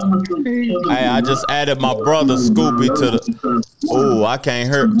don't ever think Kevin Hey, I just added my brother Scoopy to the. Oh, I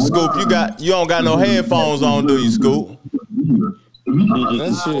can't hear Scoop. You don't got no headphones on, do you, Scoop?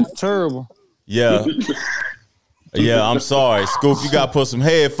 That shit terrible. Yeah. Yeah, I'm sorry, Scoop. You got to put some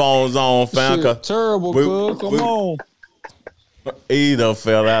headphones on, fam. Shit terrible, cuz. Come on. He done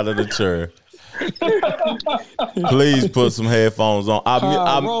fell out of the chair. Please put some headphones on.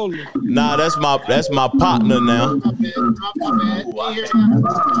 Nah, that's my partner now.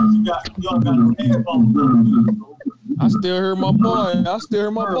 I still hear my boy.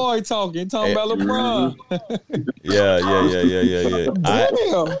 Talking about LeBron. Yeah.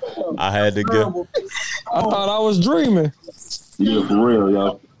 I had to get. I thought I was dreaming. Yeah, for real,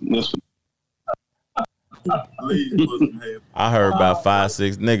 y'all. I heard about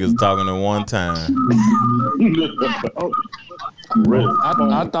 5-6 niggas talking at one time.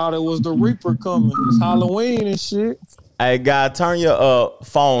 I thought it was the Reaper coming. It's Halloween and shit. Hey, guy, turn your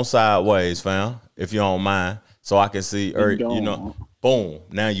phone sideways, fam, if you don't mind, so I can see. Boom.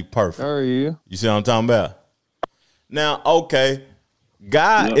 Now you perfect. There you. You see what I'm talking about? Now, okay.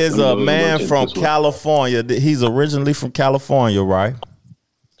 Guy is a man from California. He's originally from California, right?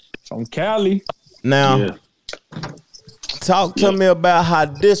 From Cali. Now, talk to me about how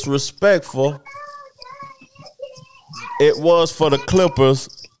disrespectful it was for the Clippers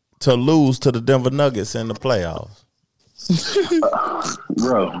to lose to the Denver Nuggets in the playoffs.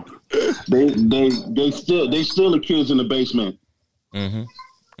 Bro, they still the kids in the basement.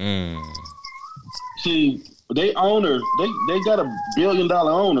 See, they got a $1 billion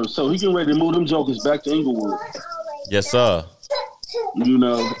owner, so he can ready to move them jokers back to Inglewood. Yes, sir.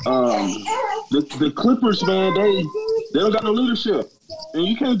 The Clippers, man, they don't got no leadership, and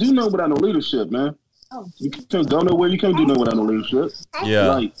you can't do nothing without no leadership, man. You can't go nowhere. You can't do nothing without no leadership. Yeah,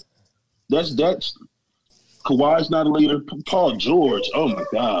 like that's Kawhi's not a leader. Paul George, oh my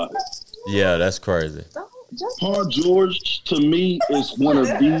God. Yeah, that's crazy. Paul George, to me, is one of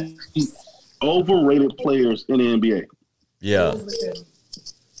the overrated players in the NBA. Yeah.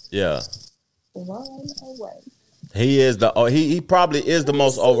 He is he probably is the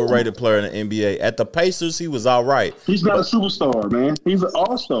most overrated player in the NBA. At the Pacers, he was all right. He's not a superstar, man. He's an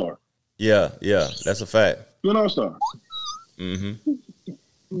all-star. Yeah, that's a fact. He's an all-star.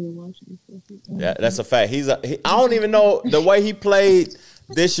 Yeah, that's a fact. I don't even know the way he played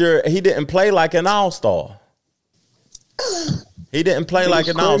this year he didn't play like an all-star. He didn't play like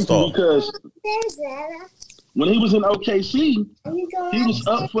an all-star. Because when he was in OKC, he was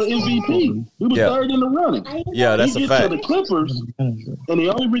up for MVP. He was third in the running. Yeah, that's a fact. To the Clippers, and the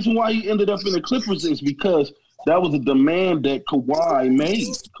only reason why he ended up in the Clippers is because that was a demand that Kawhi made.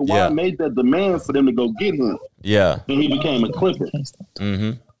 Kawhi made that demand for them to go get him. Yeah. And he became a Clipper.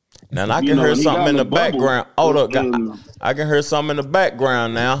 Mm-hmm. Now I can hear something in the background. Hold up, I can hear something in the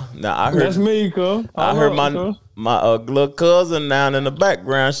background now. Now I heard that's me, cuz. I heard my little cousin down in the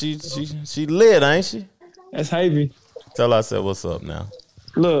background. She lit, ain't she? That's Havy. Tell her I said what's up now.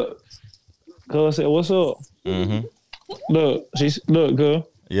 Look, cuz said what's up. Mm-hmm. Look, look, cuz.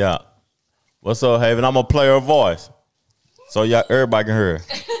 Yeah. What's up, Haven? I'm gonna play her voice, so y'all everybody can hear her.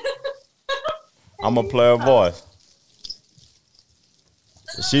 I'm gonna play her voice.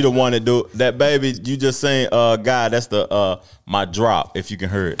 She the one that do that, baby. You just saying, God, that's the my drop. If you can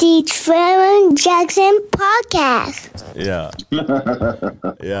hear it. The Trevor Jackson Podcast. Yeah,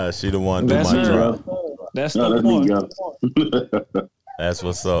 yeah. She the one do That's my her. drop. That's the one. That's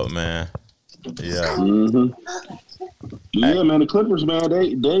what's up, man. Yeah. Mm-hmm. Yeah, man. The Clippers, man.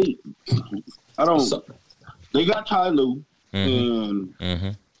 They got Ty Lue, and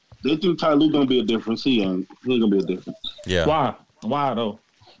they think Ty Lue gonna be a difference. He ain't gonna be a difference. Yeah. Why? Why though?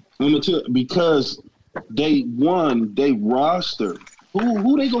 Because they won. They roster.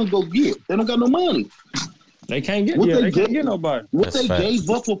 Who they gonna go get? They don't got no money. They can't get. They can't get nobody. What they gave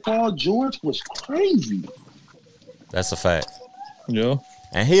up for Paul George was crazy. That's a fact. Yeah.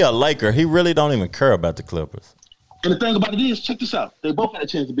 And he a Laker. He really don't even care about the Clippers. And the thing about it is, check this out. They both had a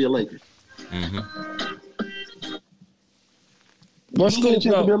chance to be a Laker. Mm-hmm. What's a chance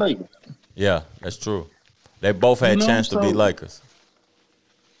to be a Laker? Yeah, that's true. They both had a chance to be Lakers.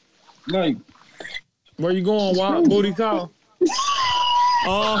 Like, where you going, Wild Booty Call?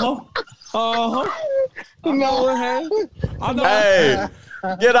 I know what happened. Hey,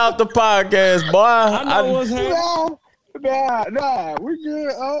 get out the podcast, boy. I know what's happening. Nah, we're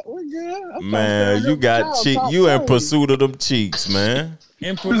good. We're good. Man, you got cheek. You in pursuit of them cheeks, man.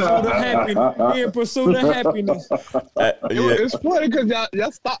 In pursuit of happiness. We in pursuit of happiness. It's funny because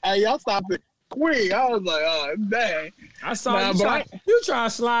y'all stopped it quick. I was like, oh dang. I saw you try to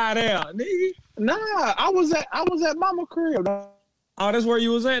slide out, nigga. Nah, I was at Mama crib. Oh, that's where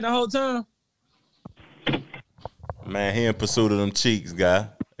you was at the whole time? Man, he in pursuit of them cheeks, guy.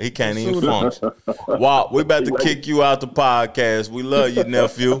 He can't even function. Wow, we about to kick you out the podcast. We love you,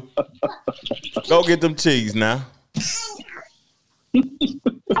 nephew. Go get them cheeks now.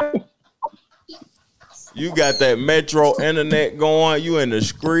 You got that metro internet going. You in the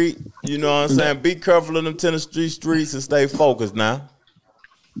street. You know what I'm saying? Be careful of them Tennessee streets and stay focused now.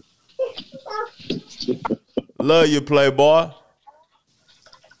 Love you, Playboy.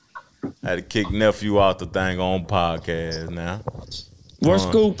 Had to kick nephew out the thing on podcast now. Where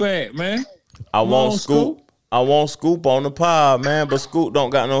Scoop at, man? I want Scoop. I want Scoop on the pod, man. But Scoop don't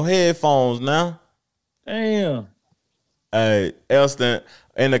got no headphones now. Damn. Hey, Elston,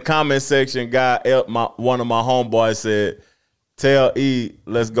 in the comment section, one of my homeboys said, tell E,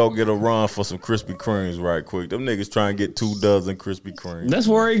 let's go get a run for some Krispy Kremes right quick. Them niggas trying to get 2 dozen Krispy Kremes. That's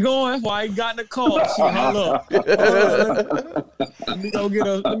where he going. That's why he got in the car. Shit, hold up. Let me go get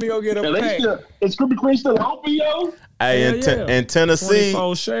a pack. Is Krispy Kreme still open, yo? Hey, in Tennessee,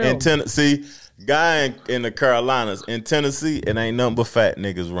 guy in the Carolinas, in Tennessee, it ain't nothing but fat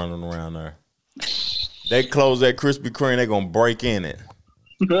niggas running around there. They close that Krispy Kreme, they gonna break in it.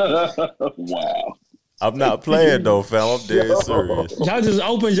 Wow. I'm not playing though, fam. I'm dead serious. Y'all just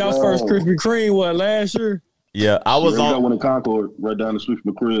opened y'all first Krispy Kreme, last year? Yeah, I was on. Got one in Concord, right down the street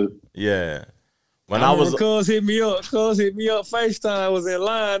from the crib. Yeah. When I was, Cuz hit me up. FaceTime. I was in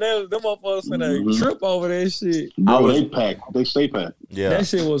line. Them motherfuckers finna trip over that shit. Bro, they packed. They stay packed. Yeah, that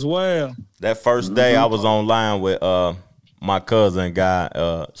shit was wild. That first day, I was online with my cousin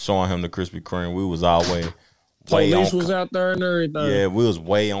guy, showing him the Krispy Kreme. We was all way Police was out there and everything. Yeah, we was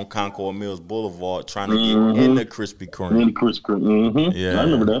way on Concord Mills Boulevard trying to get in the Krispy Kreme. In the Krispy Kreme. Mm-hmm. Yeah, I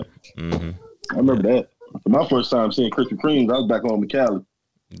remember that. Mm-hmm. I remember that. My first time seeing Krispy Kremes, I was back home in Cali.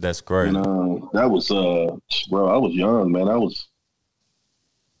 That's great. And, that was, bro, I was young, man. I was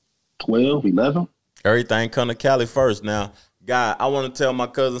 12, 11. Everything come to Cali first. Now, guy, I want to tell my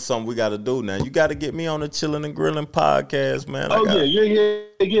cousin something we got to do now. You got to get me on the Chilling and Grilling podcast, man. Yeah.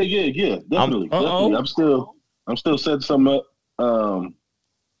 Definitely. I'm still setting something up. I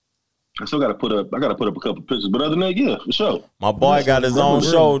got to put up a couple pictures. But other than that, yeah, for sure. My boy got his own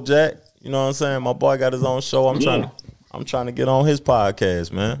show, Jack. You know what I'm saying? My boy got his own show. I'm trying to get on his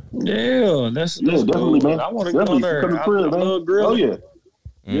podcast, man. Yeah, that's definitely, cool. Man. I want to get on there. I love grilling. Oh, yeah.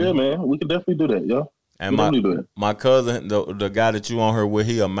 Yeah, man, we can definitely do that, yo. And my cousin, the guy that you on here with,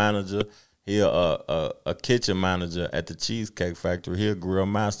 he a manager. He a kitchen manager at the Cheesecake Factory. He a grill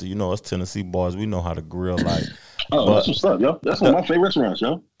master. You know us Tennessee boys, we know how to grill like. That's what's up, yo. That's one of my favorite restaurants,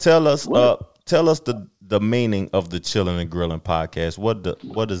 yo. Tell us the meaning of the Chilling and Grilling podcast. What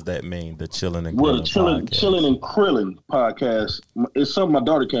does that mean? The Chilling and Grilling podcast. Well, the Chilling and Grilling podcast is something my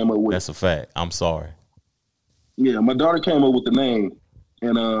daughter came up with. That's a fact. I'm sorry. Yeah, my daughter came up with the name,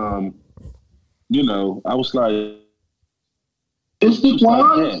 and I was like, "Is this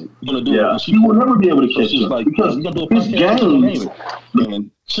wise? You're gonna do it." You will never be able to catch up like, because you're gonna do his games.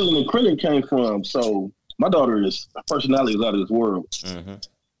 And Chilling and Grilling came from. So my daughter personality is out of this world. Mm-hmm.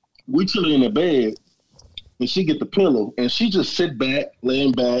 We chilling in the bed, and she get the pillow, and she just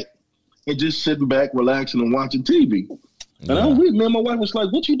laying back, and just sitting back, relaxing and watching TV. And me and my wife was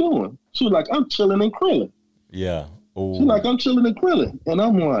like, "What you doing?" She was like, "I'm chilling and grilling." Yeah. Ooh. She's like, "I'm chilling and grilling," and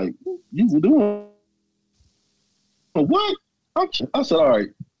I'm like, "You were doing what?" I said, "All right,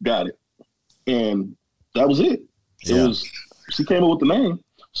 got it," and that was it. She came up with the name.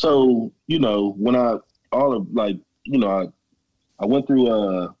 So when I went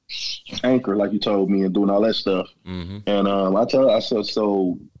through Anchor, like you told me, and doing all that stuff. Mm-hmm. And I said,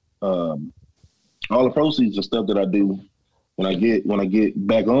 all the proceeds and stuff that I do when I get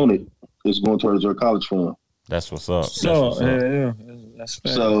back on it is going towards our college fund. That's what's up. That's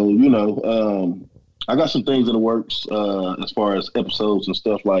fair. So I got some things in the works as far as episodes and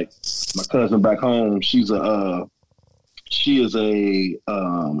stuff. Like my cousin back home, she is an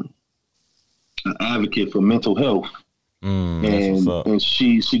advocate for mental health. And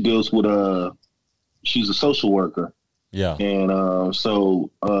she deals with she's a social worker. Yeah. And so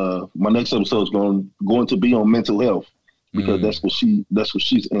my next episode is going to be on mental health because that's what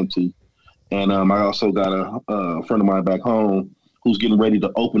she's into. And I also got a friend of mine back home who's getting ready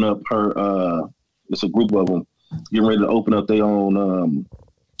to open up her it's a group of them getting ready to open up their own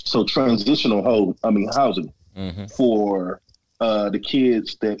transitional housing for the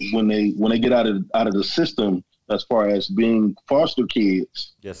kids that when they get out of the system, as far as being foster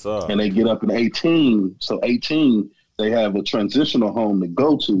kids. Yes, sir. And they get up in 18. So 18, they have a transitional home to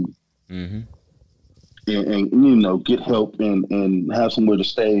go to. Mm-hmm. And get help and have somewhere to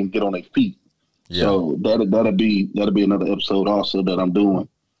stay and get on their feet. Yeah. So that'll be another episode also that I'm doing.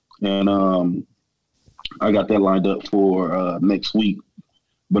 And I got that lined up for next week.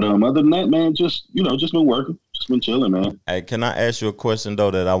 But other than that, man, just been working. Just been chilling, man. Hey, can I ask you a question,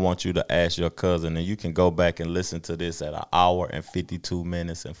 though, that I want you to ask your cousin? And you can go back and listen to this at 1 hour and 52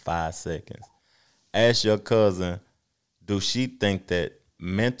 minutes and 5 seconds. Ask your cousin, do she think that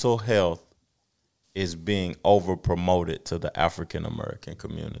mental health is being over-promoted to the African-American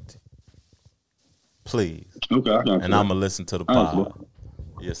community? Please. Okay. And I'm going to listen to the pod.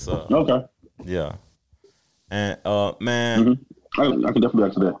 Yes, sir. Okay. Yeah. And, man. Mm-hmm. I can definitely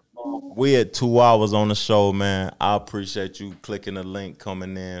answer that. We had 2 hours on the show, man. I appreciate you clicking the link,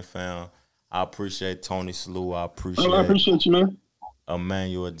 coming in, fam. I appreciate Tony Slew. I appreciate you, man.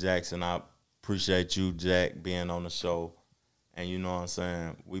 Emmanuel Jackson. I appreciate you, Jack, being on the show. And you know what I'm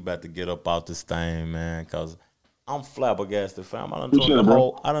saying? We about to get up out this thing, man, because I'm flabbergasted, fam. I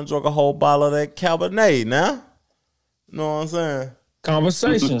done drunk a whole bottle of that Cabernet now. You know what I'm saying?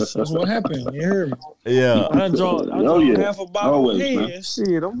 Conversations. That's what happened. You hear me? Yeah. I drank half a bottle of head.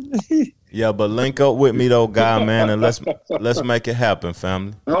 Shit. Yeah, but link up with me though, guy, man, and let's make it happen,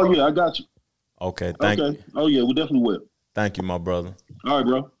 family. Oh yeah, I got you. Okay, thank you. Oh yeah, we definitely will. Thank you, my brother. All right,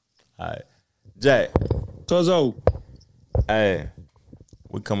 bro. All right. Jack. Cuzzo. Hey,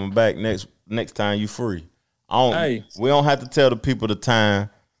 we coming back next time you free. We don't have to tell the people the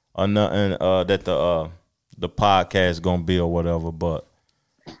time or nothing that the podcast gonna be or whatever, but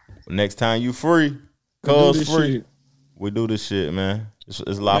next time you free, cuz free, shit. We do this shit, man.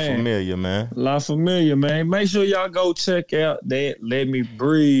 It's La Familia, man. La Familia, man. Make sure y'all go check out that Let Me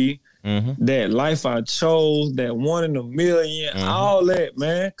Breathe, that Life I Chose, that 1 in a Million, all that,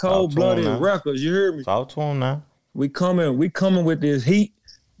 man. Cold-blooded records, you hear me? Talk to him now. We coming with this heat.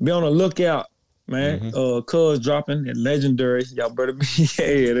 Be on the lookout, man. Cuz dropping at Legendary. Y'all better be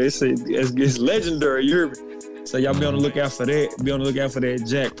they say it's legendary, you hear me? So y'all be on the lookout for that. Be on the lookout for that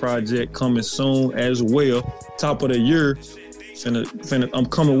Jack project coming soon as well. Top of the year. I'm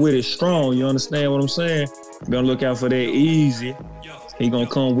coming with it strong. You understand what I'm saying? Be on the lookout for that Easy. He gonna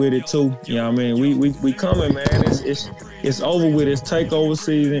come with it too. You know what I mean? We coming, man. It's over with. It's takeover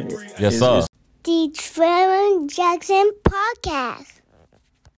season. Yes, sir. The Trevor Jackson Podcast.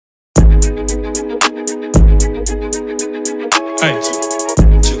 Hey.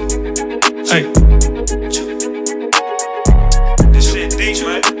 This shit deep,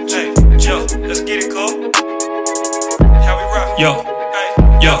 man. yo,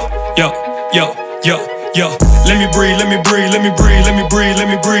 yo, yo, yo, yo, yo. Let me breathe, let me breathe, let me breathe, let me breathe, let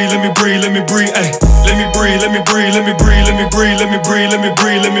me breathe, let me breathe, let me breathe, ayy. Let me breathe, let me breathe, let me breathe, let me breathe, let me breathe, let me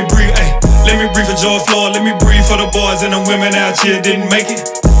breathe, let me breathe, ayy. Let me breathe for George Floyd, let me breathe for the boys and the women out here didn't make it.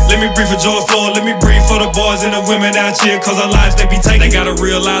 Let me breathe for George Floyd, let me breathe for the boys and the women out here, cause our lives they be taking. They gotta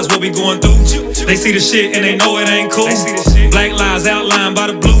realize what we going through. They see the shit and they know it ain't cool. Black lives outlined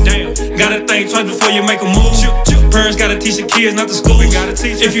by the blue. Gotta think twice before you make a move. Parents gotta teach the kids not to school.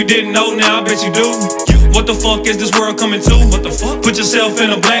 If you didn't know now, I bet you do. What the fuck is this world coming to? What the fuck? Put yourself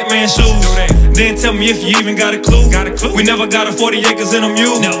in a black man's shoes. Then tell me if you even got a clue. We never got a 40 acres in a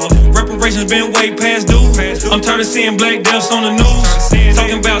mule. Reparations been way past due. I'm tired of seeing black deaths on the news.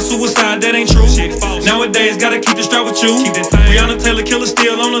 Talking about suicide, that ain't true. Nowadays, gotta keep the strap with you. Breonna Taylor killer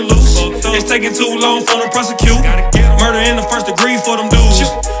still on the loose. It's taking too long for them to prosecute. Murder in the first degree for them dudes.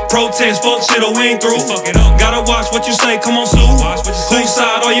 Protest, fuck shit, or we ain't through. Gotta watch what you say, come on, Sue. Whose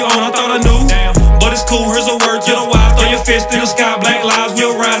side are you on? I thought I knew. But it's cool, here's a word to the wise. Throw your fist in the sky, black lives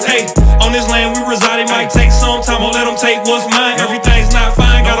will rise. Hey, on this land we reside, it might take some time. Won't let them take what's mine. Everything's not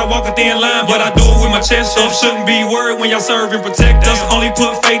fine, gotta walk a thin line. But I do it with my chest up. Shouldn't be worried when y'all serve and protect us. Only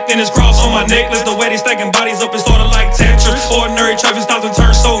put faith in this cross on my necklace. The way they stacking bodies up is sorta like Tetris. Ordinary traffic stops and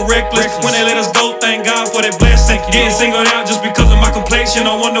turn so reckless. When they let us go, thank God for that blessing. Getting singled out just because of my complexion.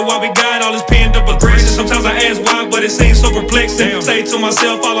 I wonder why we got all this pinned up aggression. Sometimes I ask why, but it seems so perplexing. Say to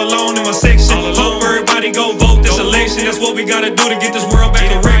myself all alone in my section. Hope everybody go vote this election. That's what we gotta do to get this world back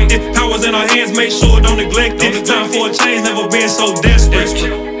corrected. Powers in our hands, make sure don't neglect it. Time for a change, never been so desperate.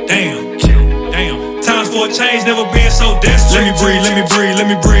 Damn. Times for a change, never been so desperate. Let me breathe, let me breathe, let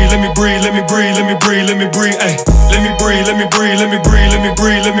me breathe, let me breathe, let me breathe, let me breathe, let me breathe, ayy. Let me breathe, let me breathe, let me breathe, let me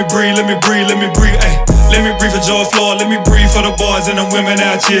breathe, let me breathe, let me breathe, let me breathe, ayy. Let me breathe for George Floyd, let me breathe for the boys and the women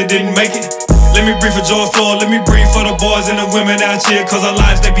out here didn't make it. Let me breathe for George Floyd, let me breathe for the boys and the women out here, cause our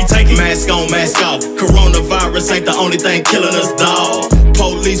lives they be taking. Mask on, mask off. Coronavirus ain't the only thing killing us, dawg.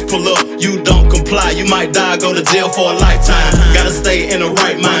 Police pull up, you don't comply, you might die, go to jail for a lifetime. Gotta stay in the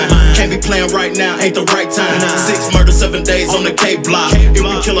right mind. Can't be playing right now, ain't the right time. 6 murders, 7 days on the K block. If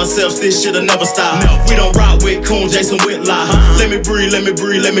we kill ourselves, this shit'll never stop. We don't rock with Coon, Jason Whitlock. Let me breathe, let me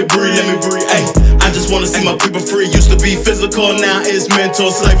breathe, let me breathe, let me breathe. Ay, I just wanna see my people free. Used to be physical, now it's mental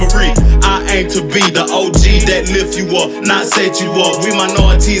slavery. I aim to be the OG that lift you up, not set you up. We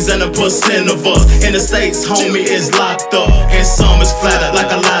minorities and 1% of us in the States, homie, is locked up. And some is flattered, like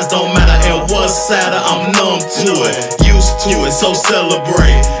our lives don't matter. And what's sadder, I'm numb to it, used to it. So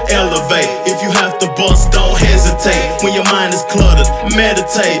celebrate, elevate. If you have to bust, don't hesitate. When your mind is cluttered,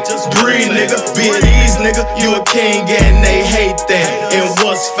 meditate. Just breathe, nigga, be at ease, nigga. You a king and they hate that. And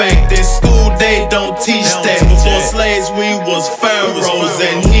what's fact, in school they don't teach that. Before slaves we was pharaohs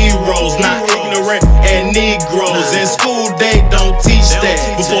and heroes, not ignorant and Negroes. In school they don't teach that.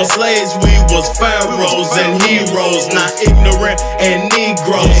 Before slaves we was pharaohs and heroes, not ignorant and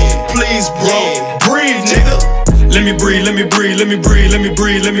Negroes. Please, bro, breathe, nigga. Let me breathe, let me breathe, let me breathe, let me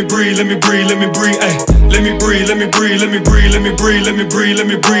breathe, let me breathe, let me breathe, let me breathe, ayy. Let me breathe, let me breathe, let me breathe, let me breathe, let me breathe, let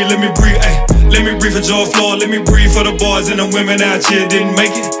me breathe, let me breathe, ayy. Let me breathe for George Floyd, let me breathe for the boys and the women out here didn't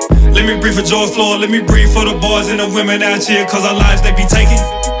make it. Let me breathe for George Floyd, let me breathe for the boys and the women out here, cause our lives they be taking.